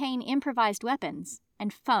contain improvised weapons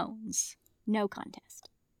and phones. No contest.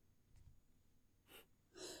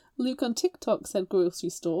 Luke on TikTok said,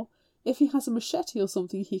 grocery store. If he has a machete or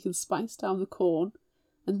something, he can spice down the corn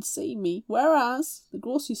and see me. Whereas the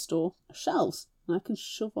grocery store are shelves, and I can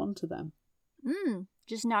shove onto them.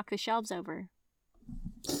 Just knock the shelves over.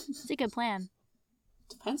 It's a good plan.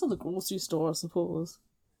 Depends on the grocery store, I suppose.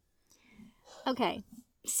 Okay,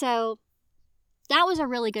 so that was a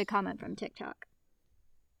really good comment from TikTok.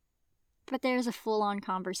 But there's a full-on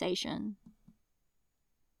conversation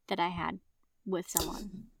that I had with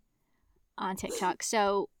someone on TikTok.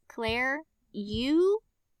 So, Claire, you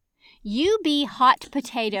be hot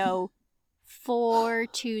potato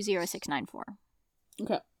 420694.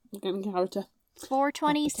 Okay. Getting character.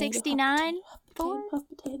 42069. Hot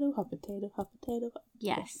potato, hot potato, hot potato.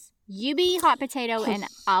 Yes. You be hot potato and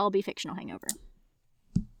I'll be fictional hangover.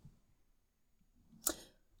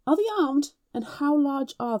 Are they armed, and how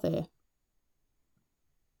large are they?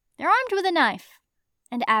 They're armed with a knife,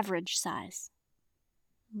 and average size.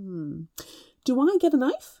 Do I get a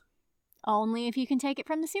knife? Only if you can take it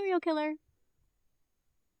from the serial killer.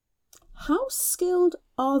 How skilled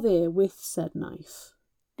are they with said knife?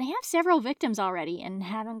 They have several victims already and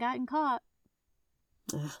haven't gotten caught.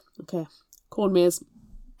 Okay. Corn maze.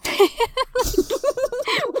 What?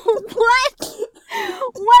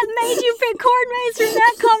 What made you pick corn maze from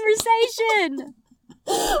that conversation?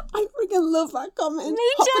 I freaking love that comment. Me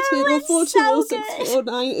Hot too. potato It's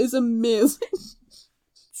 420649 is amazing.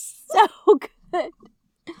 So good.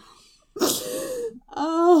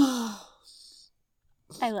 Oh,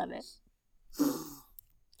 I love it.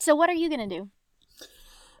 So what are you going to do?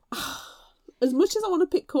 as much as I want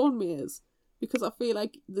to pick corn maze, because I feel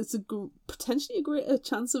like there's potentially a greater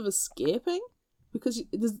chance of escaping, because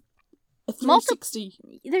there's a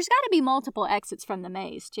 360. There's got to be multiple exits from the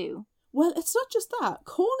maze, too. Well, it's not just that.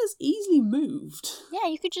 Corn is easily moved. Yeah,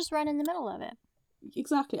 you could just run in the middle of it.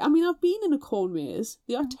 Exactly. I mean, I've been in a corn maze.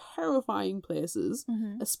 They are terrifying places,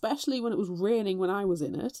 especially when it was raining when I was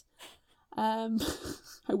in it. I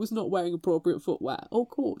was not wearing appropriate footwear or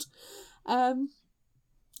coat.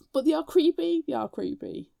 But they are creepy. They are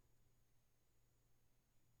creepy.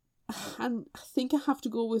 And I think I have to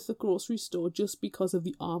go with the grocery store just because of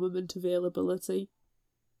the armament availability.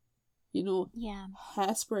 You know,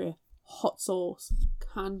 hairspray, hot sauce,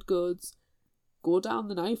 canned goods. Go down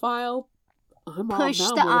the knife aisle. Push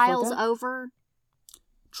the aisles over.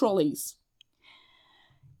 Trolleys.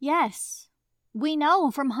 Yes. We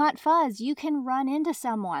know from Hot Fuzz you can run into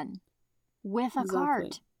someone with a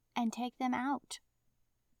cart and take them out.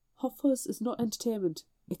 Hot Fuzz is not entertainment.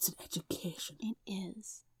 It's an education. It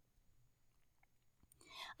is.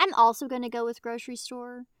 I'm also going to go with grocery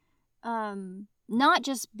store. Not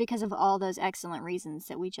just because of all those excellent reasons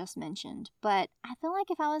that we just mentioned, but I feel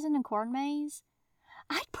like if I was in a corn maze,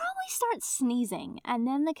 I'd probably start sneezing, and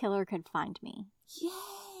then the killer could find me.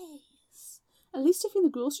 Yes! At least if you're in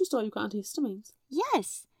the grocery store, you've got antihistamines.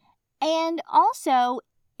 Yes. And also,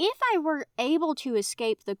 if I were able to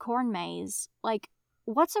escape the corn maze, like,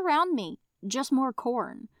 what's around me? Just more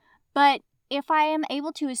corn. But if I am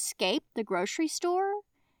able to escape the grocery store,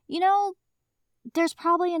 you know, there's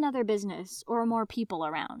probably another business or more people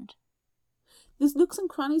around. There's nooks and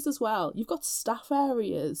crannies as well. You've got staff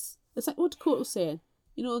areas. It's like what Dakota was saying.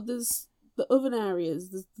 You know, there's the oven areas,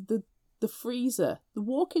 there's the freezer, the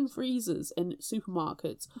walk-in freezers in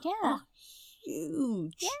supermarkets. Yeah. Are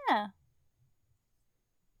huge. Yeah.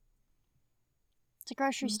 The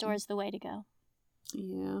grocery store is the way to go.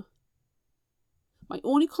 Yeah. My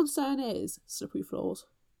only concern is slippery floors.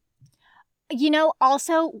 You know,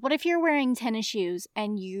 also, what if you're wearing tennis shoes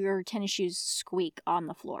and your tennis shoes squeak on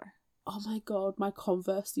the floor? Oh my god, my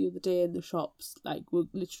Converse the other day in the shops, like, were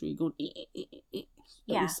literally going,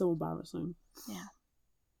 That was so embarrassing. Yeah.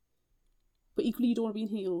 But equally, you don't want to be in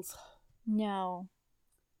heels. No.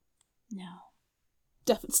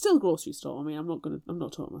 Definitely, still grocery store. I mean, I'm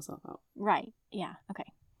not talking myself out. Right. Yeah.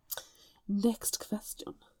 Okay. Next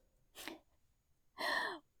question.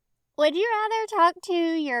 Would you rather talk to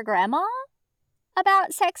your grandma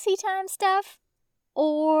about sexy time stuff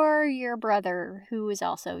or your brother, who is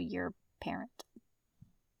also your parent?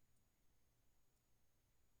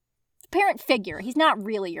 Parent figure. He's not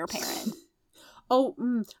really your parent.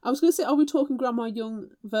 I was going to say, are we talking Grandma Young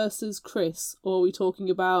versus Chris, or are we talking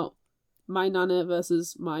about my nana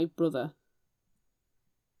versus my brother?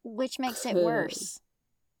 Which makes it worse?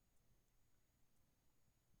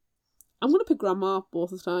 I'm going to pick Grandma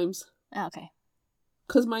both of the times. Oh, okay.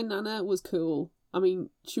 Because my nana was cool. I mean,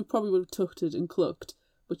 she probably would have tutted and clucked,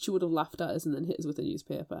 but she would have laughed at us and then hit us with a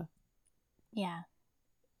newspaper. Yeah.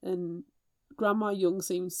 And Grandma Young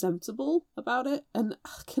seemed sensible about it, and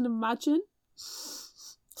I can imagine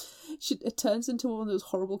it turns into one of those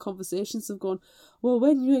horrible conversations of going, well,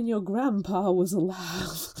 when you and your grandpa was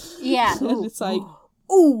alive. Yeah. And it's like,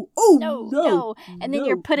 no. And then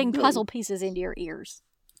you're putting puzzle pieces into your ears.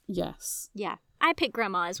 Yes. Yeah. I pick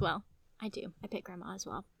Grandma as well. I do. I pick Grandma as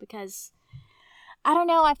well because, I don't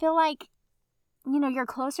know, I feel like, you know, you're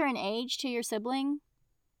closer in age to your sibling.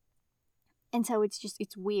 And so it's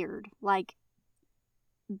weird. Like,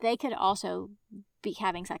 they could also be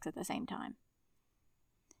having sex at the same time.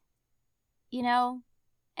 You know?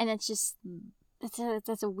 And it's just,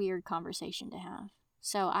 that's a weird conversation to have.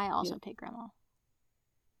 So I also pick Grandma.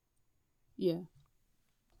 Yeah.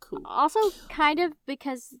 cool. Also, kind of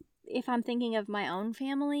because if I'm thinking of my own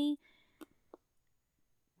family,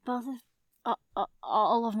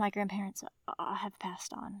 all of my grandparents have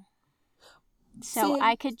passed on. So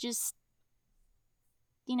I could just,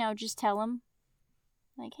 just tell them,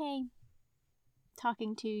 like, hey,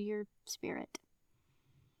 talking to your spirit.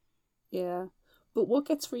 Yeah. But what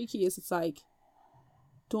gets freaky is it's like,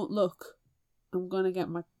 don't look. I'm going to get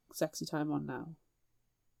my sexy time on now.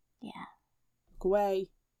 Yeah. Look away.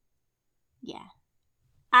 Yeah.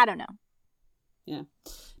 I don't know. Yeah.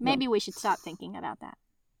 Maybe we should stop thinking about that.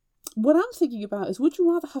 What I'm thinking about is, would you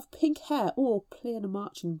rather have pink hair or play in a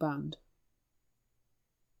marching band?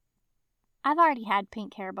 I've already had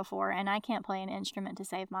pink hair before, and I can't play an instrument to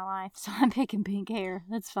save my life, so I'm picking pink hair.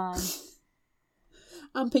 That's fine.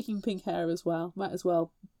 I'm picking pink hair as well. Might as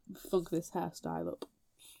well funk this hairstyle up.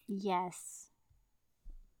 Yes.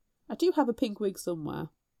 I do have a pink wig somewhere.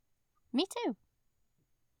 Me too.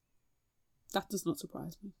 That does not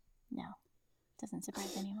surprise me. No. Doesn't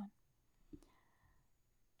surprise anyone.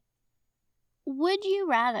 Would you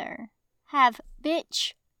rather have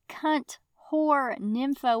bitch, cunt, whore,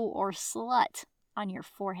 nympho, or slut on your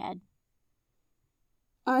forehead?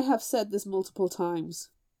 I have said this multiple times.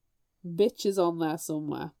 Bitch is on there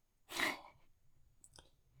somewhere.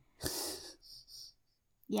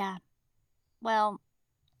 Yeah. Well,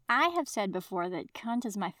 I have said before that cunt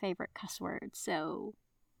is my favorite cuss word, so...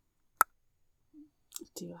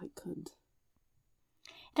 Do you like cunt?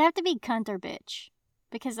 It'd have to be cunt or bitch.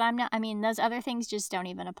 Because those other things just don't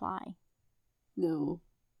even apply. No.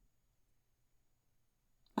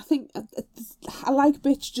 I think I like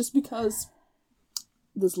bitch just because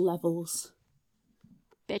there's levels.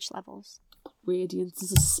 Bitch levels. Radiance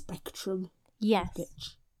is a spectrum. Yes. Of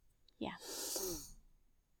bitch. Yeah.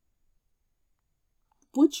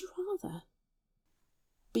 Would you rather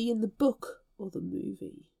be in the book or the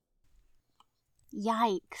movie?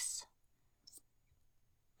 Yikes.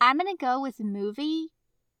 I'm going to go with the movie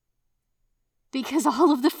because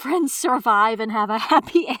all of the friends survive and have a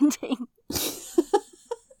happy ending.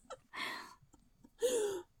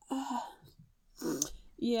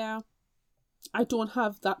 Yeah. I don't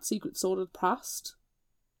have that secret sordid past.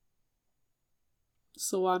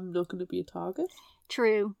 So I'm not going to be a target.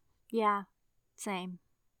 True. Yeah. Same.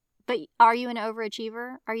 But are you an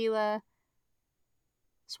overachiever? Are you a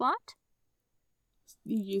SWAT?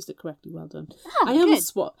 You used it correctly, well done. Oh, I am good. a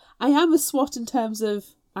SWAT. I am a SWAT in terms of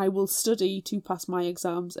I will study to pass my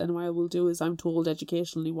exams and what I will do as I'm told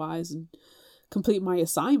educationally wise and complete my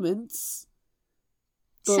assignments.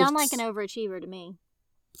 But sound like an overachiever to me.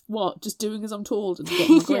 What? Just doing as I'm told and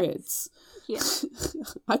getting my grades? Yeah.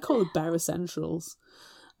 I call it bare essentials.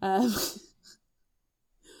 But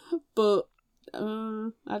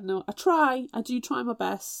I don't know. I do try my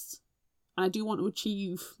best. And I do want to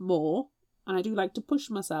achieve more. And I do like to push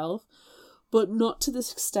myself. But not to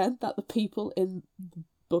this extent that the people in the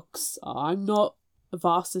books are. I'm not a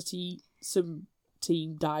varsity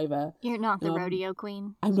team diver. You're not the rodeo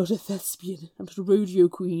queen. I'm not a thespian. I'm not a rodeo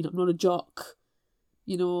queen. I'm not a jock.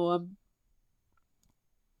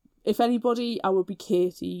 If anybody, I would be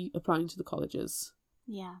Katie applying to the colleges.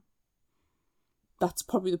 Yeah. That's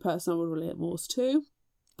probably the person I would relate most to.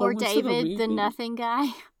 But or David, the nothing guy.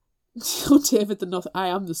 Or David, the nothing. I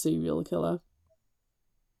am the serial killer.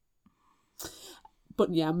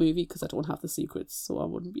 But yeah, movie, because I don't have the secrets, so I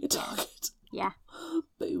wouldn't be a target. Yeah.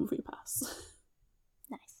 Boom, free pass.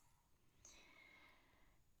 Nice.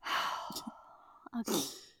 Okay.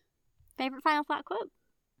 Favorite final thought quote?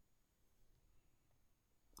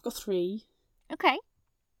 I've got 3. Okay.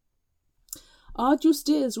 Arduous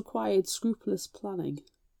days required scrupulous planning.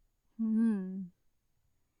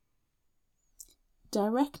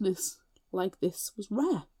 Directness like this was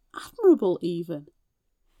rare. Admirable, even.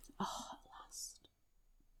 Oh, at last.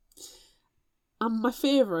 And my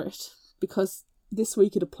favourite, because this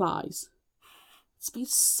week it applies. It's been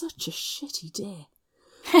such a shitty day.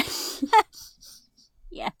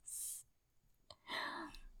 Yes.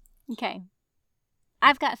 Okay.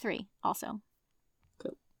 I've got 3 also.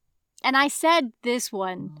 Cool. And I said this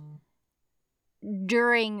one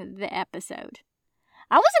during the episode.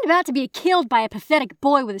 I wasn't about to be killed by a pathetic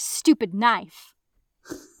boy with a stupid knife.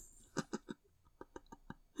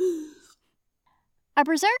 A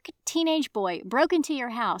berserk teenage boy broke into your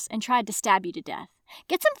house and tried to stab you to death.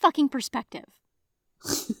 Get some fucking perspective.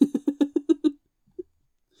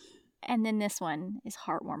 And then this one is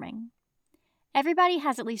heartwarming. Everybody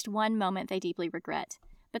has at least one moment they deeply regret,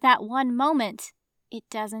 but that one moment, it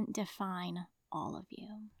doesn't define all of you.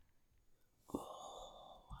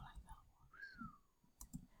 Oh, I like that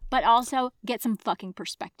one. But also, get some fucking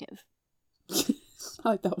perspective. I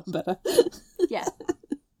like that one better. Yeah.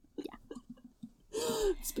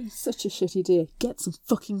 It's been such a shitty day. Get some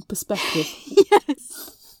fucking perspective.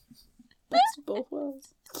 Yes. Best of both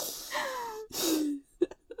worlds.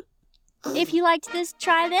 If you liked this,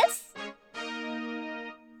 try this.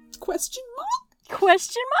 Question mark?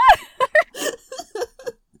 Question mark?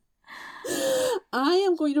 I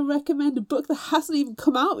am going to recommend a book that hasn't even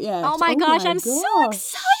come out yet. Oh my gosh, I'm so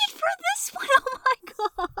excited for this one. Oh my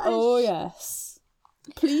gosh. Oh yes.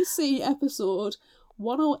 Please see episode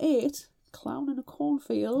 108, Clown in a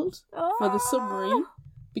Cornfield, for the summary,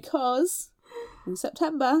 because in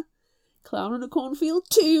September, Clown in a Cornfield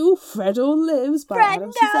 2, Fredo Lives by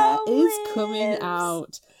Adam Cesare is coming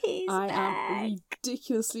out. I am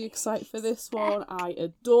ridiculously excited for this one. I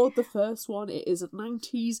adored the first one. It is a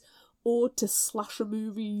 90s ode to slasher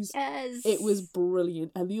movies. Yes. It was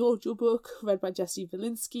brilliant. And the audiobook, read by Jesse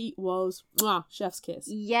Valinsky, was chef's kiss.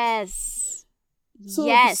 Yes. So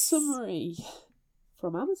the summary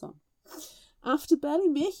from Amazon. After barely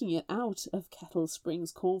making it out of Kettle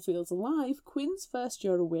Springs cornfields alive, Quinn's first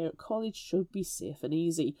year away at college should be safe and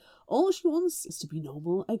easy. All she wants is to be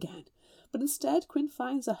normal again. But instead, Quinn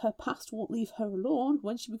finds that her past won't leave her alone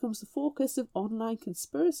when she becomes the focus of online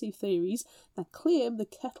conspiracy theories that claim the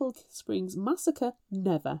Kettle Springs massacre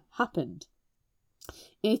never happened.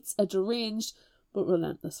 It's a deranged but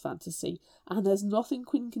relentless fantasy, and there's nothing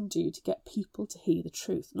Quinn can do to get people to hear the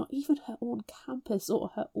truth, not even her own campus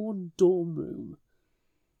or her own dorm room.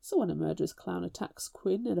 So when a murderous clown attacks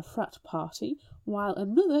Quinn at a frat party, while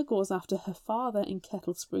another goes after her father in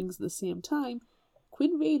Kettle Springs at the same time,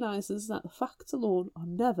 Quinn realises that the facts alone are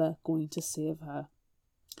never going to save her.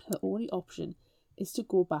 Her only option is to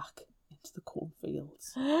go back into the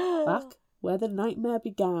cornfields. Back where the nightmare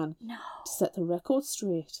began. No. To set the record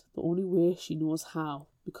straight the only way she knows how.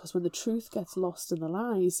 Because when the truth gets lost in the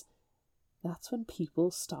lies, that's when people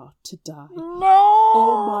start to die. No!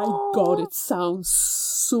 Oh my god, it sounds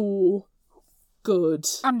so good.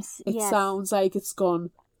 It sounds like it's gone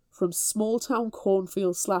from small town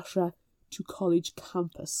cornfield slasher to college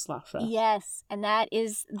campus slasher. Yes, and that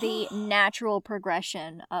is the natural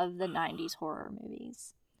progression of the 90s horror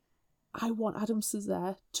movies. I want Adam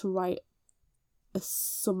Cesare to write a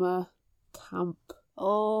summer camp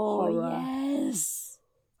horror. Yes.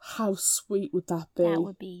 How sweet would that be? That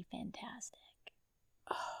would be fantastic.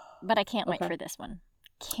 But I can't wait for this one.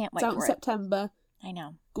 Can't wait for it. It's out in September. I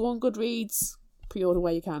know. Go on Goodreads. Pre-order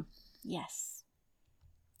where you can. Yes.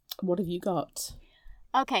 What have you got?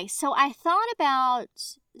 Okay, so I thought about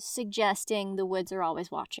suggesting The Woods Are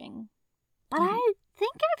Always Watching. But I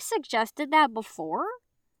think I've suggested that before.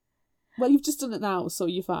 Well, you've just done it now, so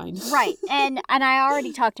you're fine. Right, and I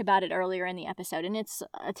already talked about it earlier in the episode, and it's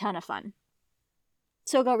a ton of fun.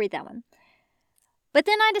 So go read that one. But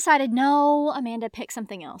then I decided, no, Amanda, pick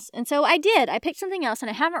something else. And so I did. I picked something else, and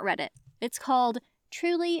I haven't read it. It's called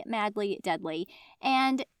Truly Madly Deadly.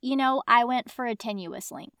 And, I went for a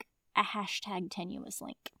tenuous link. A hashtag tenuous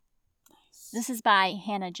link. Nice. This is by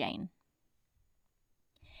Hannah Jane.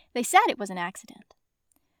 They said it was an accident.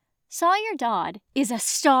 Sawyer Dodd is a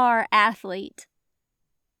star athlete.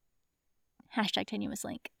 Hashtag tenuous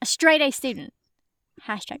link. A straight A student.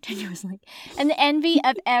 Hashtag tenuous link. And the envy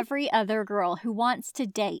of every other girl who wants to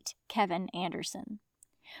date Kevin Anderson.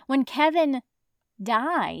 When Kevin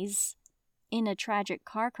dies in a tragic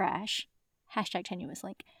car crash, hashtag tenuous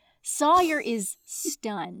link, Sawyer is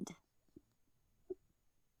stunned.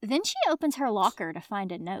 Then she opens her locker to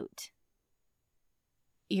find a note.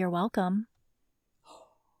 You're welcome.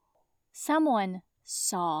 Someone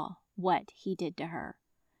saw what he did to her.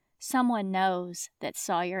 Someone knows that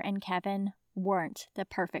Sawyer and Kevin weren't the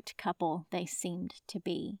perfect couple they seemed to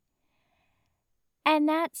be. And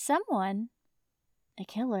that someone, a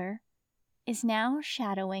killer, is now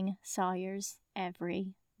shadowing Sawyer's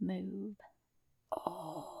every move.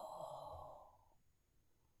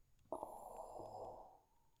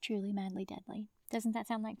 Truly Madly Deadly. Doesn't that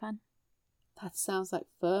sound like fun? That sounds like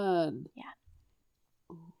fun. Yeah.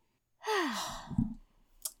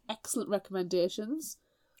 Excellent recommendations.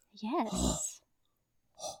 Yes.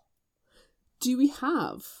 Do we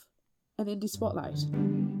have an indie spotlight?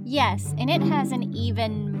 Yes, and it has an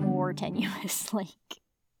even more tenuous link.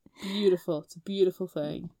 Beautiful. It's a beautiful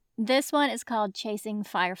thing. This one is called Chasing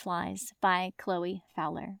Fireflies by Chloe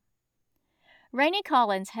Fowler. Rainey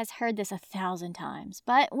Collins has heard this 1,000 times,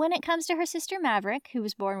 but when it comes to her sister Maverick, who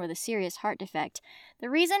was born with a serious heart defect, the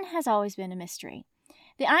reason has always been a mystery.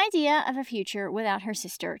 The idea of a future without her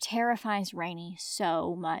sister terrifies Rainey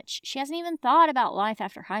so much. She hasn't even thought about life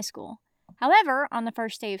after high school. However, on the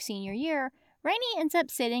first day of senior year, Rainey ends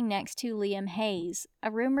up sitting next to Liam Hayes,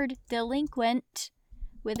 a rumored delinquent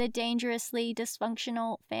with a dangerously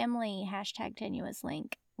dysfunctional family.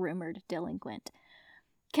 #tenuouslink, rumored delinquent.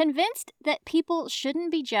 Convinced that people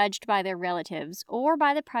shouldn't be judged by their relatives or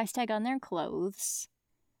by the price tag on their clothes,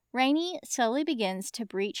 Rainey slowly begins to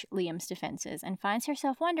breach Liam's defenses and finds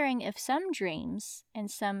herself wondering if some dreams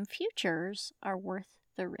and some futures are worth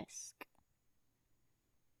the risk.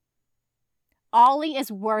 Ollie is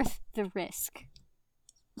worth the risk.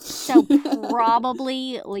 So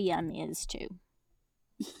probably Liam is too.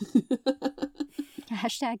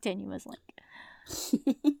 #tenuouslink.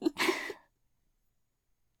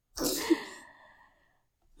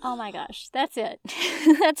 Oh my gosh, that's it.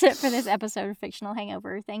 That's it for this episode of Fictional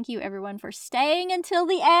Hangover. Thank you everyone for staying until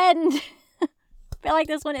the end. I feel like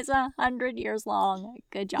this one is 100 years long.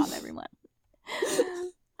 Good job, everyone.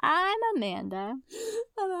 I'm Amanda.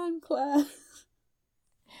 And I'm Claire.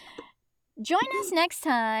 Join us next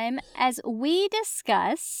time as we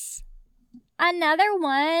discuss another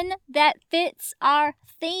one that fits our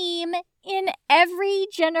theme in every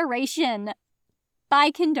generation by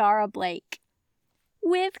Kendara Blake.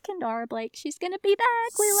 With Kendara Blake. She's going to be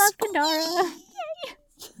back. We love Kendara. Yay!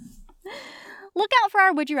 Look out for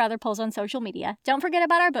our Would You Rather polls on social media. Don't forget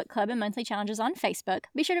about our book club and monthly challenges on Facebook.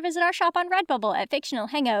 Be sure to visit our shop on Redbubble at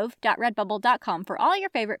fictionalhangover.redbubble.com for all your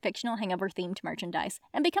favorite Fictional Hangover themed merchandise.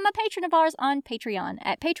 And become a patron of ours on Patreon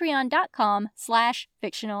at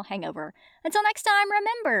patreon.com/fictionalhangover. Until next time,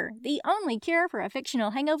 remember, the only cure for a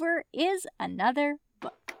fictional hangover is another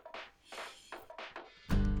book.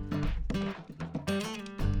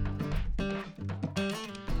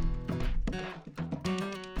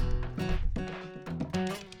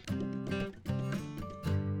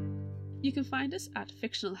 You can find us at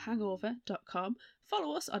fictionalhangover.com,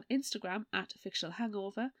 follow us on Instagram at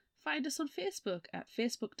fictionalhangover, find us on Facebook at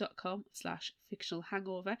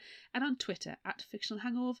facebook.com/fictionalhangover, and on Twitter at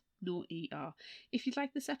fictionalhangover, no ER. If you'd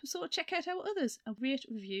like this episode, check out our others and rate,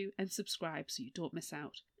 review and subscribe so you don't miss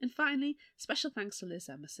out. And finally, special thanks to Liz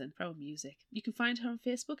Emerson for our music. You can find her on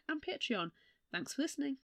Facebook and Patreon. Thanks for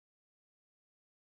listening.